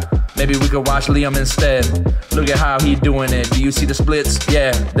eye, maybe we could watch Liam instead. Look at how he doing it, do you see the splits?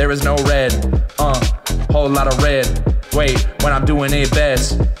 Yeah, there is no red, whole lot of red. Wait, when I'm doing it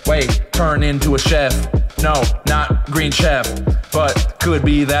best. Wait, turn into a chef. No, not green chef, but could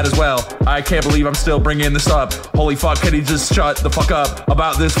be that as well. I can't believe I'm still bringing this up. Holy fuck, can he just shut the fuck up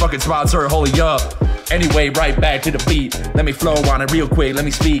about this fucking sponsor? Holy up. Anyway, right back to the beat. Let me flow on it real quick, let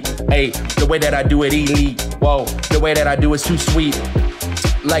me speak. Hey, the way that I do it elite. Whoa, the way that I do it's too sweet.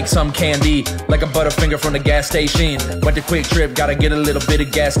 Like some candy, like a Butterfinger from the gas station. Went to Quick Trip, gotta get a little bit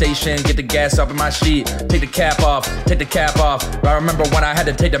of gas station. Get the gas up in my sheet, take the cap off, take the cap off. I remember when I had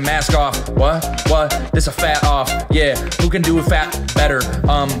to take the mask off. What? This a fat off, yeah. Who can do fat better?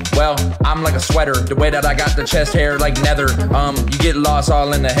 Well, I'm like a sweater. The way that I got the chest hair like nether. You get lost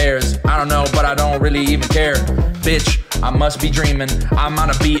all in the hairs. I don't know, but I don't really even care. Bitch, I must be dreaming. I'm on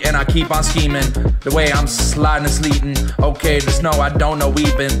a beat and I keep on scheming. The way I'm sliding and sleeting. Okay, just know I don't know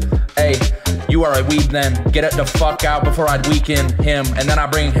weeping. Hey, you are a weeb then. Get it the fuck out before I'd weaken him. And then I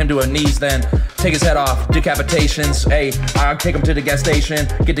bring him to his knees then. Take his head off, decapitations. Hey, I'll take him to the gas station.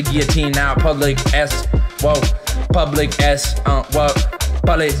 Get the guillotine now, public S. Whoa, public S. What?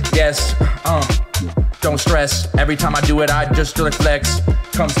 Public yes. Don't stress. Every time I do it, I just do it flex.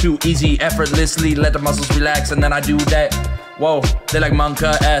 Comes too easy, effortlessly. Let the muscles relax, and then I do that. Whoa, they like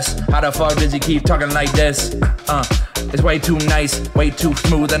Monka S. How the fuck does he keep talking like this? It's way too nice, way too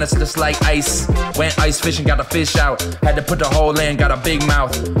smooth, and it's just like ice. Went ice fishing, got the fish out. Had to put the hole in, got a big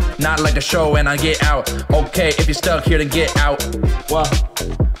mouth. Not like the show, and I get out. Okay, if you're stuck here, then get out. Whoa,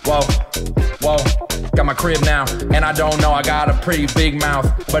 whoa, whoa. Got my crib now, and I don't know, I got a pretty big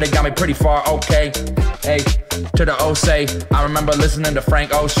mouth, but it got me pretty far, okay. Hey, to the O-say, I remember listening to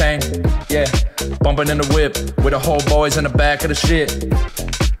Frank Ocean. Yeah, bumping in the whip, with the whole boys in the back of the shit.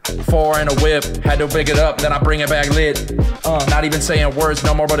 4 in a whip, had to pick it up, then I bring it back lit. Not even saying words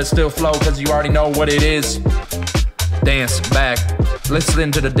no more, but it still flow, cause you already know what it is. Dance back,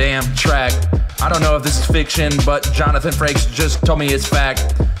 listen to the damn track. I don't know if this is fiction, but Jonathan Frakes just told me it's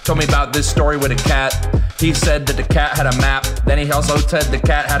fact. Told me about this story with a cat. He said that the cat had a map. Then he also said the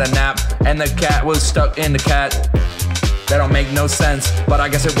cat had a nap, and the cat was stuck in the cat. That don't make no sense, but I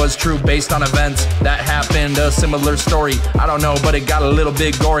guess it was true based on events that happened, a similar story. I don't know, but it got a little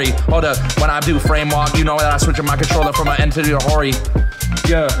bit gory. Hold up, when I do frame walk, you know that I switch my controller from an entity to Hori.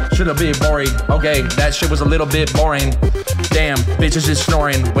 Yeah, should've been boring. Okay, that shit was a little bit boring. Damn, bitches just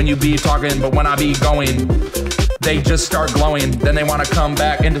snoring when you be talking, but when I be going, they just start glowing. Then they wanna come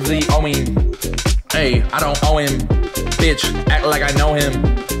back into the owing. Hey, I don't owe him. Bitch, act like I know him.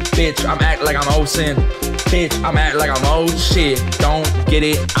 Bitch, I'm act like I'm Osin. Bitch, I'm act like I'm old shit. Don't get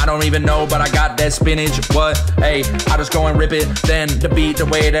it, I don't even know, but I got that spinach. What? Hey, I just go and rip it. Then the beat, the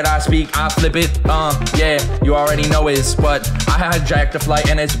way that I speak, I flip it. Yeah, you already know it's what. I hijacked the flight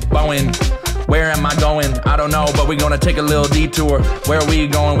and it's Boeing. Where am I going? I don't know, but we're gonna take a little detour. Where are we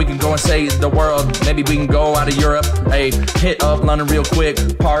going? We can go and save the world. Maybe we can go out of Europe. Hey, hit up London real quick,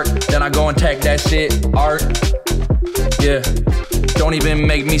 park. Then I go and tag that shit, art. Yeah, don't even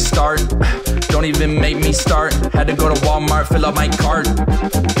make me start. Don't even make me start. Had to go to Walmart, fill up my cart.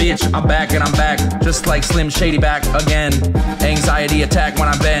 Bitch, I'm back and I'm back. Just like Slim Shady back again. Anxiety attack when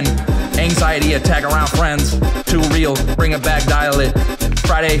I bend. Anxiety attack around friends. Too real, bring it back, dial it.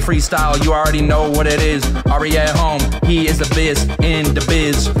 Friday freestyle, you already know what it is. ARIatHOME, he is the biz in the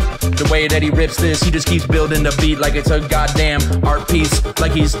biz. The way that he rips this, he just keeps building the beat like it's a goddamn art piece.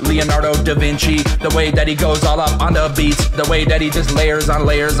 Like he's Leonardo da Vinci. The way that he goes all up on the beats. The way that he just layers on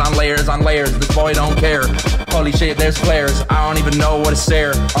layers on layers on layers. This boy don't care. Holy shit, there's flares. I don't even know what it's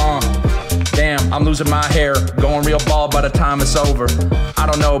there. Damn, I'm losing my hair. Going real bald by the time it's over. I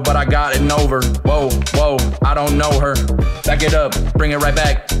don't know, but I got it over. Whoa, whoa, I don't know her. Back it up, bring it right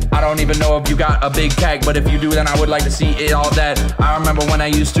back. I don't even know if you got a big cack, but if you do, then I would like to see it all that. I remember when I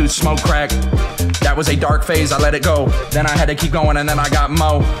used to smoke crack. That was a dark phase, I let it go. Then I had to keep going and then I got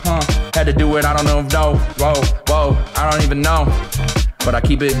mo. Had to do it, I don't know if no. Whoa, whoa, I don't even know. But I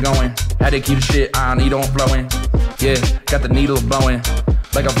keep it going. Had to keep the shit on, needle on flowing. Yeah, got the needle blowing.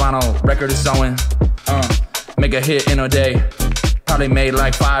 Like a vinyl record is sewing. Make a hit in a day. Probably made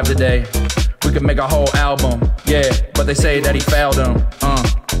like 5 today. We could make a whole album, yeah, but they say that he failed them.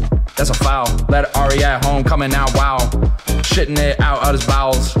 That's a foul. Let Ari at home coming out, wow. Shitting it out of his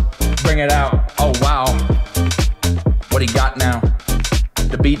bowels. Bring it out, oh wow. What he got now?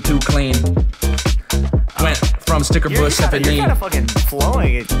 The beat too clean. Went from sticker bush Stephanie. You're kinda fucking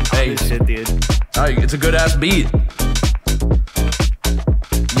flowing it on this shit, dude. It's a good ass beat.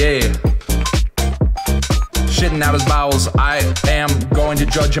 Yeah. Shitting out his bowels. I am going to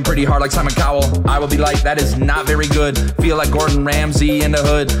judge him pretty hard like Simon Cowell. I will be like, that is not very good. Feel like Gordon Ramsay in the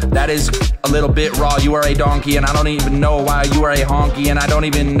hood. That is a little bit raw. You are a donkey and I don't even know why you are a honky. And I don't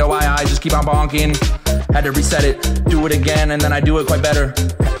even know why I just keep on bonking. Had to reset it, do it again, and then I do it quite better.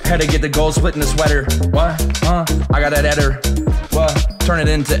 Had to get the gold split in the sweater. What? I got that editor. What? Turn it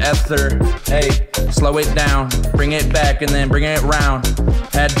into ether. Hey, slow it down, bring it back, and then bring it round.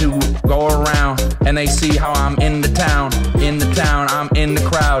 Had to go around, and they see how I'm in the town. In the town, I'm in the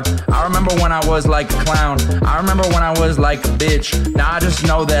crowd. I remember when I was like a clown. I remember when I was like a bitch. Now I just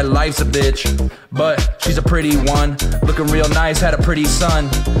know that life's a bitch. But she's a pretty one, looking real nice, had a pretty son.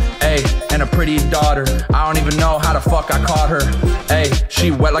 Hey, and a pretty daughter. I don't even know how the fuck I caught her. Hey,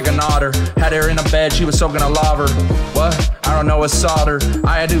 she wet like an otter. Had her in a bed, she was soaking a laver. What? I don't know, it's solder.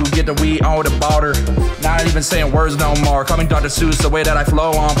 I had to get the weed on with the powder. Not even saying words no more. Call me Dr. Seuss, the way that I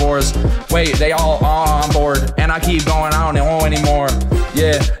flow on boards. Wait, they all on board. And I keep going, I don't know anymore.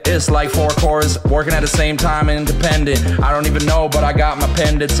 Yeah, it's like 4 chords, working at the same time, independent. I don't even know, but I got my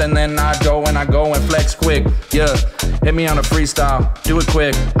pendants. And then I go and flex quick. Yeah, hit me on a freestyle, do it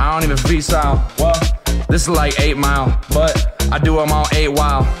quick. I don't even freestyle. Well, this is like 8 Mile, but I do them all 8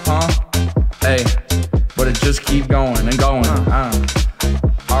 while, Hey, but it just keep going and going.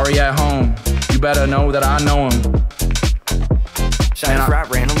 Ari at home, you better know that I know him. Should I just rap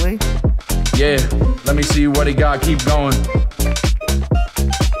randomly? Yeah, let me see what he got, keep going.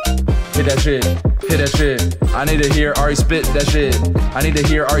 Hit that shit, hit that shit. I need to hear Ari spit that shit. I need to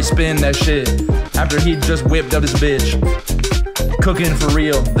hear Ari spin that shit. After he just whipped up his bitch. Cooking for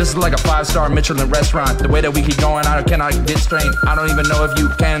real. This is like a 5-star Michelin restaurant. The way that we keep going, I cannot get strained. I don't even know if you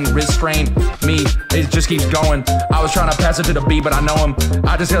can restrain me. It just keeps going. I was trying to pass it to the beat, but I know him.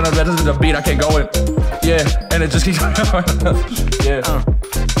 I just gotta pass it to the beat, I can't go it. Yeah, and it just keeps going. Yeah.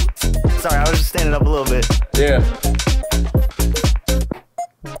 Sorry, I was just standing up a little bit. Yeah.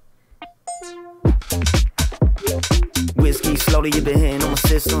 Whiskey, slowly you been hitting on my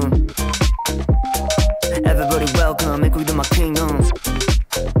system. Everybody welcome, make way to my kingdom.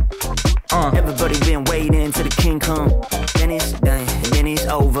 Everybody been waiting till the king come. Then it's done, then it's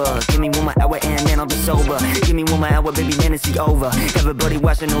over. Give me 1 more hour and then I'll be sober. Give me 1 more hour, baby, then it's over. Everybody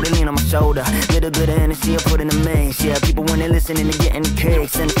watching, know they lean on my shoulder. Little bit of energy, I put in the mix. Yeah, people when they listening, they getting the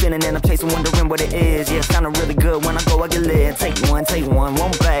kicks. And the feeling that I'm chasing, wondering what it is. Yeah, sounding really good when I go, I get lit. Take one,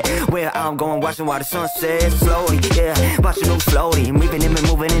 won't back. Where I'm going, watching while the sun sets slowly. Yeah, watching move slowly. Moving in and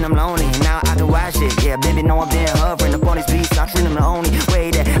moving in, I'm lonely. Now I can watch it. Yeah, baby, know I've been hovering up on these beats. I treat them the only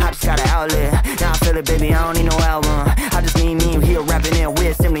way that I just got an outlet. Now I feel it, baby, I don't need no album. I just need me here rapping in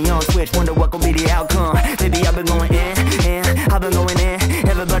with simply on Switch. Wonder what gon' be the outcome. Baby, I've been going in, I've been going in.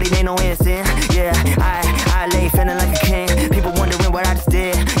 Everybody, they know it's in. Yeah, I lay feeling like a king. People wondering what I just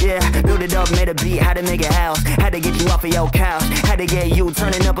did. Yeah, build it up, made a beat, had to make a house. Had to get you off of your couch. Had to get you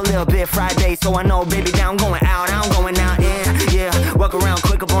turning up a little bit Friday. So I know, baby, now I'm going out. I'm going out in. Yeah, walk around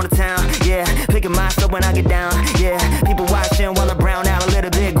quick up on the town. Yeah, picking myself when I get down. Yeah, people watching while I brown out a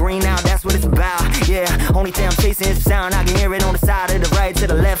little bit green out. That's what it's about. Yeah, only thing I'm chasing is the sound. I can hear it on the side of the right to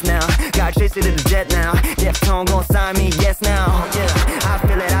the left now. Gotta chase it to the jet now. Deftone gon' sign me, yes now. Yeah, I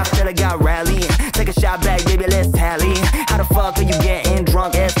feel it, got rally. Take a shot back, baby, let's tally. How the fuck are you getting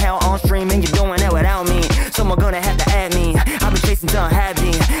drunk as hell on stream and you're doing that without me? Someone gonna have to add me. I've been chasing till I'm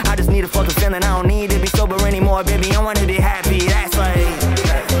happy. I just need a fucking feeling. I don't need to be sober anymore, baby. I wanna be happy. That's right.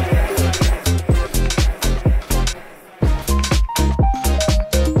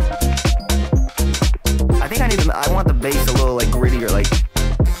 I want the bass a little like grittier, like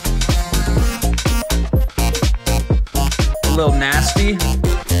A little nasty.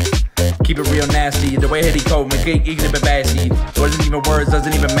 Keep it real nasty. The way that he coat make it a bit bassy. Wasn't even words,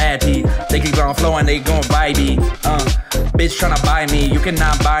 doesn't even matter. They keep on flowing, they gon' vibey. Bitch tryna buy me, you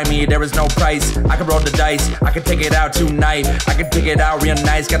cannot buy me. There is no price. I can roll the dice. I can take it out tonight. I can take it out real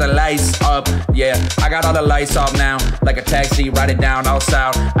nice. Got the lights up, yeah. I got all the lights off now. Like a taxi, ride it down all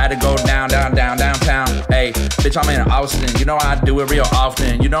south. I had to go downtown. Hey, bitch, I'm in Austin. You know I do it real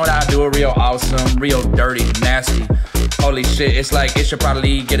often. You know that I do it real awesome, real dirty, nasty. Holy shit, it's like it should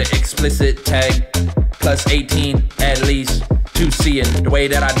probably get an explicit tag. Plus 18 at least to see it. The way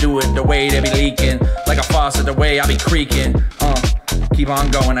that I do it, the way they be leaking. Like a faucet, the way I be creaking. keep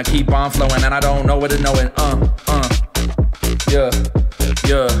on going, I keep on flowing, and I don't know what to know it. Yeah.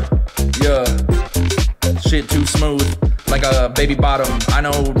 Shit too smooth, like a baby bottom. I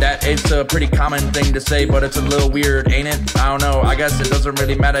know that it's a pretty common thing to say, but it's a little weird, ain't it? I don't know, I guess it doesn't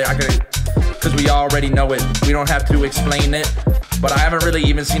really matter. Cause we already know it. We don't have to explain it. But I haven't really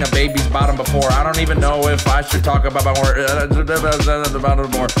even seen a baby's bottom before. I don't even know if I should talk about more.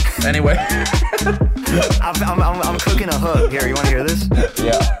 Anyway. I'm cooking a hook. Here, you want to hear this?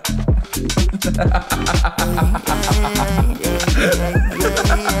 Yeah.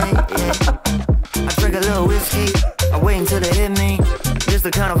 I drink a little whiskey, I wait until they hit me. This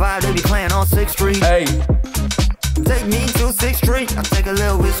the kind of vibe they be playing on 6th Street. Hey. Take me to 6th Street, I take a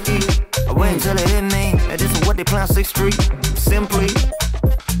little whiskey, I wait until they hit me. And this is what they play on 6th Street, simply.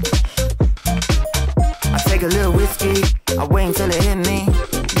 I take a little whiskey, I wait until they hit me.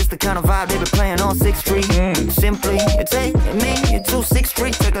 This the kind of vibe they be playing on 6th Street, simply. You take me to 6th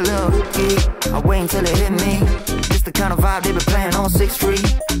Street, take a little whiskey, I wait until they hit me. This the kind of vibe they be playing on 6th Street,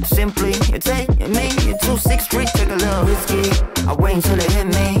 simply. You take me to 6th Street, take a little whiskey, I wait until they hit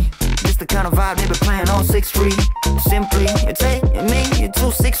me. This the kind of vibe they be playing on 6th Street, simply. You take me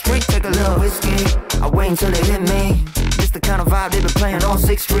to 6th Street, take a little whiskey, I wait until they hit me. This the kind of vibe they be playing on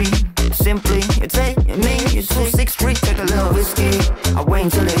 6th Street, simply. You take me to 6th Street, take a little whiskey, I wait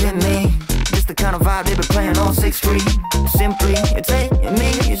until they hit me. This the kind of vibe they be playing on 6th Street, simply. You take me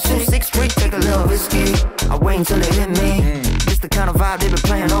to 6th Street, take a little whiskey, I wait until they hit me. This the kind of vibe they be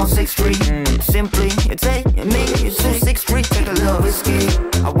playing on 6th Street, simply. You take me to 6th Street, take a little whiskey,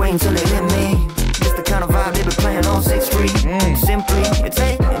 I wait until they hit me. This the kind of vibe they be playing on 6th Street, simply. You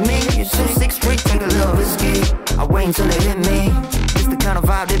take me to 6th Street, take a little whiskey, I wait until they hit me. This the kind of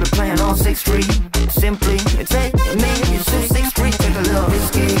vibe they be playing on 6th Street, simply. You take me to 6th Street, take a little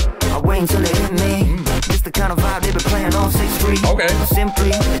whiskey, I wait until they hit me. This the kind of vibe they be playing on 6th Street, Okay.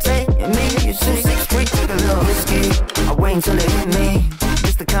 simply. You take me to 6th Street, take a little whiskey, I wait until they hit me.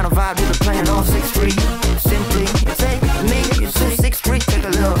 This the kind of vibe they be playing on 6th Street, simply. You take me to 6th Street, take a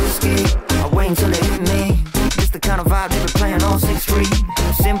little whiskey, I wait until they hit me. This the kind of vibe they be playing on 6th Street,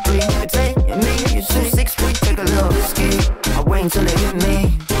 simply. You take me to 6th Street, take a little whiskey, I wait until they hit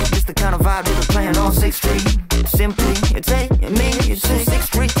me. This the kind of vibe they be playing on 6th Street, simply. You take me to 6th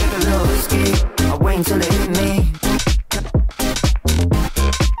Street, take a little whiskey, I wait until they hit me.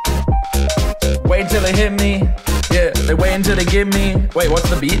 Wait until they hit me. Yeah, they wait until they give me. Wait, what's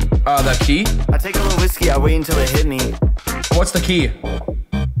the beat? The key? I take a little whiskey, I wait until they hit me. What's the key?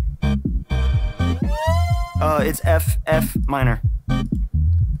 It's F minor.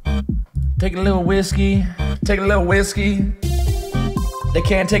 Take a little whiskey. Take a little whiskey. They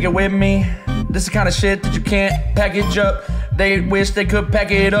can't take it with me. This is the kind of shit that you can't package up. They wish they could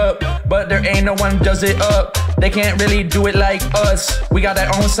pack it up, but there ain't no one does it up. They can't really do it like us. We got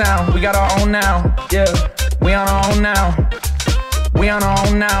that own sound, we got our own now. Yeah, we on our own now. We on our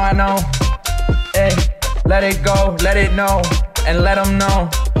own now, I know. Hey, let it go, let it know, and let them know.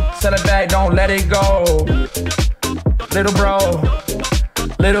 Sell it back, don't let it go. Little bro,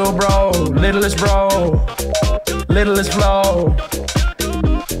 littlest bro, littlest flow.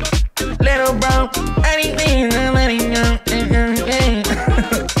 Little bro, anything,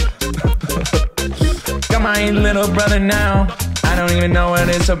 Got my little brother now. I don't even know what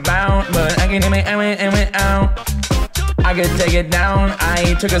it's about, but I can aim it out. I could take it down.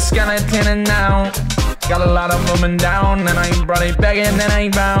 I took a skeleton and now got a lot of moving down, and I brought it back and then I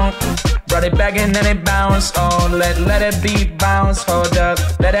bounced. Brought it back and then it bounced. Oh, let it be bounce. Hold up,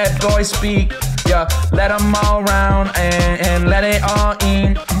 let that voice speak. Yeah, let them all round and let it all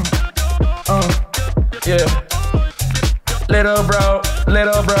in. Yeah. Little bro.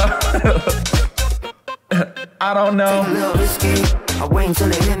 I don't know. Take a little whiskey, I wait until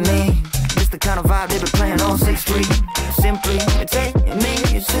they hit me. This the kind of vibe they be playing on 6th Street, simply. You take me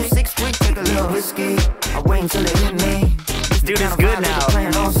to 6th Street, take a little whiskey, I wait until they hit me. This Dude, the it's kind of good vibe now. they be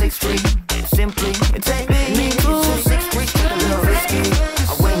playing on 6th Street, simply. You take me to 6th Street, take a little whiskey,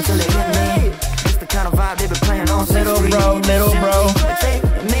 I wait until they hit me. This the kind of vibe they be playing on 6th Little Street, bro, little bro. You take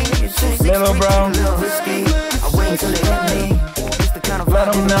me to 6th Street, Little bro. take a little whiskey, I wait until they hit me. This the kind of Let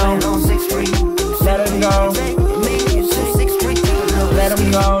vibe 'em they be know. playing on 6th Street. Let it go. Let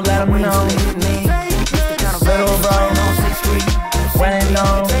them go, let them know. Little bro, when in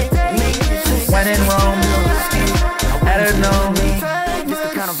Rome, when in Rome, let it know.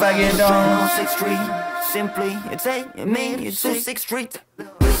 Fuck it on. Simply, it's a me, it's 6th Street.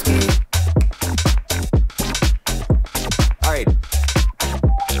 Alright.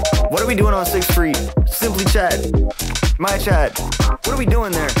 What are we doing on 6th Street? Simply chat. My chat. What are we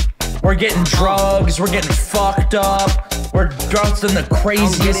doing there? We're getting drugs, we're getting fucked up. We're dressed in the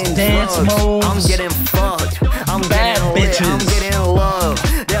craziest dance moves. I'm getting fucked. I'm Bad getting lit. bitches. I'm getting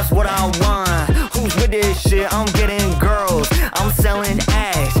love. That's what I want. Who's with this shit? I'm getting girls. I'm selling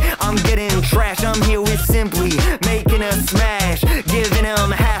ass. I'm getting trash. I'm here with Simply making a smash. Giving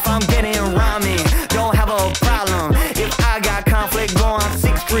them half. I'm getting rhyming. Don't have a problem. If I got conflict, go on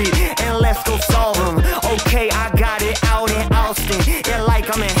 6th Street and let's go solve them. Okay, I got it out in Austin. Yeah,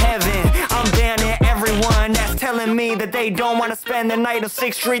 like I'm in heaven. I'm down there. Everyone that's telling me that they don't want to spend the night on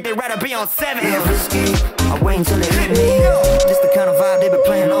 6th Street, they'd rather be on 7th. Yeah, risky. I wait until they hit me. Just the kind of vibe they be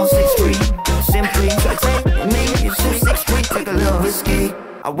playing on 6th Street. Simply take me to 6th Street, take a little risky.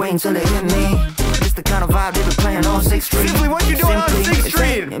 I wait until they hit me. Just the kind of vibe they be playing on 6th Street. Simply, what you doing on 6th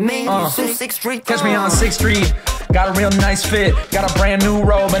Street? Me, 6th Street. Catch me on 6th Street. Got a real nice fit. Got a brand new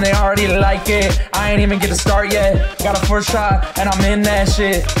robe and they already like it. I ain't even get to start yet. Got a first shot and I'm in that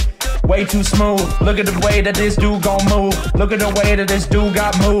shit. Way too smooth. Look at the way that this dude gon' move. Look at the way that this dude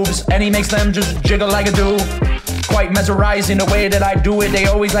got moves. And he makes them just jiggle like a dude. Quite mesmerizing the way that I do it. They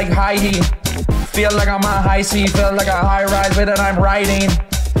always like high heat. Feel like I'm on high C. Feel like a high rise way that I'm riding.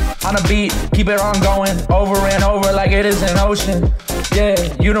 On a beat, keep it on going. Over and over like it is an ocean. Yeah,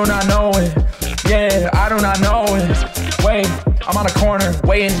 you do not know it. Yeah, I do not know it. Wait, I'm on a corner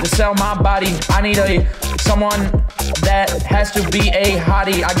waiting to sell my body. I need someone that has to be a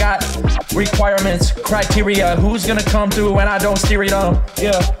hottie. I got requirements, criteria. Who's gonna come through when I don't steer it up?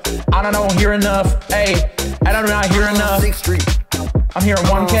 Yeah, I don't hear enough. Hey, I don't not hear enough. 6th Street. I'm hearing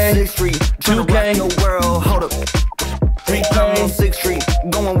 1K, 6th Street. 2K, The world, hold up. 3K. I'm on 6th Street,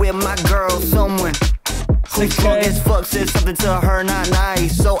 going with my girl, someone who 6K. drunk as fuck said something to her not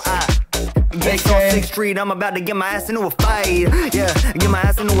nice. So I guess on 6th Street, I'm about to get my ass into a fight. Yeah, get my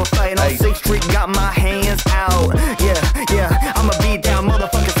ass into a fight. On 6th Street, got my hands out. Yeah, I'ma beat down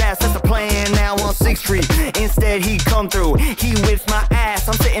motherfucker's ass. That's the plan now on 6th Street. Instead, he come through, he whips my ass.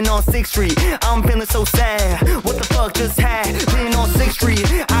 I'm sitting on 6th Street, I'm feeling so sad. What the fuck just happened on 6th Street?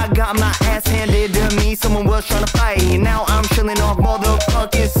 I got my ass handed to me, someone was trying to fight. Now I'm chilling off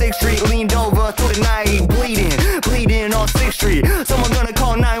motherfucking 6th Street. Leaned over through the night, bleeding on 6th Street. Someone gonna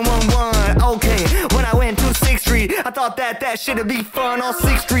call 911. Okay, when I went to 6th Street, I thought that shit'd be fun on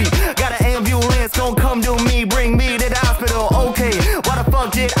 6th Street. Got an ambulance gon' come to me, bring me to the hospital. Okay, why the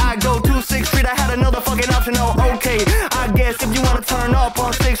fuck did I go to 6th Street? I had another fucking optional. Okay, I guess if you wanna turn up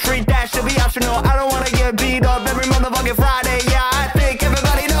on 6th Street, that should be optional. I don't wanna get beat up every motherfucking Friday. Yeah, I think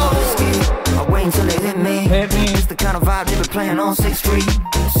everybody knows. I wait until they hit me. It's the kind of vibe they be playing on 6th Street.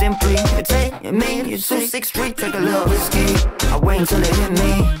 Simply take me to 6th Street, take a little risky. I wait until they hit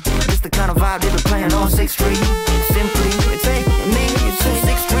me. It's the kind of vibe they be playing on 6th Street. Simply take me to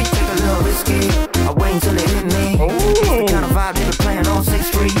 6th Street, take a little risky. I wait until they hit me. It's the kind of vibe they be playing on 6th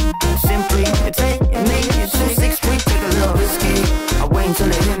Street. Simply take me to 6th Street, take a little risky. I wait until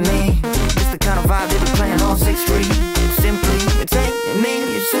they hit me. It's the kind of vibe they be playing on 6th Street. Simply take me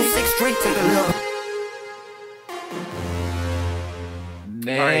to 6th Street, take a little.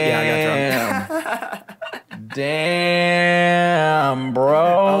 Damn. All right, yeah, I got Damn,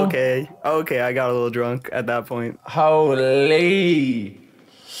 bro. Okay, I got a little drunk at that point. Holy.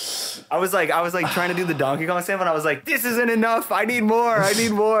 I was like trying to do the Donkey Kong sample, and I was like, this isn't enough. I need more.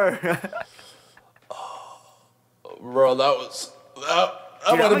 Bro, that was that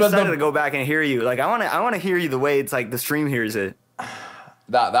Dude, would I'm have been excited the to go back and hear you. Like, I wanna hear you the way it's like the stream hears it.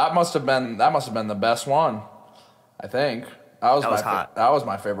 that must have been the best one. I think. That was hot. That was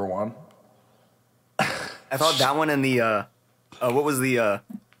my favorite one. I thought that one and the what was the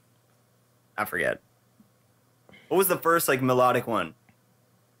I forget. What was the first like melodic one?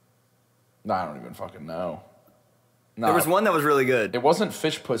 No, I don't even fucking know. No, There was one that was really good. It wasn't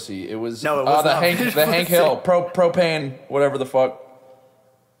Fish Pussy. It was No, it was the not Hank Fish the Hank Pussy. Hill propane whatever the fuck.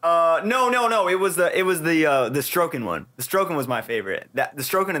 No. It was the Strokin' one. The Strokin' was my favorite. The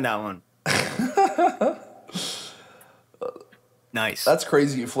Strokin' in that one. Nice. That's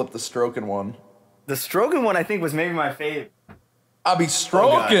crazy. You flipped the stroking one. The Strokin' one I think was maybe my favorite. I'll be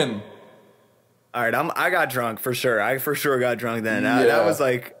stroking. All right, I got drunk for sure. I for sure got drunk then. Yeah. That was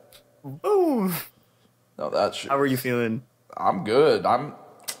like, boom. No, that shit. How were you feeling? I'm good. I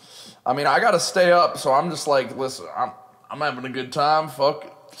mean, I gotta stay up, so I'm just like, listen, I'm having a good time. Fuck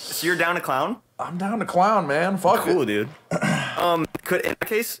it. So you're down to clown? I'm down to clown, man. Fuck Cool, it. dude. In that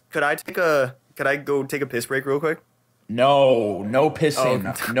case, could I go take a piss break real quick? No pissing.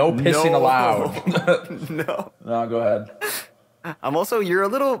 Oh, no pissing no. allowed. No. No, go ahead. I'm also, you're a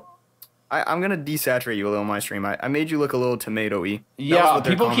little, I'm gonna desaturate you a little on my stream. I made you look a little tomato-y. Yeah,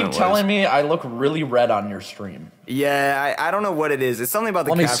 people keep telling me I look really red on your stream. Yeah, I don't know what it is. It's something about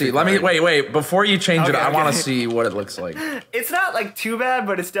the. Let me see. Wait. Before you change it, I want to see what it looks like. It's not like too bad,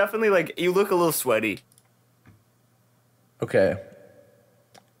 but it's definitely like you look a little sweaty. Okay.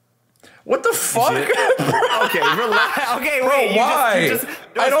 What the fuck? Okay, relax. Okay, wait. Why?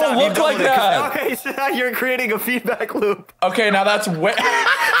 I don't look like that. Okay, so now you're creating a feedback loop. Okay, now that's wet.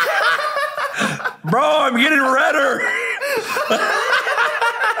 Bro, I'm getting redder.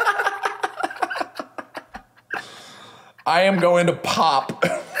 I am going to pop.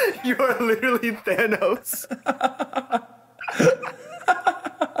 You are literally Thanos.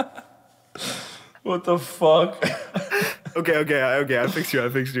 What the fuck? Okay. I fixed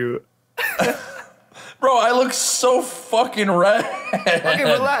you. Bro, I look so fucking red. Okay,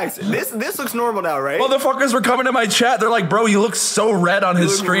 relax. This looks normal now, right? Motherfuckers were coming to my chat. They're like, bro, you look so red on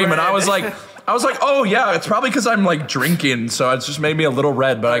his stream. red. And I was like, oh yeah, it's probably because I'm like drinking, so it's just made me a little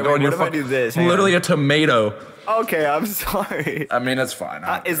red. But I go in your fucking, literally a tomato. Okay, I'm sorry. I mean, it's fine.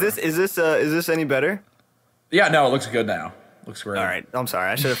 Is this any better? Yeah, no, it looks good now. Looks great. All right, I'm sorry.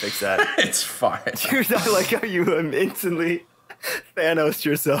 I should have fixed that. It's fine. Dude, I like how you instantly Thanos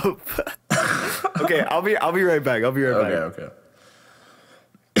yourself. Okay, I'll be right back. Okay.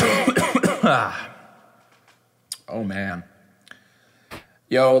 Oh man.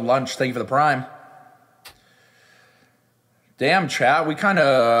 Yo, lunch. Thank you for the prime. Damn, chat. We kind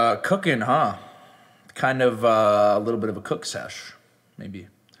of cooking, huh? Kind of a little bit of a cook sesh, maybe.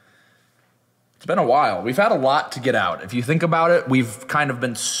 It's been a while. We've had a lot to get out. If you think about it, we've kind of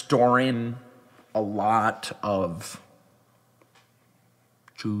been storing a lot of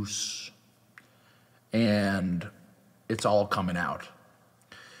juice, and it's all coming out,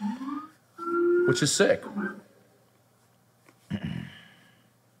 which is sick.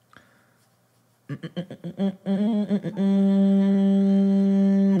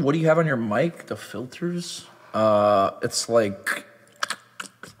 What do you have on your mic? The filters? It's like...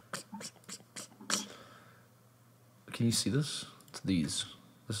 Can you see this? It's these.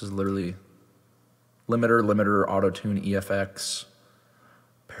 This is literally limiter, auto-tune, EFX,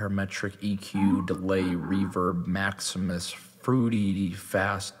 parametric, EQ, delay, reverb, maximus, fruity,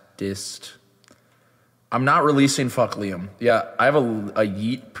 fast, dist. I'm not releasing Fuck Liam. Yeah, I have a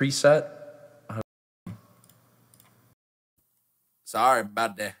Yeet preset. Sorry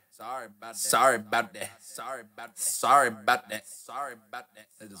about that.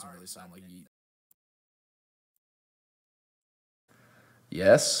 It doesn't really sound like Yeet.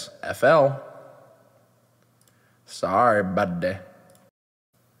 Yes, FL. Sorry about that.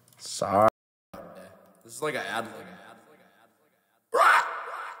 This is like an ad lib.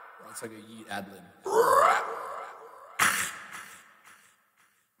 It's like a Yeet ad lib.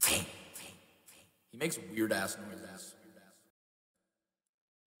 He makes weird ass noises.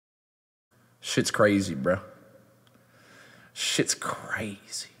 Shit's crazy, bro. Shit's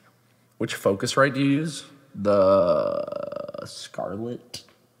crazy. Which Focusrite do you use? The Scarlett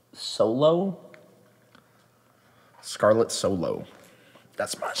Solo? Scarlett Solo.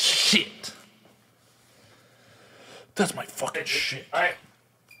 That's my shit. That's my fucking shit. All right.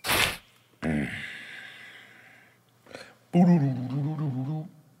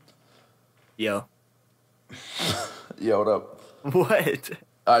 Yo. Yo, what up? What?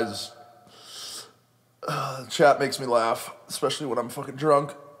 I just... chat makes me laugh, especially when I'm fucking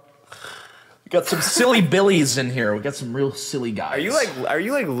drunk. We got some silly billies in here. We got some real silly guys. Are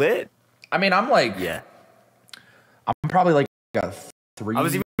you like lit? I mean, I'm like... Yeah. I'm probably like a 3. I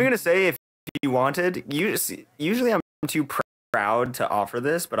was even gonna say if you wanted, usually I'm too proud to offer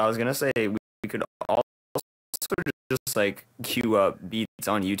this, but I was gonna say we could also just like queue up beats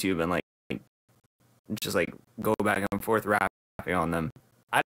on YouTube and like just like go back and forth rapping on them.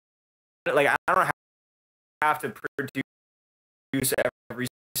 I don't have to produce every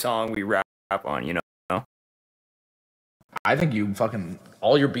song we rap on, you know. I think you fucking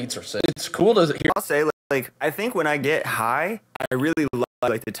all your beats are sick. It's cool to hear. I'll say like I think when I get high, I really love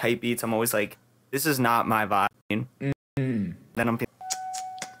like the tight beats. I'm always like, this is not my vibe. Then I'm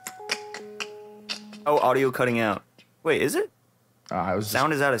audio cutting out. Wait, is it?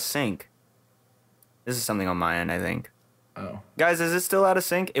 Sound is out of sync. This is something on my end, I think. Oh. Guys, is it still out of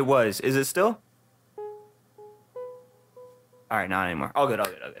sync? It was. Is it still? All right, not anymore. All good.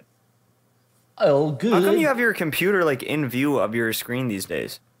 Oh, good. How come you have your computer like in view of your screen these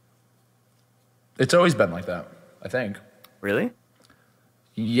days? It's always been like that, I think. Really?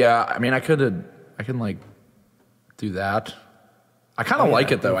 Yeah, I mean, I can like do that. I kind of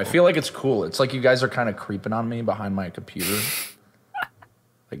like it though. I feel like it's cool. It's like you guys are kind of creeping on me behind my computer.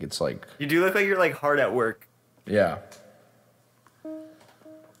 Like it's like You do look like you're like hard at work. yeah.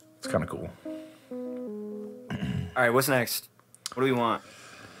 It's kind of cool. All right, what's next? What do we want?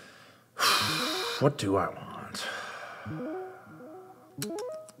 What do I want?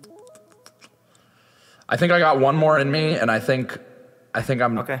 I think I got one more in me, and I think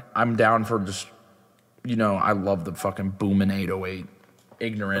I'm Okay. I'm down for just, you know, I love the fucking booming 808,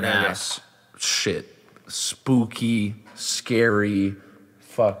 ignorant Okay, ass shit, spooky, scary,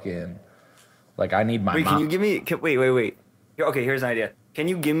 fucking. Like I need my. Wait, can you give me? Wait. Here, okay, here's an idea. Can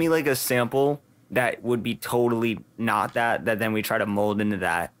you give me like a sample that would be totally not that then we try to mold into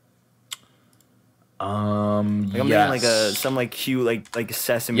that? Like I'm thinking like some like cute like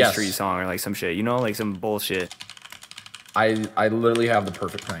Sesame Yes. Street song or like some shit, you know, like some bullshit. I literally have the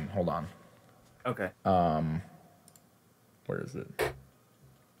perfect thing. Hold on. Okay. Where is it?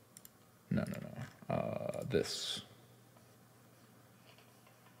 No. This.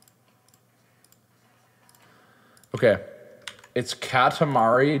 Okay. It's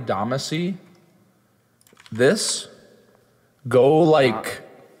Katamari Damacy. This. Go like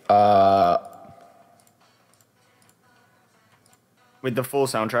With the full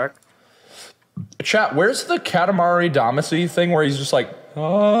soundtrack. chat, where's the Katamari Damacy thing where he's just like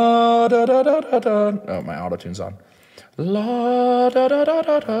da, da, da, da, da, da. Oh, my auto-tune's on. La, da, da, da,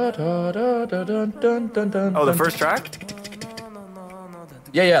 da, da, da, da, da, dun, dun, dun, dun, Oh, the dun. first track?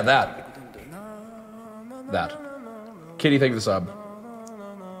 Yeah, that. Kitty, thank you for the sub.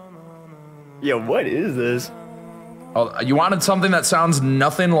 Yeah, what is this? Oh, you wanted something that sounds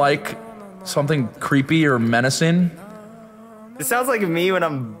nothing like something creepy or menacing? It sounds like me when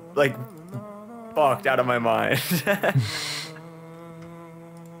I'm like fucked out of my mind.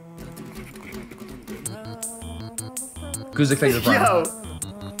 Guzik, thank you for the Yo.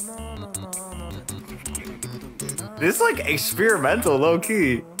 This is like experimental, low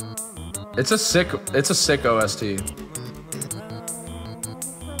key. It's a sick OST.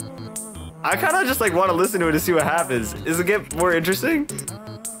 I kind of just like want to listen to it to see what happens. Does it get more interesting?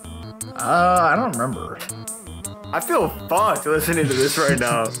 I don't remember. I feel fucked listening to this right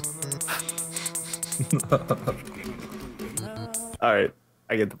now. All right,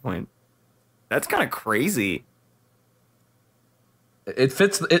 I get the point. That's kind of crazy. It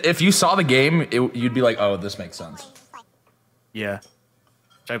fits. If you saw the game, you'd be like, "Oh, this makes sense." Yeah.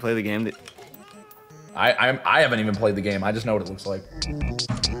 Should I play the game? I haven't even played the game. I just know what it looks like.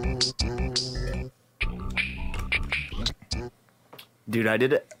 Dude, I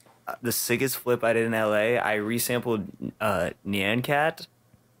did the sickest flip I did in LA. I resampled Nyan Cat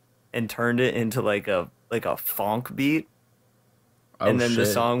and turned it into like a funk beat. Oh, And then the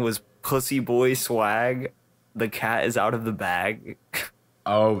shit. song was Pussy Boy Swag. The cat is out of the bag.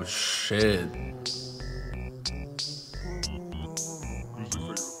 Oh shit.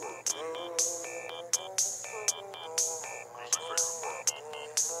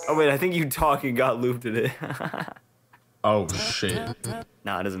 Oh wait, I think you talking got looped in it. Oh shit.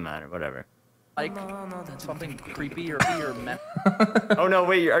 Nah, it doesn't matter. Whatever. Like something creepy or Oh no,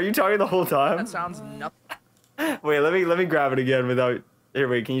 wait. Are you talking the whole time? that sounds nothing. Wait, let me grab it again without. Here,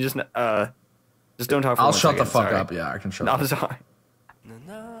 wait. Can you just don't talk for I'll 1 shut the second, fuck sorry. up. Yeah, I can shut No, up. I'm sorry.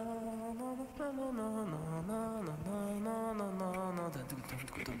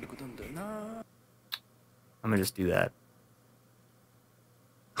 I'm gonna just do that.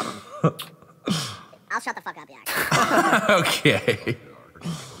 I'll shut the fuck up, yeah. Okay.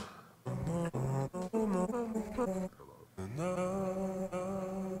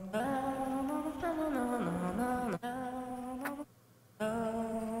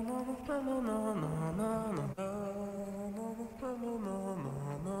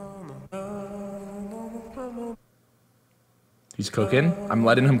 He's cooking. I'm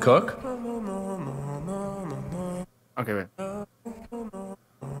letting him cook. Okay, wait.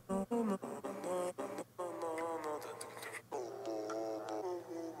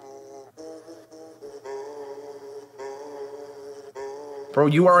 Bro,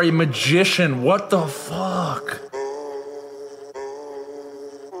 you are a magician. What the fuck?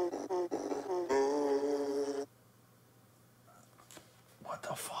 What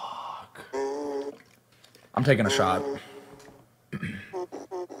the fuck? I'm taking a shot.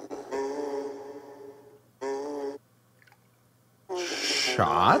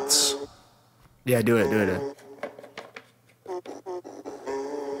 Shots? Yeah, do it.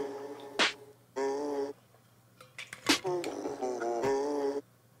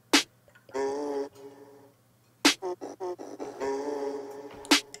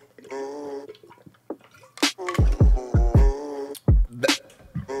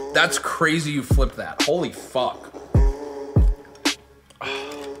 That's crazy you flipped that. Holy fuck.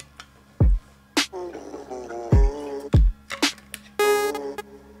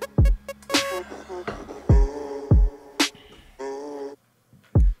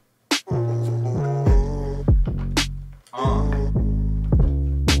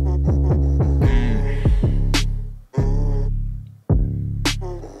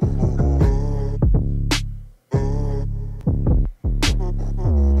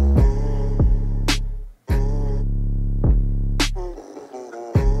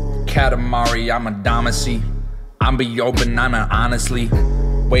 Katamari, I'm a Damacy. I'm be open, I'm not honestly.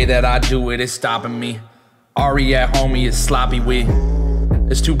 Way that I do it is stopping me. ARIatHOME is sloppy with.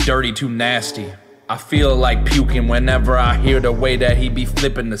 It's too dirty, too nasty. I feel like puking whenever I hear the way that he be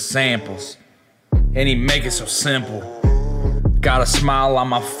flipping the samples. And he make it so simple. Got a smile on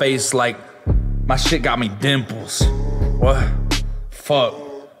my face like my shit got me dimples. What? Fuck.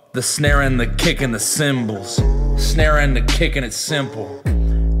 The snare and the kick and the cymbals. Snare and the kick and it's simple.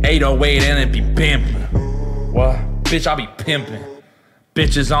 808 and it be pimpin'. What? Bitch, I be pimpin'.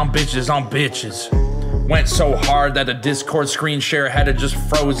 Bitches on bitches on bitches. Went so hard that the Discord screen share had to just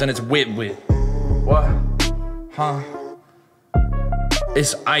froze in its wit. What? Huh?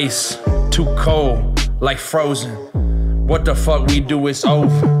 It's ice, too cold, like frozen. What the fuck we do is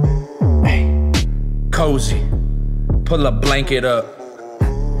over. Hey, cozy, pull a blanket up.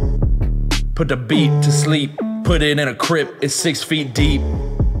 Put the beat to sleep, put it in a crypt, it's 6 feet deep.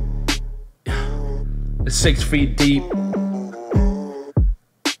 It's 6 feet deep.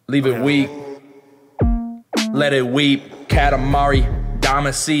 Leave it weak, let it weep. Katamari,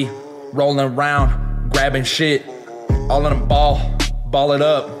 Damacy, rolling around, grabbing shit. All in a ball it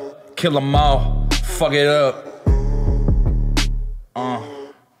up, kill them all, fuck it up.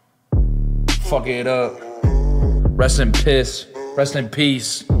 Fuck it up. Rest in piss, rest in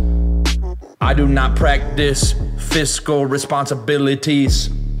peace. I do not practice fiscal responsibilities.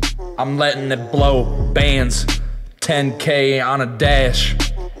 I'm letting it blow, bands, 10K on a dash,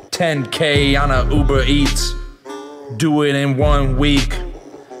 10K on a Uber Eats. Do it in 1 week.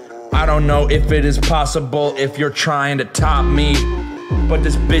 I don't know if it is possible if you're trying to top me, but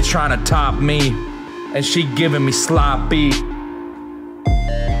this bitch trying to top me, and she giving me sloppy.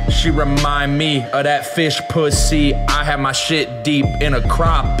 She remind me of that fish pussy. I have my shit deep in a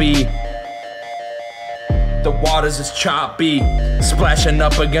crappie. The waters is choppy, splashing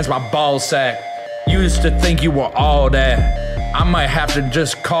up against my ball sack. You used to think you were all that. I might have to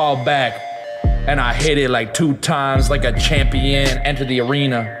just call back. And I hit it like 2 times like a champion enter the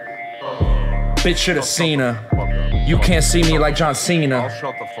arena. Bitch should've seen her. You can't see me like John Cena.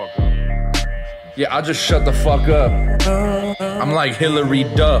 Yeah, I'll just shut the fuck up. I'm like Hillary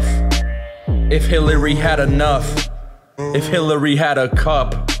Duff. If Hillary had enough. If Hillary had a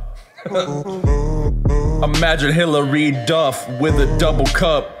cup. Imagine Hillary Duff with a double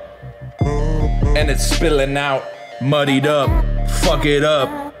cup. And it's spilling out, muddied up, fuck it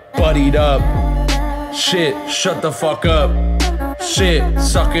up, buddied up. Shit, shut the fuck up. Shit,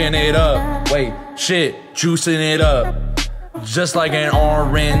 sucking it up. Wait, shit, juicing it up. Just like an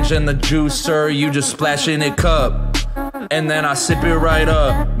orange in the juicer, you just splash in a cup. And then I sip it right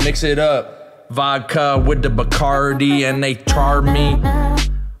up, mix it up. Vodka with the Bacardi and they char me.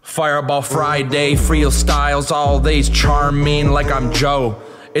 Fireball Friday, freestyles, all these charming like I'm Joe.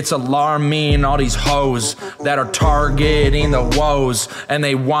 It's alarming, all these hoes that are targeting the woes, and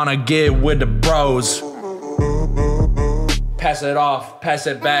they wanna get with the bros. Pass it off, pass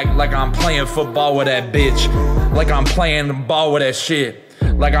it back like I'm playing football with that bitch. Like I'm playing the ball with that shit.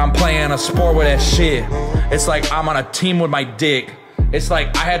 Like I'm playing a sport with that shit. It's like I'm on a team with my dick. It's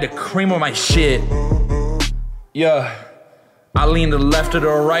like I had the cream with my shit. Yeah. I lean to the left or the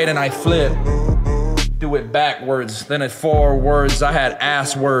right and I flip. Do it backwards, then at forwards, I had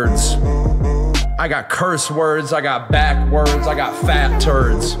ass words. I got curse words, I got backwards, I got fat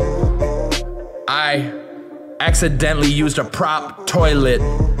turds. I accidentally used a prop toilet.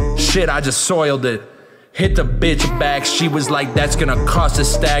 Shit, I just soiled it. Hit the bitch back, she was like, that's gonna cost a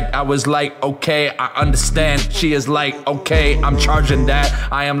stack. I was like, okay, I understand. She is like, okay, I'm charging that.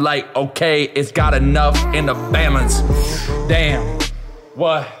 I am like, okay, it's got enough in the balance. Damn,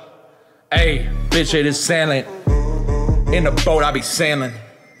 what? Hey, bitch, it is sailing. In the boat, I be sailing.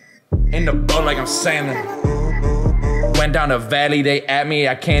 In the boat like I'm sailing. Went down the valley, they at me,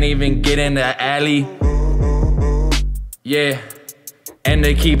 I can't even get in the alley. Yeah, and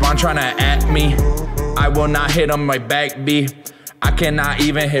they keep on trying to at me. I will not hit on my back B. I cannot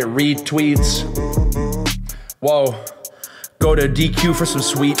even hit retweets. Whoa. Go to DQ for some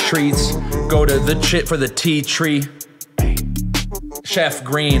sweet treats. Go to the chit for the tea tree. Chef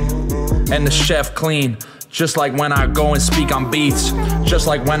green and the chef clean. Just like when I go and speak on beats. Just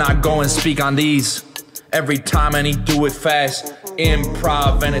like when I go and speak on these. Every time and he do it fast.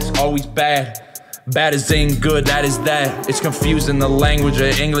 Improv and it's always bad. Bad is in good, that is that. It's confusing the language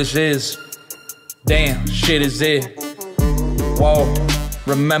of English is. Damn, shit is it. Whoa,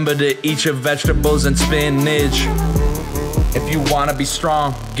 remember to eat your vegetables and spinach. If you wanna be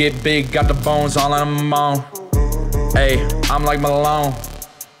strong, get big, got the bones all on them on. Hey, I'm like Malone.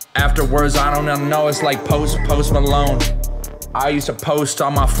 Afterwards, I don't know, it's like Post Malone. I used to post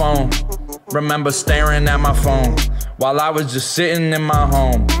on my phone. Remember staring at my phone while I was just sitting in my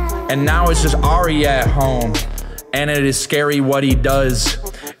home. And now it's just Ari at home. And it is scary what he does.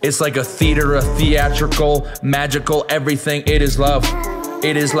 It's like a theater, a theatrical, magical, everything. It is love.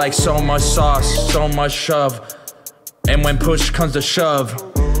 It is like so much sauce, so much shove. And when push comes to shove,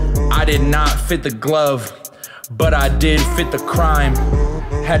 I did not fit the glove, but I did fit the crime.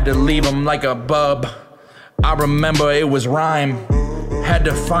 Had to leave him like a bub. I remember it was rhyme. Had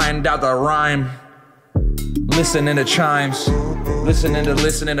to find out the rhyme. Listening to chimes, listening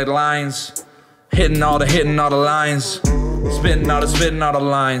to lines. Hitting all the lines. Spitting all the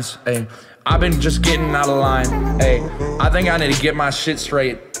lines. Ay, I've been just getting out of line. Ay, I think I need to get my shit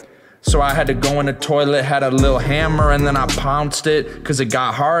straight. So I had to go in the toilet, had a little hammer, and then I pounced it, cause it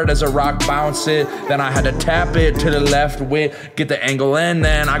got hard as a rock bounce it. Then I had to tap it to the left with, get the angle in,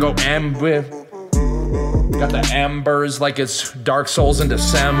 then I go M with. Got the embers like it's Dark Souls in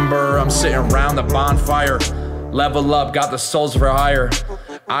December. I'm sitting around the bonfire. Level up, got the souls for hire.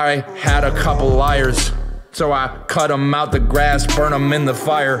 I had a couple liars, so I cut them out the grass, burn them in the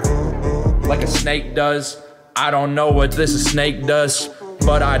fire. Like a snake does. I don't know what this snake does,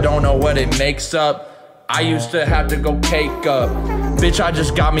 but I don't know what it makes up. I used to have to go cake up. Bitch, I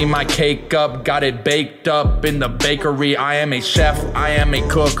just got me my cake up. Got it baked up in the bakery. I am a chef, I am a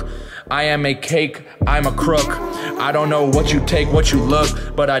cook. I am a cake, I'm a crook. I don't know what you take, what you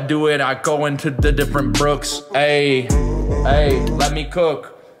look, but I do it, I go into the different brooks. Hey, let me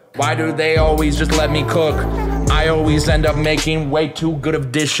cook. Why do they always just let me cook? I always end up making way too good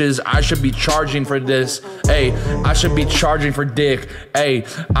of dishes. I should be charging for this. Hey, I should be charging for dick. Hey,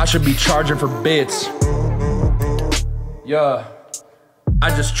 I should be charging for bits. Yeah. I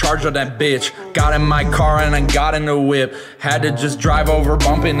just charged on that bitch. Got in my car and I got in the whip. Had to just drive over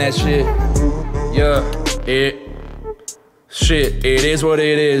bumping that shit. Yeah, it is what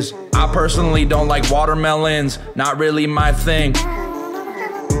it is. I personally don't like watermelons. Not really my thing.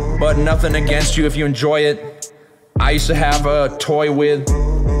 But nothing against you if you enjoy it. I used to have a toy with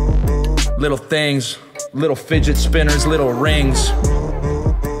little things, little fidget spinners, little rings,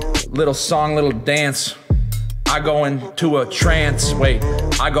 little song, little dance. I go into a trance, wait.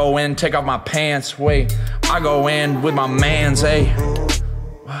 I go in, take off my pants, wait. I go in with my mans, hey.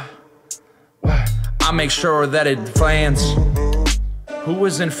 I make sure that it flans. Who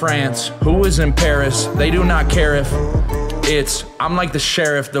is in France? Who is in Paris? They do not care if it's, I'm like the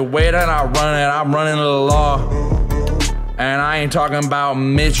sheriff. The way that I run it, I'm running the law. And I ain't talking about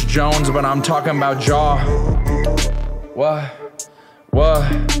Mitch Jones, but I'm talking about Jaw. What?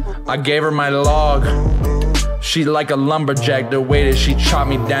 I gave her my log. She like a lumberjack, the way that she chopped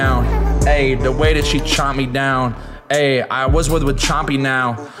me down. Ayy, the way that she chopped me down. Ayy, I was with Chompy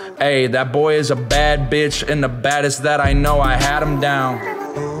now. Ayy, that boy is a bad bitch and the baddest that I know. I had him down.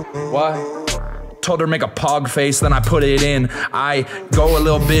 What? Told her make a pog face, then I put it in. I go a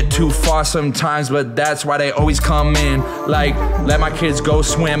little bit too far sometimes, but that's why they always come in. Like, let my kids go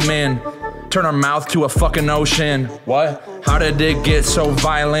swim in. Turn her mouth to a fucking ocean. What? How did it get so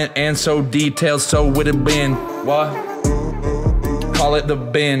violent and so detailed? So would it been? What? Call it the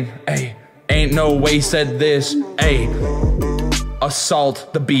bin. Ayy, ain't no way said this. Ayy,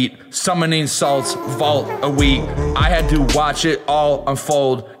 assault the beat, summoning salts, vault a week. I had to watch it all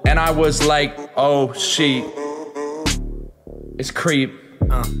unfold, and I was like, oh shit, it's creep.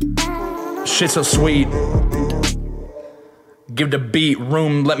 Shit so sweet. Give the beat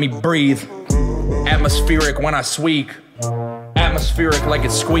room, let me breathe. Atmospheric when I squeak. Atmospheric like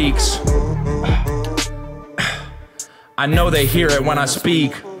it squeaks. I know they hear it when I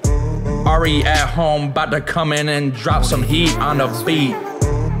speak. Ari at home, about to come in and drop some heat on the beat.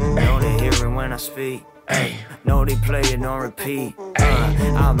 Know they hear it when I speak. Ay. Know they play it on repeat.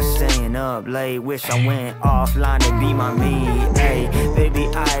 I've been staying up late, wish I went offline to be my me. Ay, baby,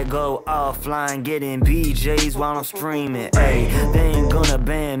 I go offline getting BJs while I'm streaming. Ay, they ain't gonna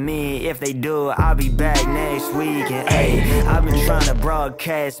ban me. If they do, I'll be back next week. And ay, I've been trying to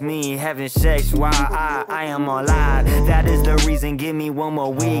broadcast me having sex while I am on live. That is the reason, give me one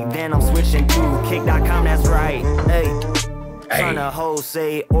more week, then I'm switching to kick.com, that's right. Ay, trying to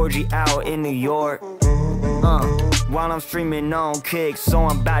wholesale orgy out in New York. While I'm streaming on Kick, so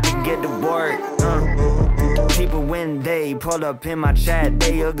I'm about to get to work. People when they pull up in my chat,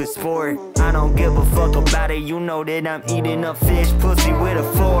 they a good sport. I don't give a fuck about it, you know that I'm eating up fish pussy with a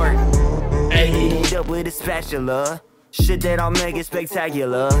fork. Eat up with a spatula, shit that I'll make it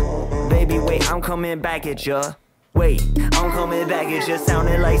spectacular. Baby, wait, I'm coming back at ya. Wait, I'm coming back, it just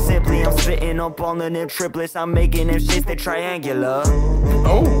sounded like simply. I'm spitting up all of them triplets, I'm making them shits that triangular.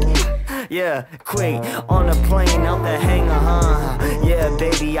 Oh. Yeah, quick, on the plane out the hangar, huh? Yeah,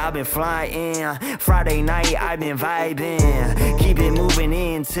 baby, I've been flying. Friday night, I've been vibing. Keep it moving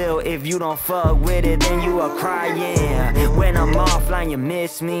until if you don't fuck with it, then you are crying. When I'm offline, you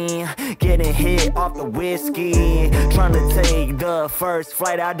miss me. Getting hit off the whiskey. Trying to take the first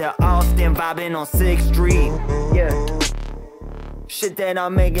flight out to Austin, vibing on 6th Street. Yeah. Shit that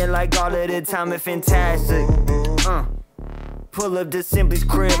I'm making like all of the time is fantastic. Pull up to Simply's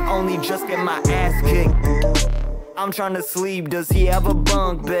crib, only just get my ass kicked. I'm trying to sleep, does he have a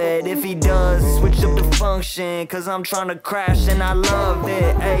bunk bed? If he does, switch up the function, cause I'm trying to crash and I love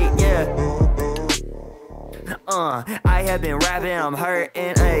it, ayy, yeah. I have been rapping, I'm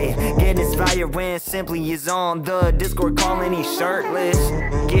hurting, ayy. Get inspired when Simply is on the Discord calling, he's shirtless.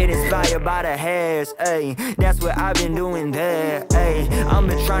 Get inspired by the hairs, ayy. That's what I've been doing there, ayy. I've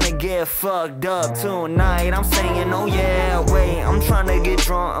been trying to get fucked up tonight. I'm saying, oh yeah, wait. I'm trying to get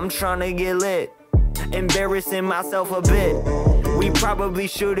drunk, I'm trying to get lit. Embarrassing myself a bit. We probably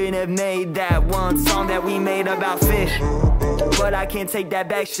shouldn't have made that one song that we made about fish, but I can't take that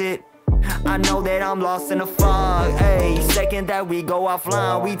back shit. I know that I'm lost in the fog, ayy. Second that we go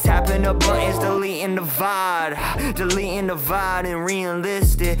offline, we tapping the buttons, deleting the VOD. Deleting the VOD and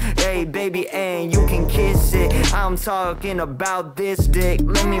re-enlist it. Hey baby, and you can kiss it. I'm talking about this dick.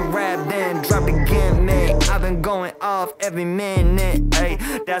 Let me rap then, drop the gimmick. I've been going off every minute,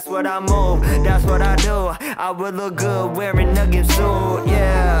 ayy. That's what I move, that's what I do. I would look good wearing a gimp suit,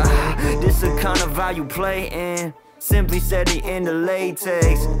 yeah. This the kind of vibe you play in. Simply said he in the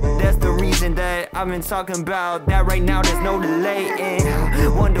latex. That's the reason that I've been talking about that right now, there's no delay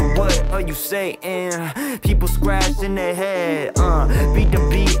in. Wonder what are you saying? People scratching their head. Beat the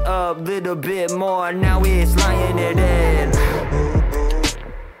beat up a little bit more. Now it's lying it in.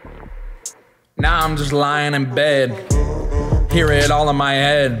 Now I'm just lying in bed. Hear it all in my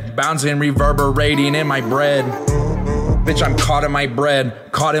head. Bouncing, reverberating in my bread. Bitch, I'm caught in my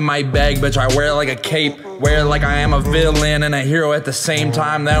bread, caught in my bag, bitch, I wear it like a cape, wear it like I am a villain and a hero at the same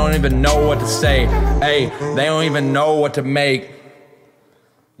time. They don't even know what to say, hey, they don't even know what to make.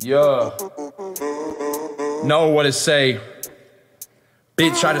 Yeah, know what to say.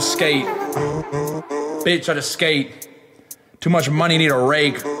 Bitch, I just skate. Bitch, I just skate. Too much money, need a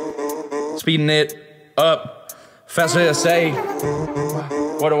rake. Speeding it up, faster to say.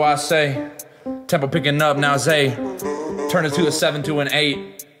 What do I say? Tempo picking up, now say. Turn it to a 7 to an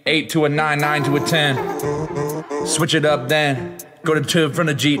 8, 8 to a 9, 9 to a 10. Switch it up then, go to 2 from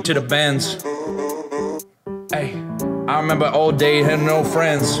the Jeep to the Benz. Hey, I remember old days, had no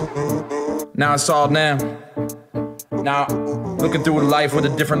friends. Now it's all them. Now, looking through life with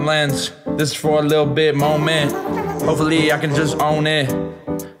a different lens. This is for a little bit moment. Hopefully I can just own it.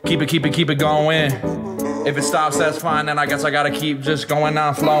 Keep it going. If it stops, that's fine, then I guess I gotta keep just going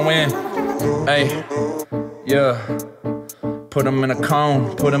on, flowing. Hey, yeah. Put them in a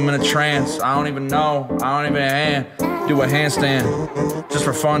cone, put them in a trance. I don't even know, I don't even do a handstand. Just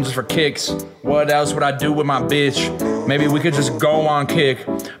for fun, just for kicks. What else would I do with my bitch? Maybe we could just go on kick.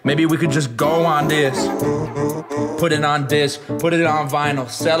 Maybe we could just go on this. Put it on disc, put it on vinyl.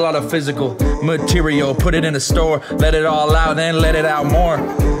 Sell all the physical material, put it in the store. Let it all out, then let it out more.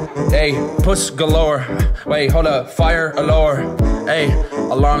 Hey, puss galore. Wait, hold up, fire allure. Hey,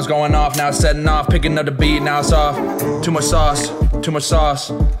 alarm's going off, now it's setting off. Picking up the beat, now it's off. Too much sauce, too much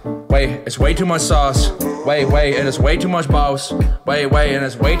sauce. Wait, it's way too much sauce. Wait, and it's way too much boss. Wait, and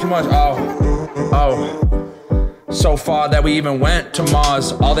it's way too much, oh. So far that we even went to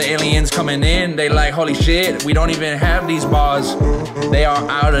Mars. All the aliens coming in, they like, holy shit, we don't even have these bars. They are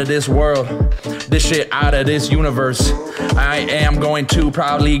out of this world. This shit out of this universe. I am going to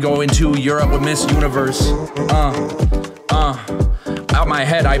probably go into Europe with Miss Universe. Out my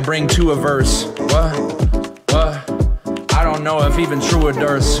head I bring to a verse. What? I don't know if even true or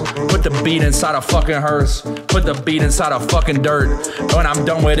dirts. Put the beat inside a fucking hearse. Put the beat inside a fucking dirt. When I'm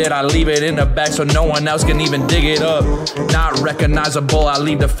done with it, I leave it in the back so no one else can even dig it up. Not recognizable, I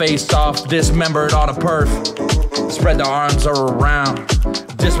leave the face off. Dismembered all the perf. Spread the arms around.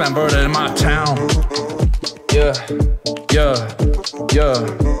 Dismembered in my town. Yeah.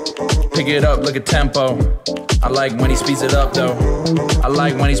 Pick it up, look at tempo. I like when he speeds it up though. I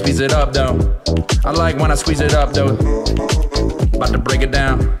like when he speeds it up though. I like when I squeeze it up though. About to break it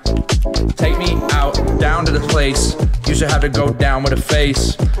down. Take me out, down to the place. Used to have to go down with a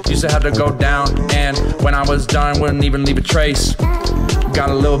face. Used to have to go down, and when I was done, wouldn't even leave a trace. got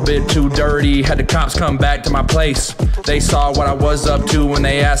a little bit too dirty. Had the cops come back to my place. They saw what I was up to when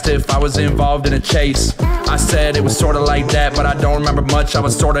they asked if I was involved in a chase. I said it was sorta like that, but I don't remember much. I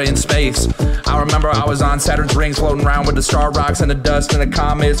was sorta in space. I remember I was on Saturn's rings, floating around with the star rocks and the dust and the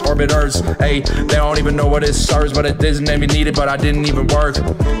comets, orbiters. Hey, they don't even know what it serves, but it doesn't even need it, but I didn't even work.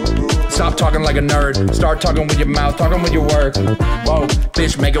 Stop talking like a nerd. Start talking with your mouth, talking with your work. Whoa,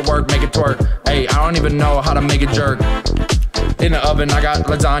 bitch, make it work, make it twerk. Hey, I don't even know how to make it jerk. In the oven, I got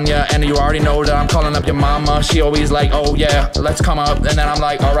lasagna, and you already know that I'm calling up your mama. She always like, oh yeah, let's come up. And then I'm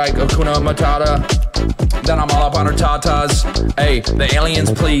like, alright, Hakuna Matata. Then I'm all up on her tatas. Hey, the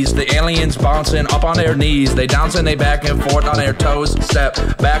aliens please. The aliens bouncing up on their knees. They bouncing, they back and forth on their toes.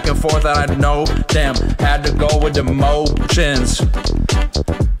 Step back and forth, and I know them. Had to go with the motions.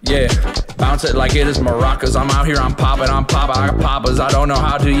 Yeah, bounce it like it is maracas. I'm out here, I'm popping, I got poppers. I don't know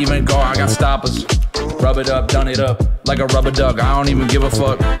how to even go, I got stoppers. Rub it up, done it up, like a rubber duck. I don't even give a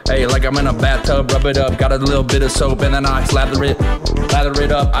fuck. Hey, like I'm in a bathtub, rub it up. Got a little bit of soap and then I lather it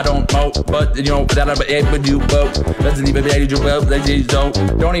up. I don't mope, but you know that I'm able to do both. Doesn't even make you both.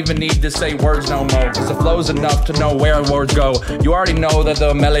 Don't even need to say words no more, cause the flow's enough to know where words go. You already know that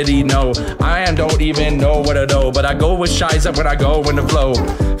the melody know. I don't even know what to do, but I go with shies up when I go in the flow.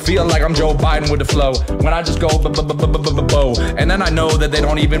 Feel like I'm Joe Biden with the flow. When I just go bo, and then I know that they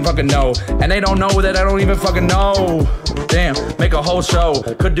don't even fucking know, and they don't know that I don't even fucking know. Damn, make a whole show.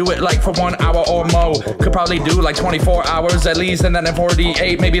 Could do it like for 1 hour or more. Could probably do like 24 hours at least, and then in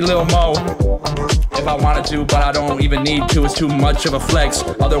 48, maybe a little more. If I wanted to, but I don't even need to. It's too much of a flex.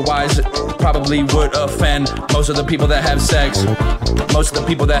 Otherwise, it probably would offend most of the people that have sex. Most of the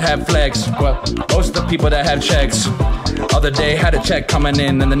people that have flex. Well, most of the people that have checks. Other day had a check coming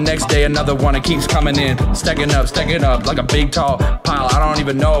in, and the next day another one, it keeps coming in. Stacking up like a big tall pile. I don't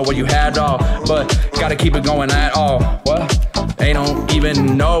even know what you had all, but gotta keep it going at all. What? They don't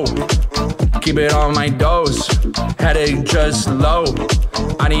even know. Keep it on my dose. Had it just low.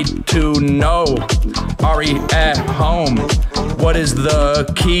 I need to know. Ari at home. What is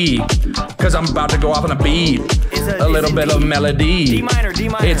the key? Cause I'm about to go off on a beat. A little bit of melody. D minor.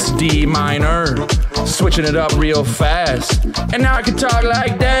 It's D minor. Switching it up real fast. And now I can talk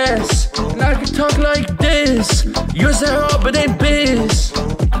like this. And I can talk like this. You're so open and biz.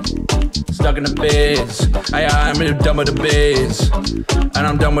 Stuck in the biz. I'm done with the biz. And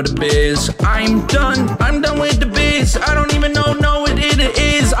I'm done with the biz. I'm done with the biz. I don't even know what it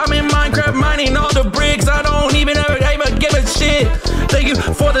is. I'm in Minecraft mining all the bricks. I don't even ever give a shit. Thank you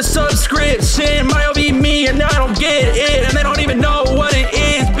for the subscription. Might be me and I don't get it. And they don't even know what it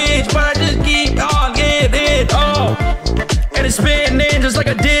is, bitch. But I just keep on getting it. Oh, and it's spinning just like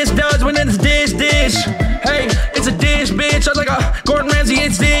a dish does when it's dish. Hey, it's a dish, bitch. I was like a Gordon Ramsay,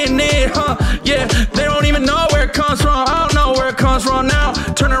 it's in it, huh? Yeah, they don't even know where it comes from. I don't know where it comes from now.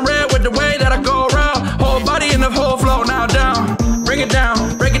 Turning red with the way that I go around. Whole body in the whole flow now down. Bring it down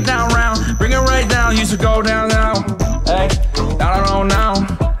round. Bring it right down. Used to go down now. Hey, I don't know now.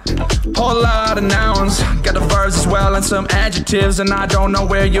 Whole lot of nouns. Got the verbs as well and some adjectives. And I don't know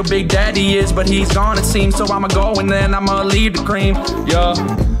where your big daddy is, but he's gone it seems. So I'ma go and then I'ma leave the cream. Yeah.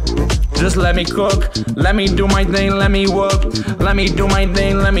 Just let me cook, let me do my thing, let me work. Let me do my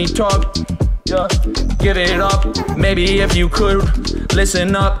thing, let me talk. Yeah, give it up, maybe if you could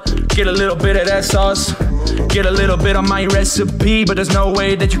listen up. Get a little bit of that sauce, get a little bit of my recipe. But there's no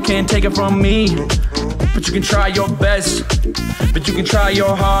way that you can take it from me. But you can try your best, but you can try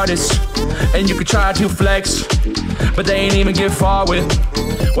your hardest. And you can try to flex, but they ain't even get far with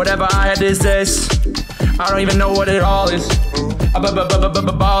whatever I had is this. I don't even know what it all is.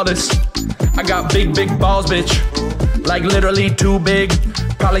 Ball this. I got big balls, bitch. Like literally too big.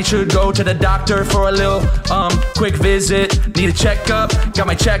 Probably should go to the doctor for a little quick visit. Need a checkup, got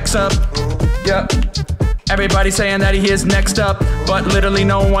my checks up. Yep. Everybody saying that he is next up, but literally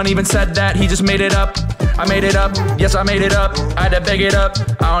no one even said that. He just made it up. I made it up. Yes, I made it up. I had to beg it up.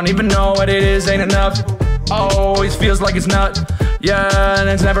 I don't even know what it is. Ain't enough. Always feels like it's not. Yeah, and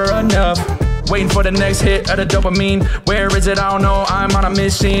it's never enough. Waiting for the next hit of the dopamine. Where is it? I don't know. I'm on a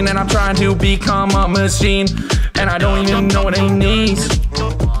machine and I'm trying to become a machine. And I don't even know what it needs.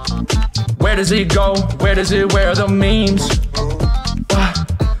 Where does it go? Where does it wear the memes?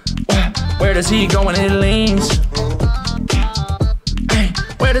 Where does he go when it leans? Hey,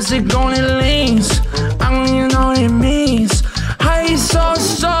 where does it go when it leans? I don't even know what it means. I so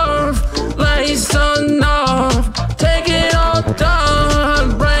soft, like so enough. Take it all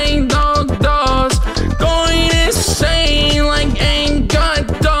down, brain down doors. Going insane like ain't got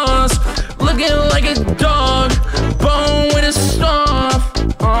dust. Looking like a dog, bone with a stuff.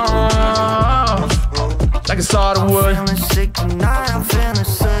 Like a solid wood. Feeling sick tonight, I'm feeling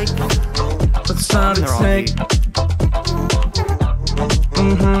What sound it take?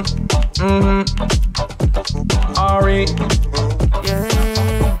 Ari.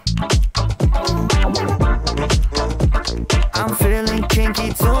 I'm feeling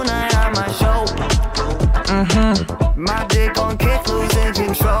kinky tonight at my show. My dick on kick, losing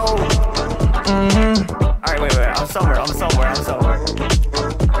control. Alright, wait, I'm somewhere.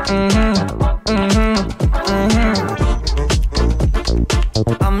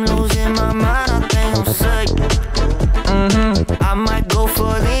 I'm losing my mind, I think I'm sick. I might go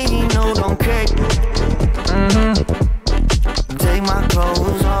for the no, don't kick. Take my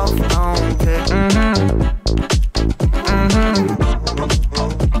clothes off, don't kick.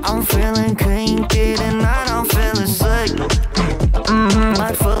 I'm feeling kinky tonight, I'm feeling sick.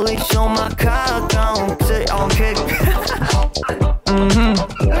 Might fully show my cock, don't kick.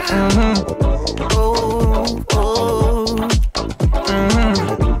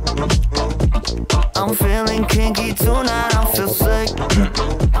 I'm feeling kinky tonight, I feel sick.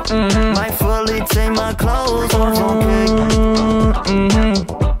 Might fully take my clothes off, don't kick.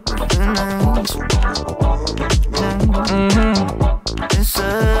 It's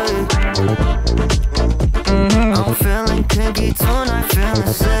sick. I'm feeling kinky tonight,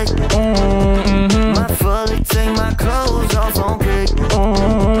 feeling sick. Might fully take my clothes off, don't kick.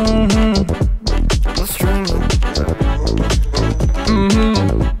 I'm streaming.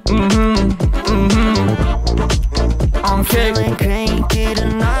 I'm feeling kinky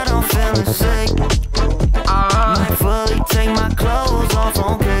tonight, I'm feeling sick. Might fully take my clothes off,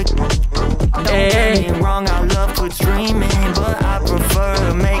 don't kick. Don't get me wrong, I love quit streaming, but I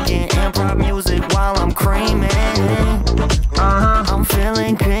prefer making improv music while I'm creaming. I'm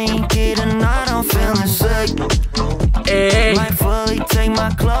feeling kinky tonight, I'm feeling sick. Might fully take my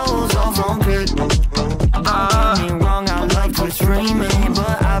clothes off, don't kick. Don't get me wrong, I love quit streaming,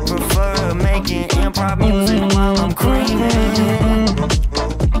 but I prefer making improv music while I'm creaming.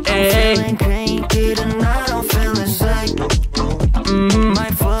 I'm feeling kinky tonight, I'm feeling sick.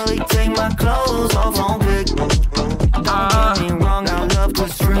 Might fully take my clothes off, don't kick. Don't get me wrong, I love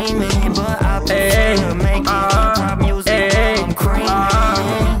quit streaming, but I prefer making improv music while I'm creaming.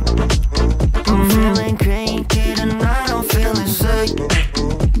 I'm feeling kinky tonight, I'm feeling sick.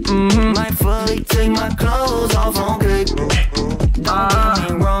 Might fully take my clothes off, don't kick. Don't get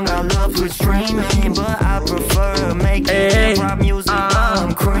me wrong, I love quit streaming, but I prefer making improv music while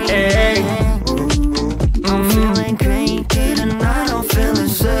I'm creaming. I'm feeling kinky tonight, I'm feeling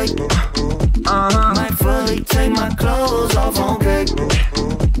sick. Might fully take my clothes off, don't kick.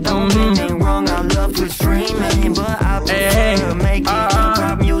 Don't get me wrong, I love quit streaming, but I prefer making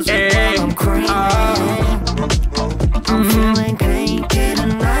improv music while I'm creaming. I'm feeling kinky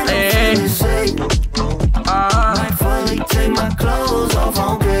tonight, I'm feeling sick. Might fully take my clothes off,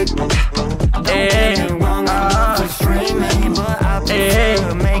 don't kick. Don't get me wrong, I love quit streaming, but I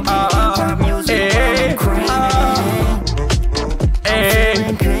prefer making improv music while I'm creaming. I'm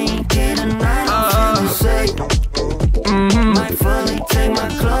feeling kinky tonight, I'm feeling sick. Might fully take my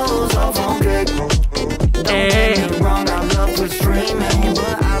clothes off, don't kick. Don't get me wrong, I love quit streaming,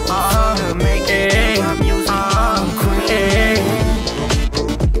 but I prefer making improv music while I'm creaming.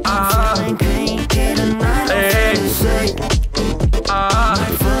 I'm feeling kinky tonight, I'm feeling sick.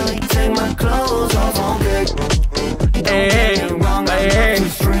 Might fully take my clothes off, don't kick. Don't get me wrong, I love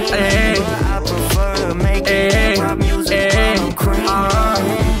quit streaming, but I prefer making improv music while I'm creaming.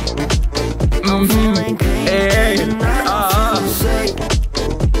 I'm feeling kinky tonight, I'm feeling sick.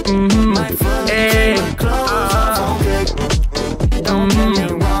 Might fully take my clothes off, don't kick. Don't get me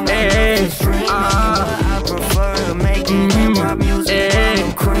wrong, I love quit streaming, but I prefer making improv music while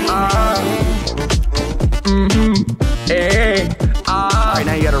I'm creaming. Alright,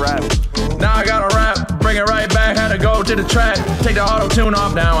 now you gotta rap. Now I gotta rap, bring it right back, had to go to the track. Take the auto-tune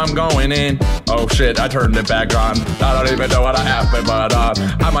off, now I'm going in. Oh shit, I turned it back on. I don't even know what happened, but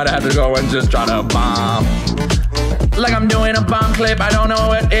I might have to go and just try to bomb. Like I'm doing a bomb clip, I don't know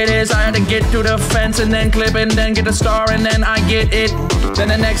what it is. I had to get through the fence and then clip and then get the star and then I get it. Then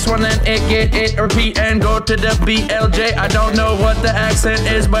the next one, then it, get it, repeat and go to the BLJ. I don't know what the accent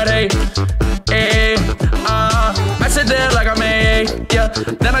is, but hey, I sit there like I'm yeah.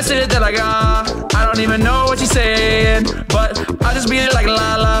 Then I sit there like I don't even know what she's saying, but I just beat it like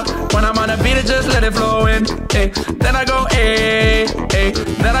la la. When I'm on a beat, it just let it flow in. Then I go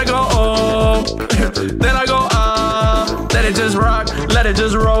then I go oh, then I go let it just rock, let it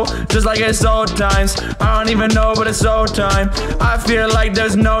just roll, just like it's old times. I don't even know, but it's old time. I feel like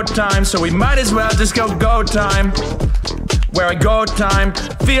there's no time, so we might as well just go time. Where I go time,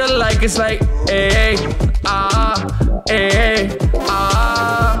 feel like it's like Hey,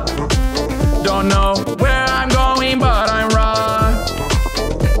 don't know where I'm going, but I'm wrong.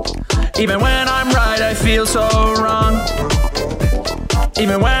 Even when I'm right, I feel so wrong.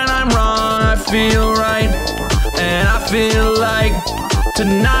 Even when I'm wrong, I feel right. And I feel like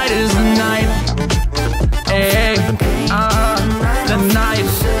tonight is the night. Hey, the night.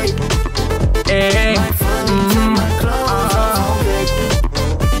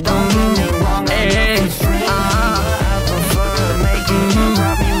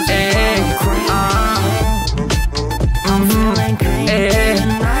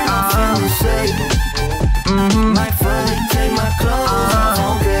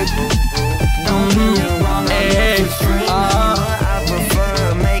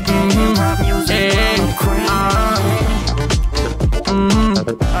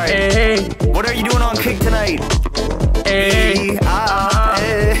 Hey, what are you doing on Kick tonight? hey,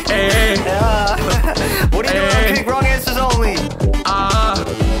 What are you doing on Kick? Wrong answers only.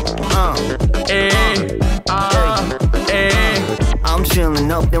 I'm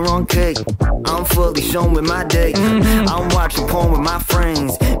chilling up there on Kick. I'm fully shown with my dick. I'm watching porn with my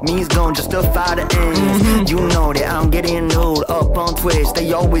friends. Me's gon' justify the ends. You know that I'm getting nude up on Twitch.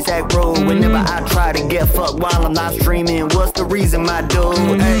 They always act rude whenever I try to get fucked while I'm live streaming. What's the reason, my dude?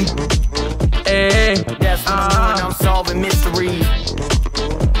 Hey, that's what I'm doing. I'm solving mysteries.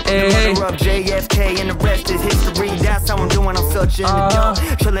 Murder up JFK and the rest is history. That's how I'm doing. I'm such an adult.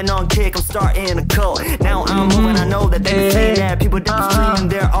 Chilling on Kick, I'm starting a cult. Now I'm moving. I know that they can say that people don't streaming,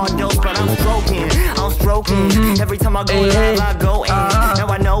 they're all adults, but I'm stroking. Every time I go live, I go in. Now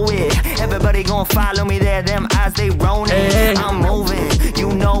I know it. Everybody gon' follow me there. Them eyes they rolling. I'm moving.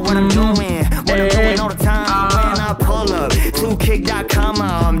 You know what I'm doing. What I'm doing all the time. When I pull up to kick.com,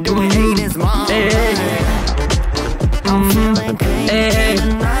 I'm doing Aiden's mom. I'm feeling pain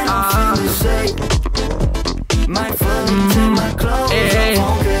tonight, I'm feeling safe. Might fully take my clothes off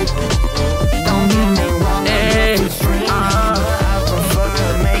on Kick. Don't get me wrong, I'm not extreme, but I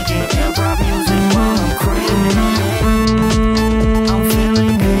prefer making improv music while I'm creaming. I'm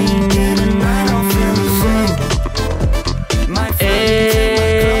feeling pain tonight, I'm feeling safe. Might fully take my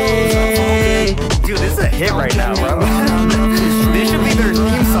clothes off on Kick. Dude, this is a hit right now, bro. This should be their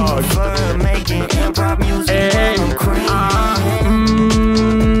theme song. Making improv music while I'm creaming.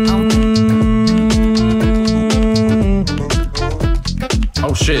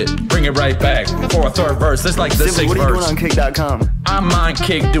 oh shit, bring it right back for a third verse. This is like the sixth What are you doing verse. on Kick.com? I'm on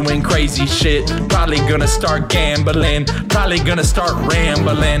Kick doing crazy shit. Probably gonna start gambling. Probably gonna start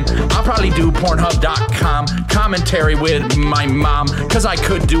rambling. I'll probably do Pornhub.com. Commentary with my mom. Cause I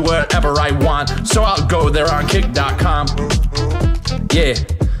could do whatever I want. So I'll go there on Kick.com. Yeah.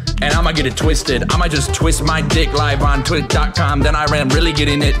 And I'ma get it twisted. I'ma just twist my dick live on Twitch.com. Then I ran really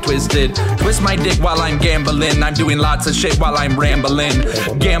getting it twisted. Twist my dick while I'm gambling. I'm doing lots of shit while I'm rambling.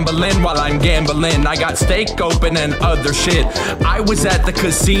 Gambling while I'm gambling. I got steak open and other shit. I was at the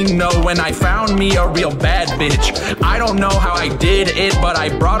casino when I found me a real bad bitch. I don't know how I did it, but I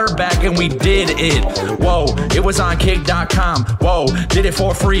brought her back and we did it. Whoa, it was on Kick.com. Whoa, did it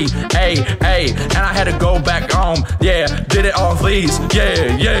for free. Hey, and I had to go back home. Yeah, did it on fleas.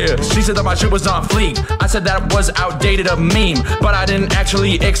 Yeah. She said that my shit was on fleek. I said that was outdated, a meme. But I didn't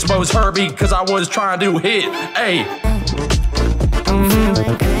actually expose her because I was trying to hit. Hey.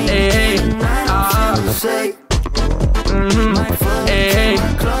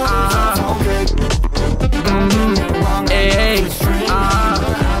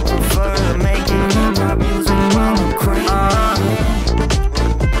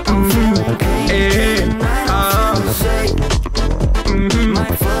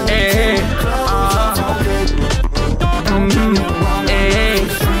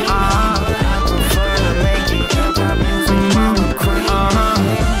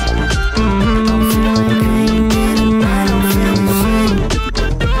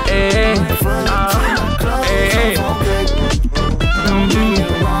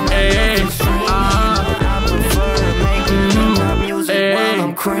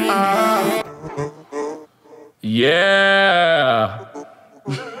 Yeah.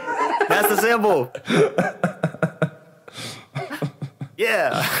 That's the sample.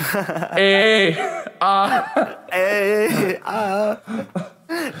 Yeah.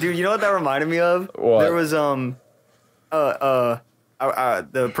 Dude, you know what that reminded me of? What? There was the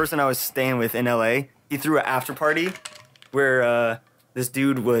person I was staying with in LA. He threw an after party where this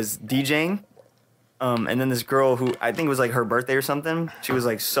dude was DJing. And then this girl who I think it was like her birthday or something, she was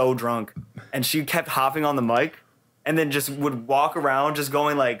like so drunk and she kept hopping on the mic and then just would walk around just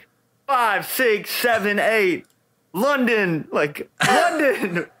going like 5, 6, 7, 8. London, like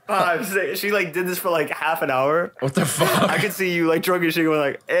London. 5, 6. She like did this for like half an hour. What the fuck? I could see you like drunk as shit going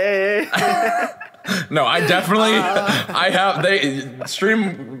like, hey. No, I definitely, I have,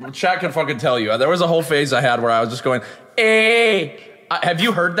 stream chat can fucking tell you. There was a whole phase I had where I was just going, hey. Have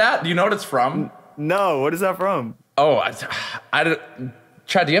you heard that? Do you know what it's from? No, what is that from? Oh,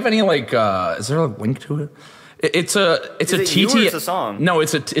 Chad, do you have any like, is there a link to it? It's a TTS. It's a song. No,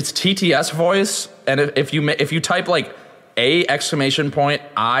 it's TTS voice. And if you type like A exclamation point,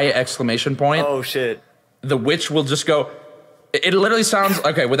 I exclamation point. Oh shit. The witch will just go. It literally sounds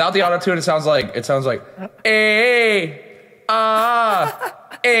okay without the auto tune. It sounds like A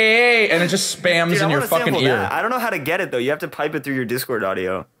A, and it just spams in your fucking ear. That. I don't know how to get it though. You have to pipe it through your Discord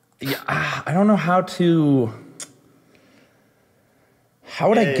audio. Yeah, I don't know how to. How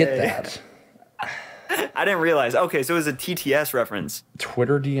would I get that? I didn't realize. Okay, so it was a TTS reference.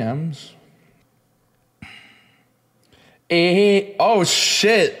 Twitter DMs. Oh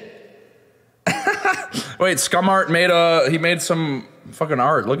shit! Wait, Scumart made some fucking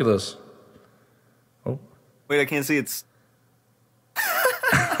art. Look at this. Oh. Wait, I can't see. It's.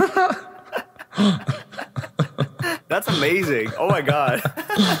 That's amazing. Oh my god.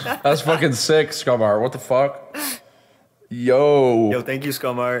 That's fucking sick, Scumart. What the fuck? Yo, thank you,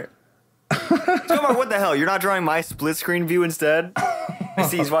 Scumart. Scumart, what the hell? You're not drawing my split screen view instead? I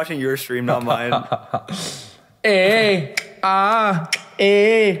see he's watching your stream, not mine. I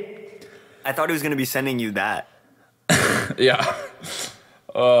thought he was gonna be sending you that. Yeah.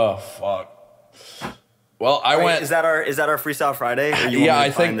 Oh fuck. Well, I went. Is that our Freestyle Friday? Or Yeah,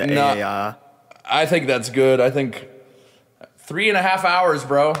 I think no. I think that's good. I think 3.5 hours,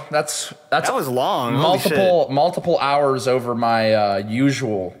 bro. That was long. Multiple hours over my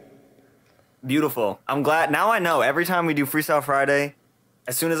usual. Beautiful. I'm glad. Now I know. Every time we do Freestyle Friday,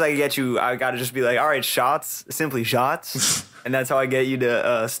 as soon as I get you, I gotta just be like, all right, shots, simply shots, and that's how I get you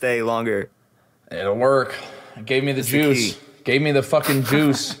to stay longer. It'll work. It gave me the juice. Gave me the fucking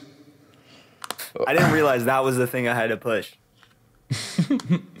juice. I didn't realize that was the thing I had to push.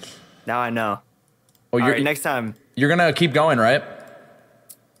 Now I know. Oh, all right, next time. You're gonna keep going, right?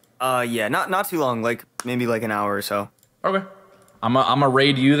 Yeah, not too long. Like maybe like an hour or so. Okay. I'm a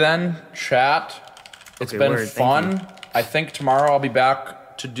raid you then, chat. It's been fun. I think tomorrow I'll be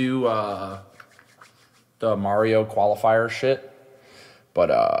back to do the Mario qualifier shit.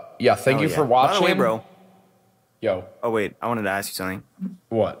 But yeah, thank you for watching. By the way, bro. Yo. Oh wait, I wanted to ask you something.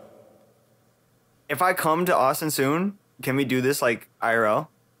 What? If I come to Austin soon, can we do this like IRL?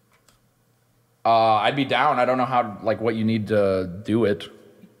 I'd be down. I don't know how, like, what you need to do it.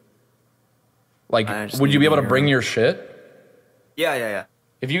 Like, would you be able to bring your shit? Yeah.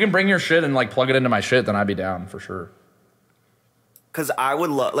 If you can bring your shit and, like, plug it into my shit, then I'd be down for sure. Because I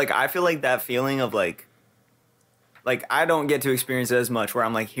would love, like, I feel like that feeling of, like, I don't get to experience it as much where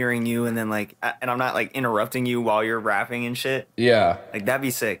I'm, like, hearing you and then, like, and I'm not, like, interrupting you while you're rapping and shit. Yeah. Like, that'd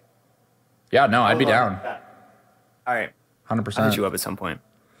be sick. Yeah, no, I'd be down. All right. 100%. I'll hit you up at some point.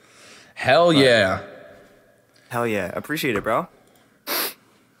 Hell yeah. Hell yeah. Appreciate it, bro.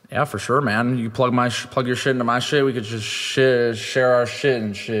 Yeah, for sure, man. You plug your shit into my shit. We could just share our shit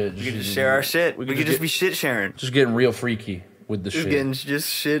and shit. We could just share our shit. We could just be shit sharing. Just getting real freaky with the shit. Just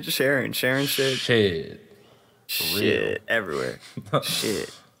shit sharing shit. Shit everywhere.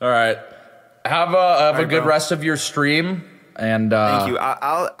 Shit. All right. Have a good rest of your stream. And thank you.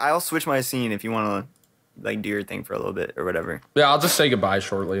 I'll switch my scene if you want to like do your thing for a little bit or whatever. Yeah, I'll just say goodbye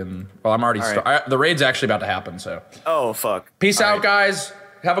shortly. And well, I'm already the raid's actually about to happen. So. Oh fuck. Peace out, guys.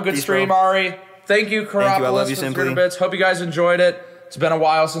 Have a good stream, bro. Ari. Thank you, Karapolis. I love you, Simply. Bits. Hope you guys enjoyed it. It's been a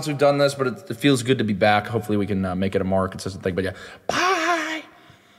while since we've done this, but it feels good to be back. Hopefully, we can make it a more consistent thing. But yeah, bye.